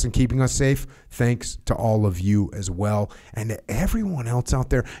 protecting us and keeping us safe. Thanks to all of you as well. And to everyone else out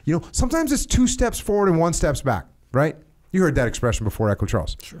there. You know, sometimes it's 2 steps forward and 1 step back, right? You heard that expression before, Echo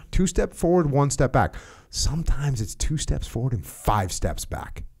Charles. Sure. 2 steps forward, 1 step back. Sometimes it's 2 steps forward and 5 steps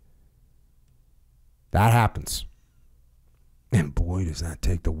back. That happens. And boy, does that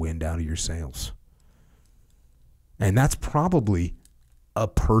take the wind out of your sails. And that's probably a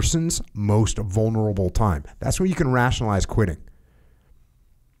person's most vulnerable time. That's when you can rationalize quitting.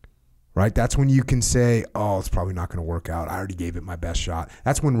 Right? That's when you can say, oh, it's probably not going to work out. I already gave it my best shot.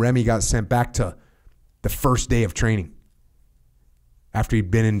 That's when Remi got sent back to the first day of training. After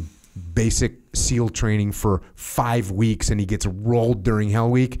he'd been in basic SEAL training for 5 weeks and he gets rolled during Hell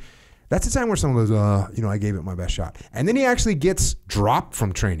Week. That's the time where someone goes, I gave it my best shot. And then he actually gets dropped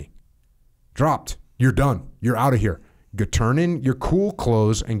from training. Dropped. You're done. You're out of here. Go turn in your cool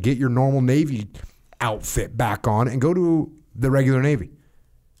clothes and get your normal Navy outfit back on and go to the regular Navy.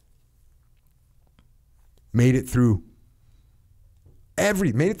 Made it through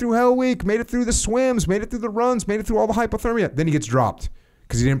Hell Week, made it through the swims, made it through the runs, made it through all the hypothermia. Then he gets dropped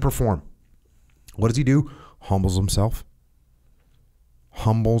because he didn't perform. What does he do? Humbles himself.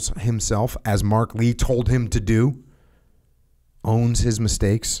 Humbles himself, as Mark Lee told him to do. Owns his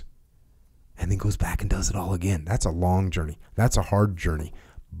mistakes. And then goes back and does it all again. That's a long journey. That's a hard journey.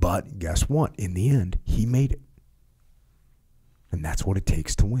 But guess what? In the end, he made it. And that's what it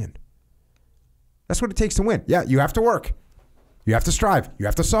takes to win. That's what it takes to win. Yeah, you have to work. You have to strive. You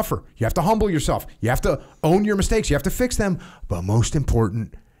have to suffer. You have to humble yourself. You have to own your mistakes. You have to fix them. But most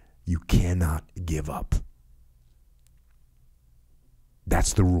important, you cannot give up.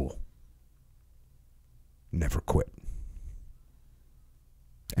 That's the rule. Never quit.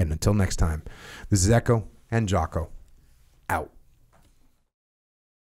 And until next time, this is Echo and Jocko out.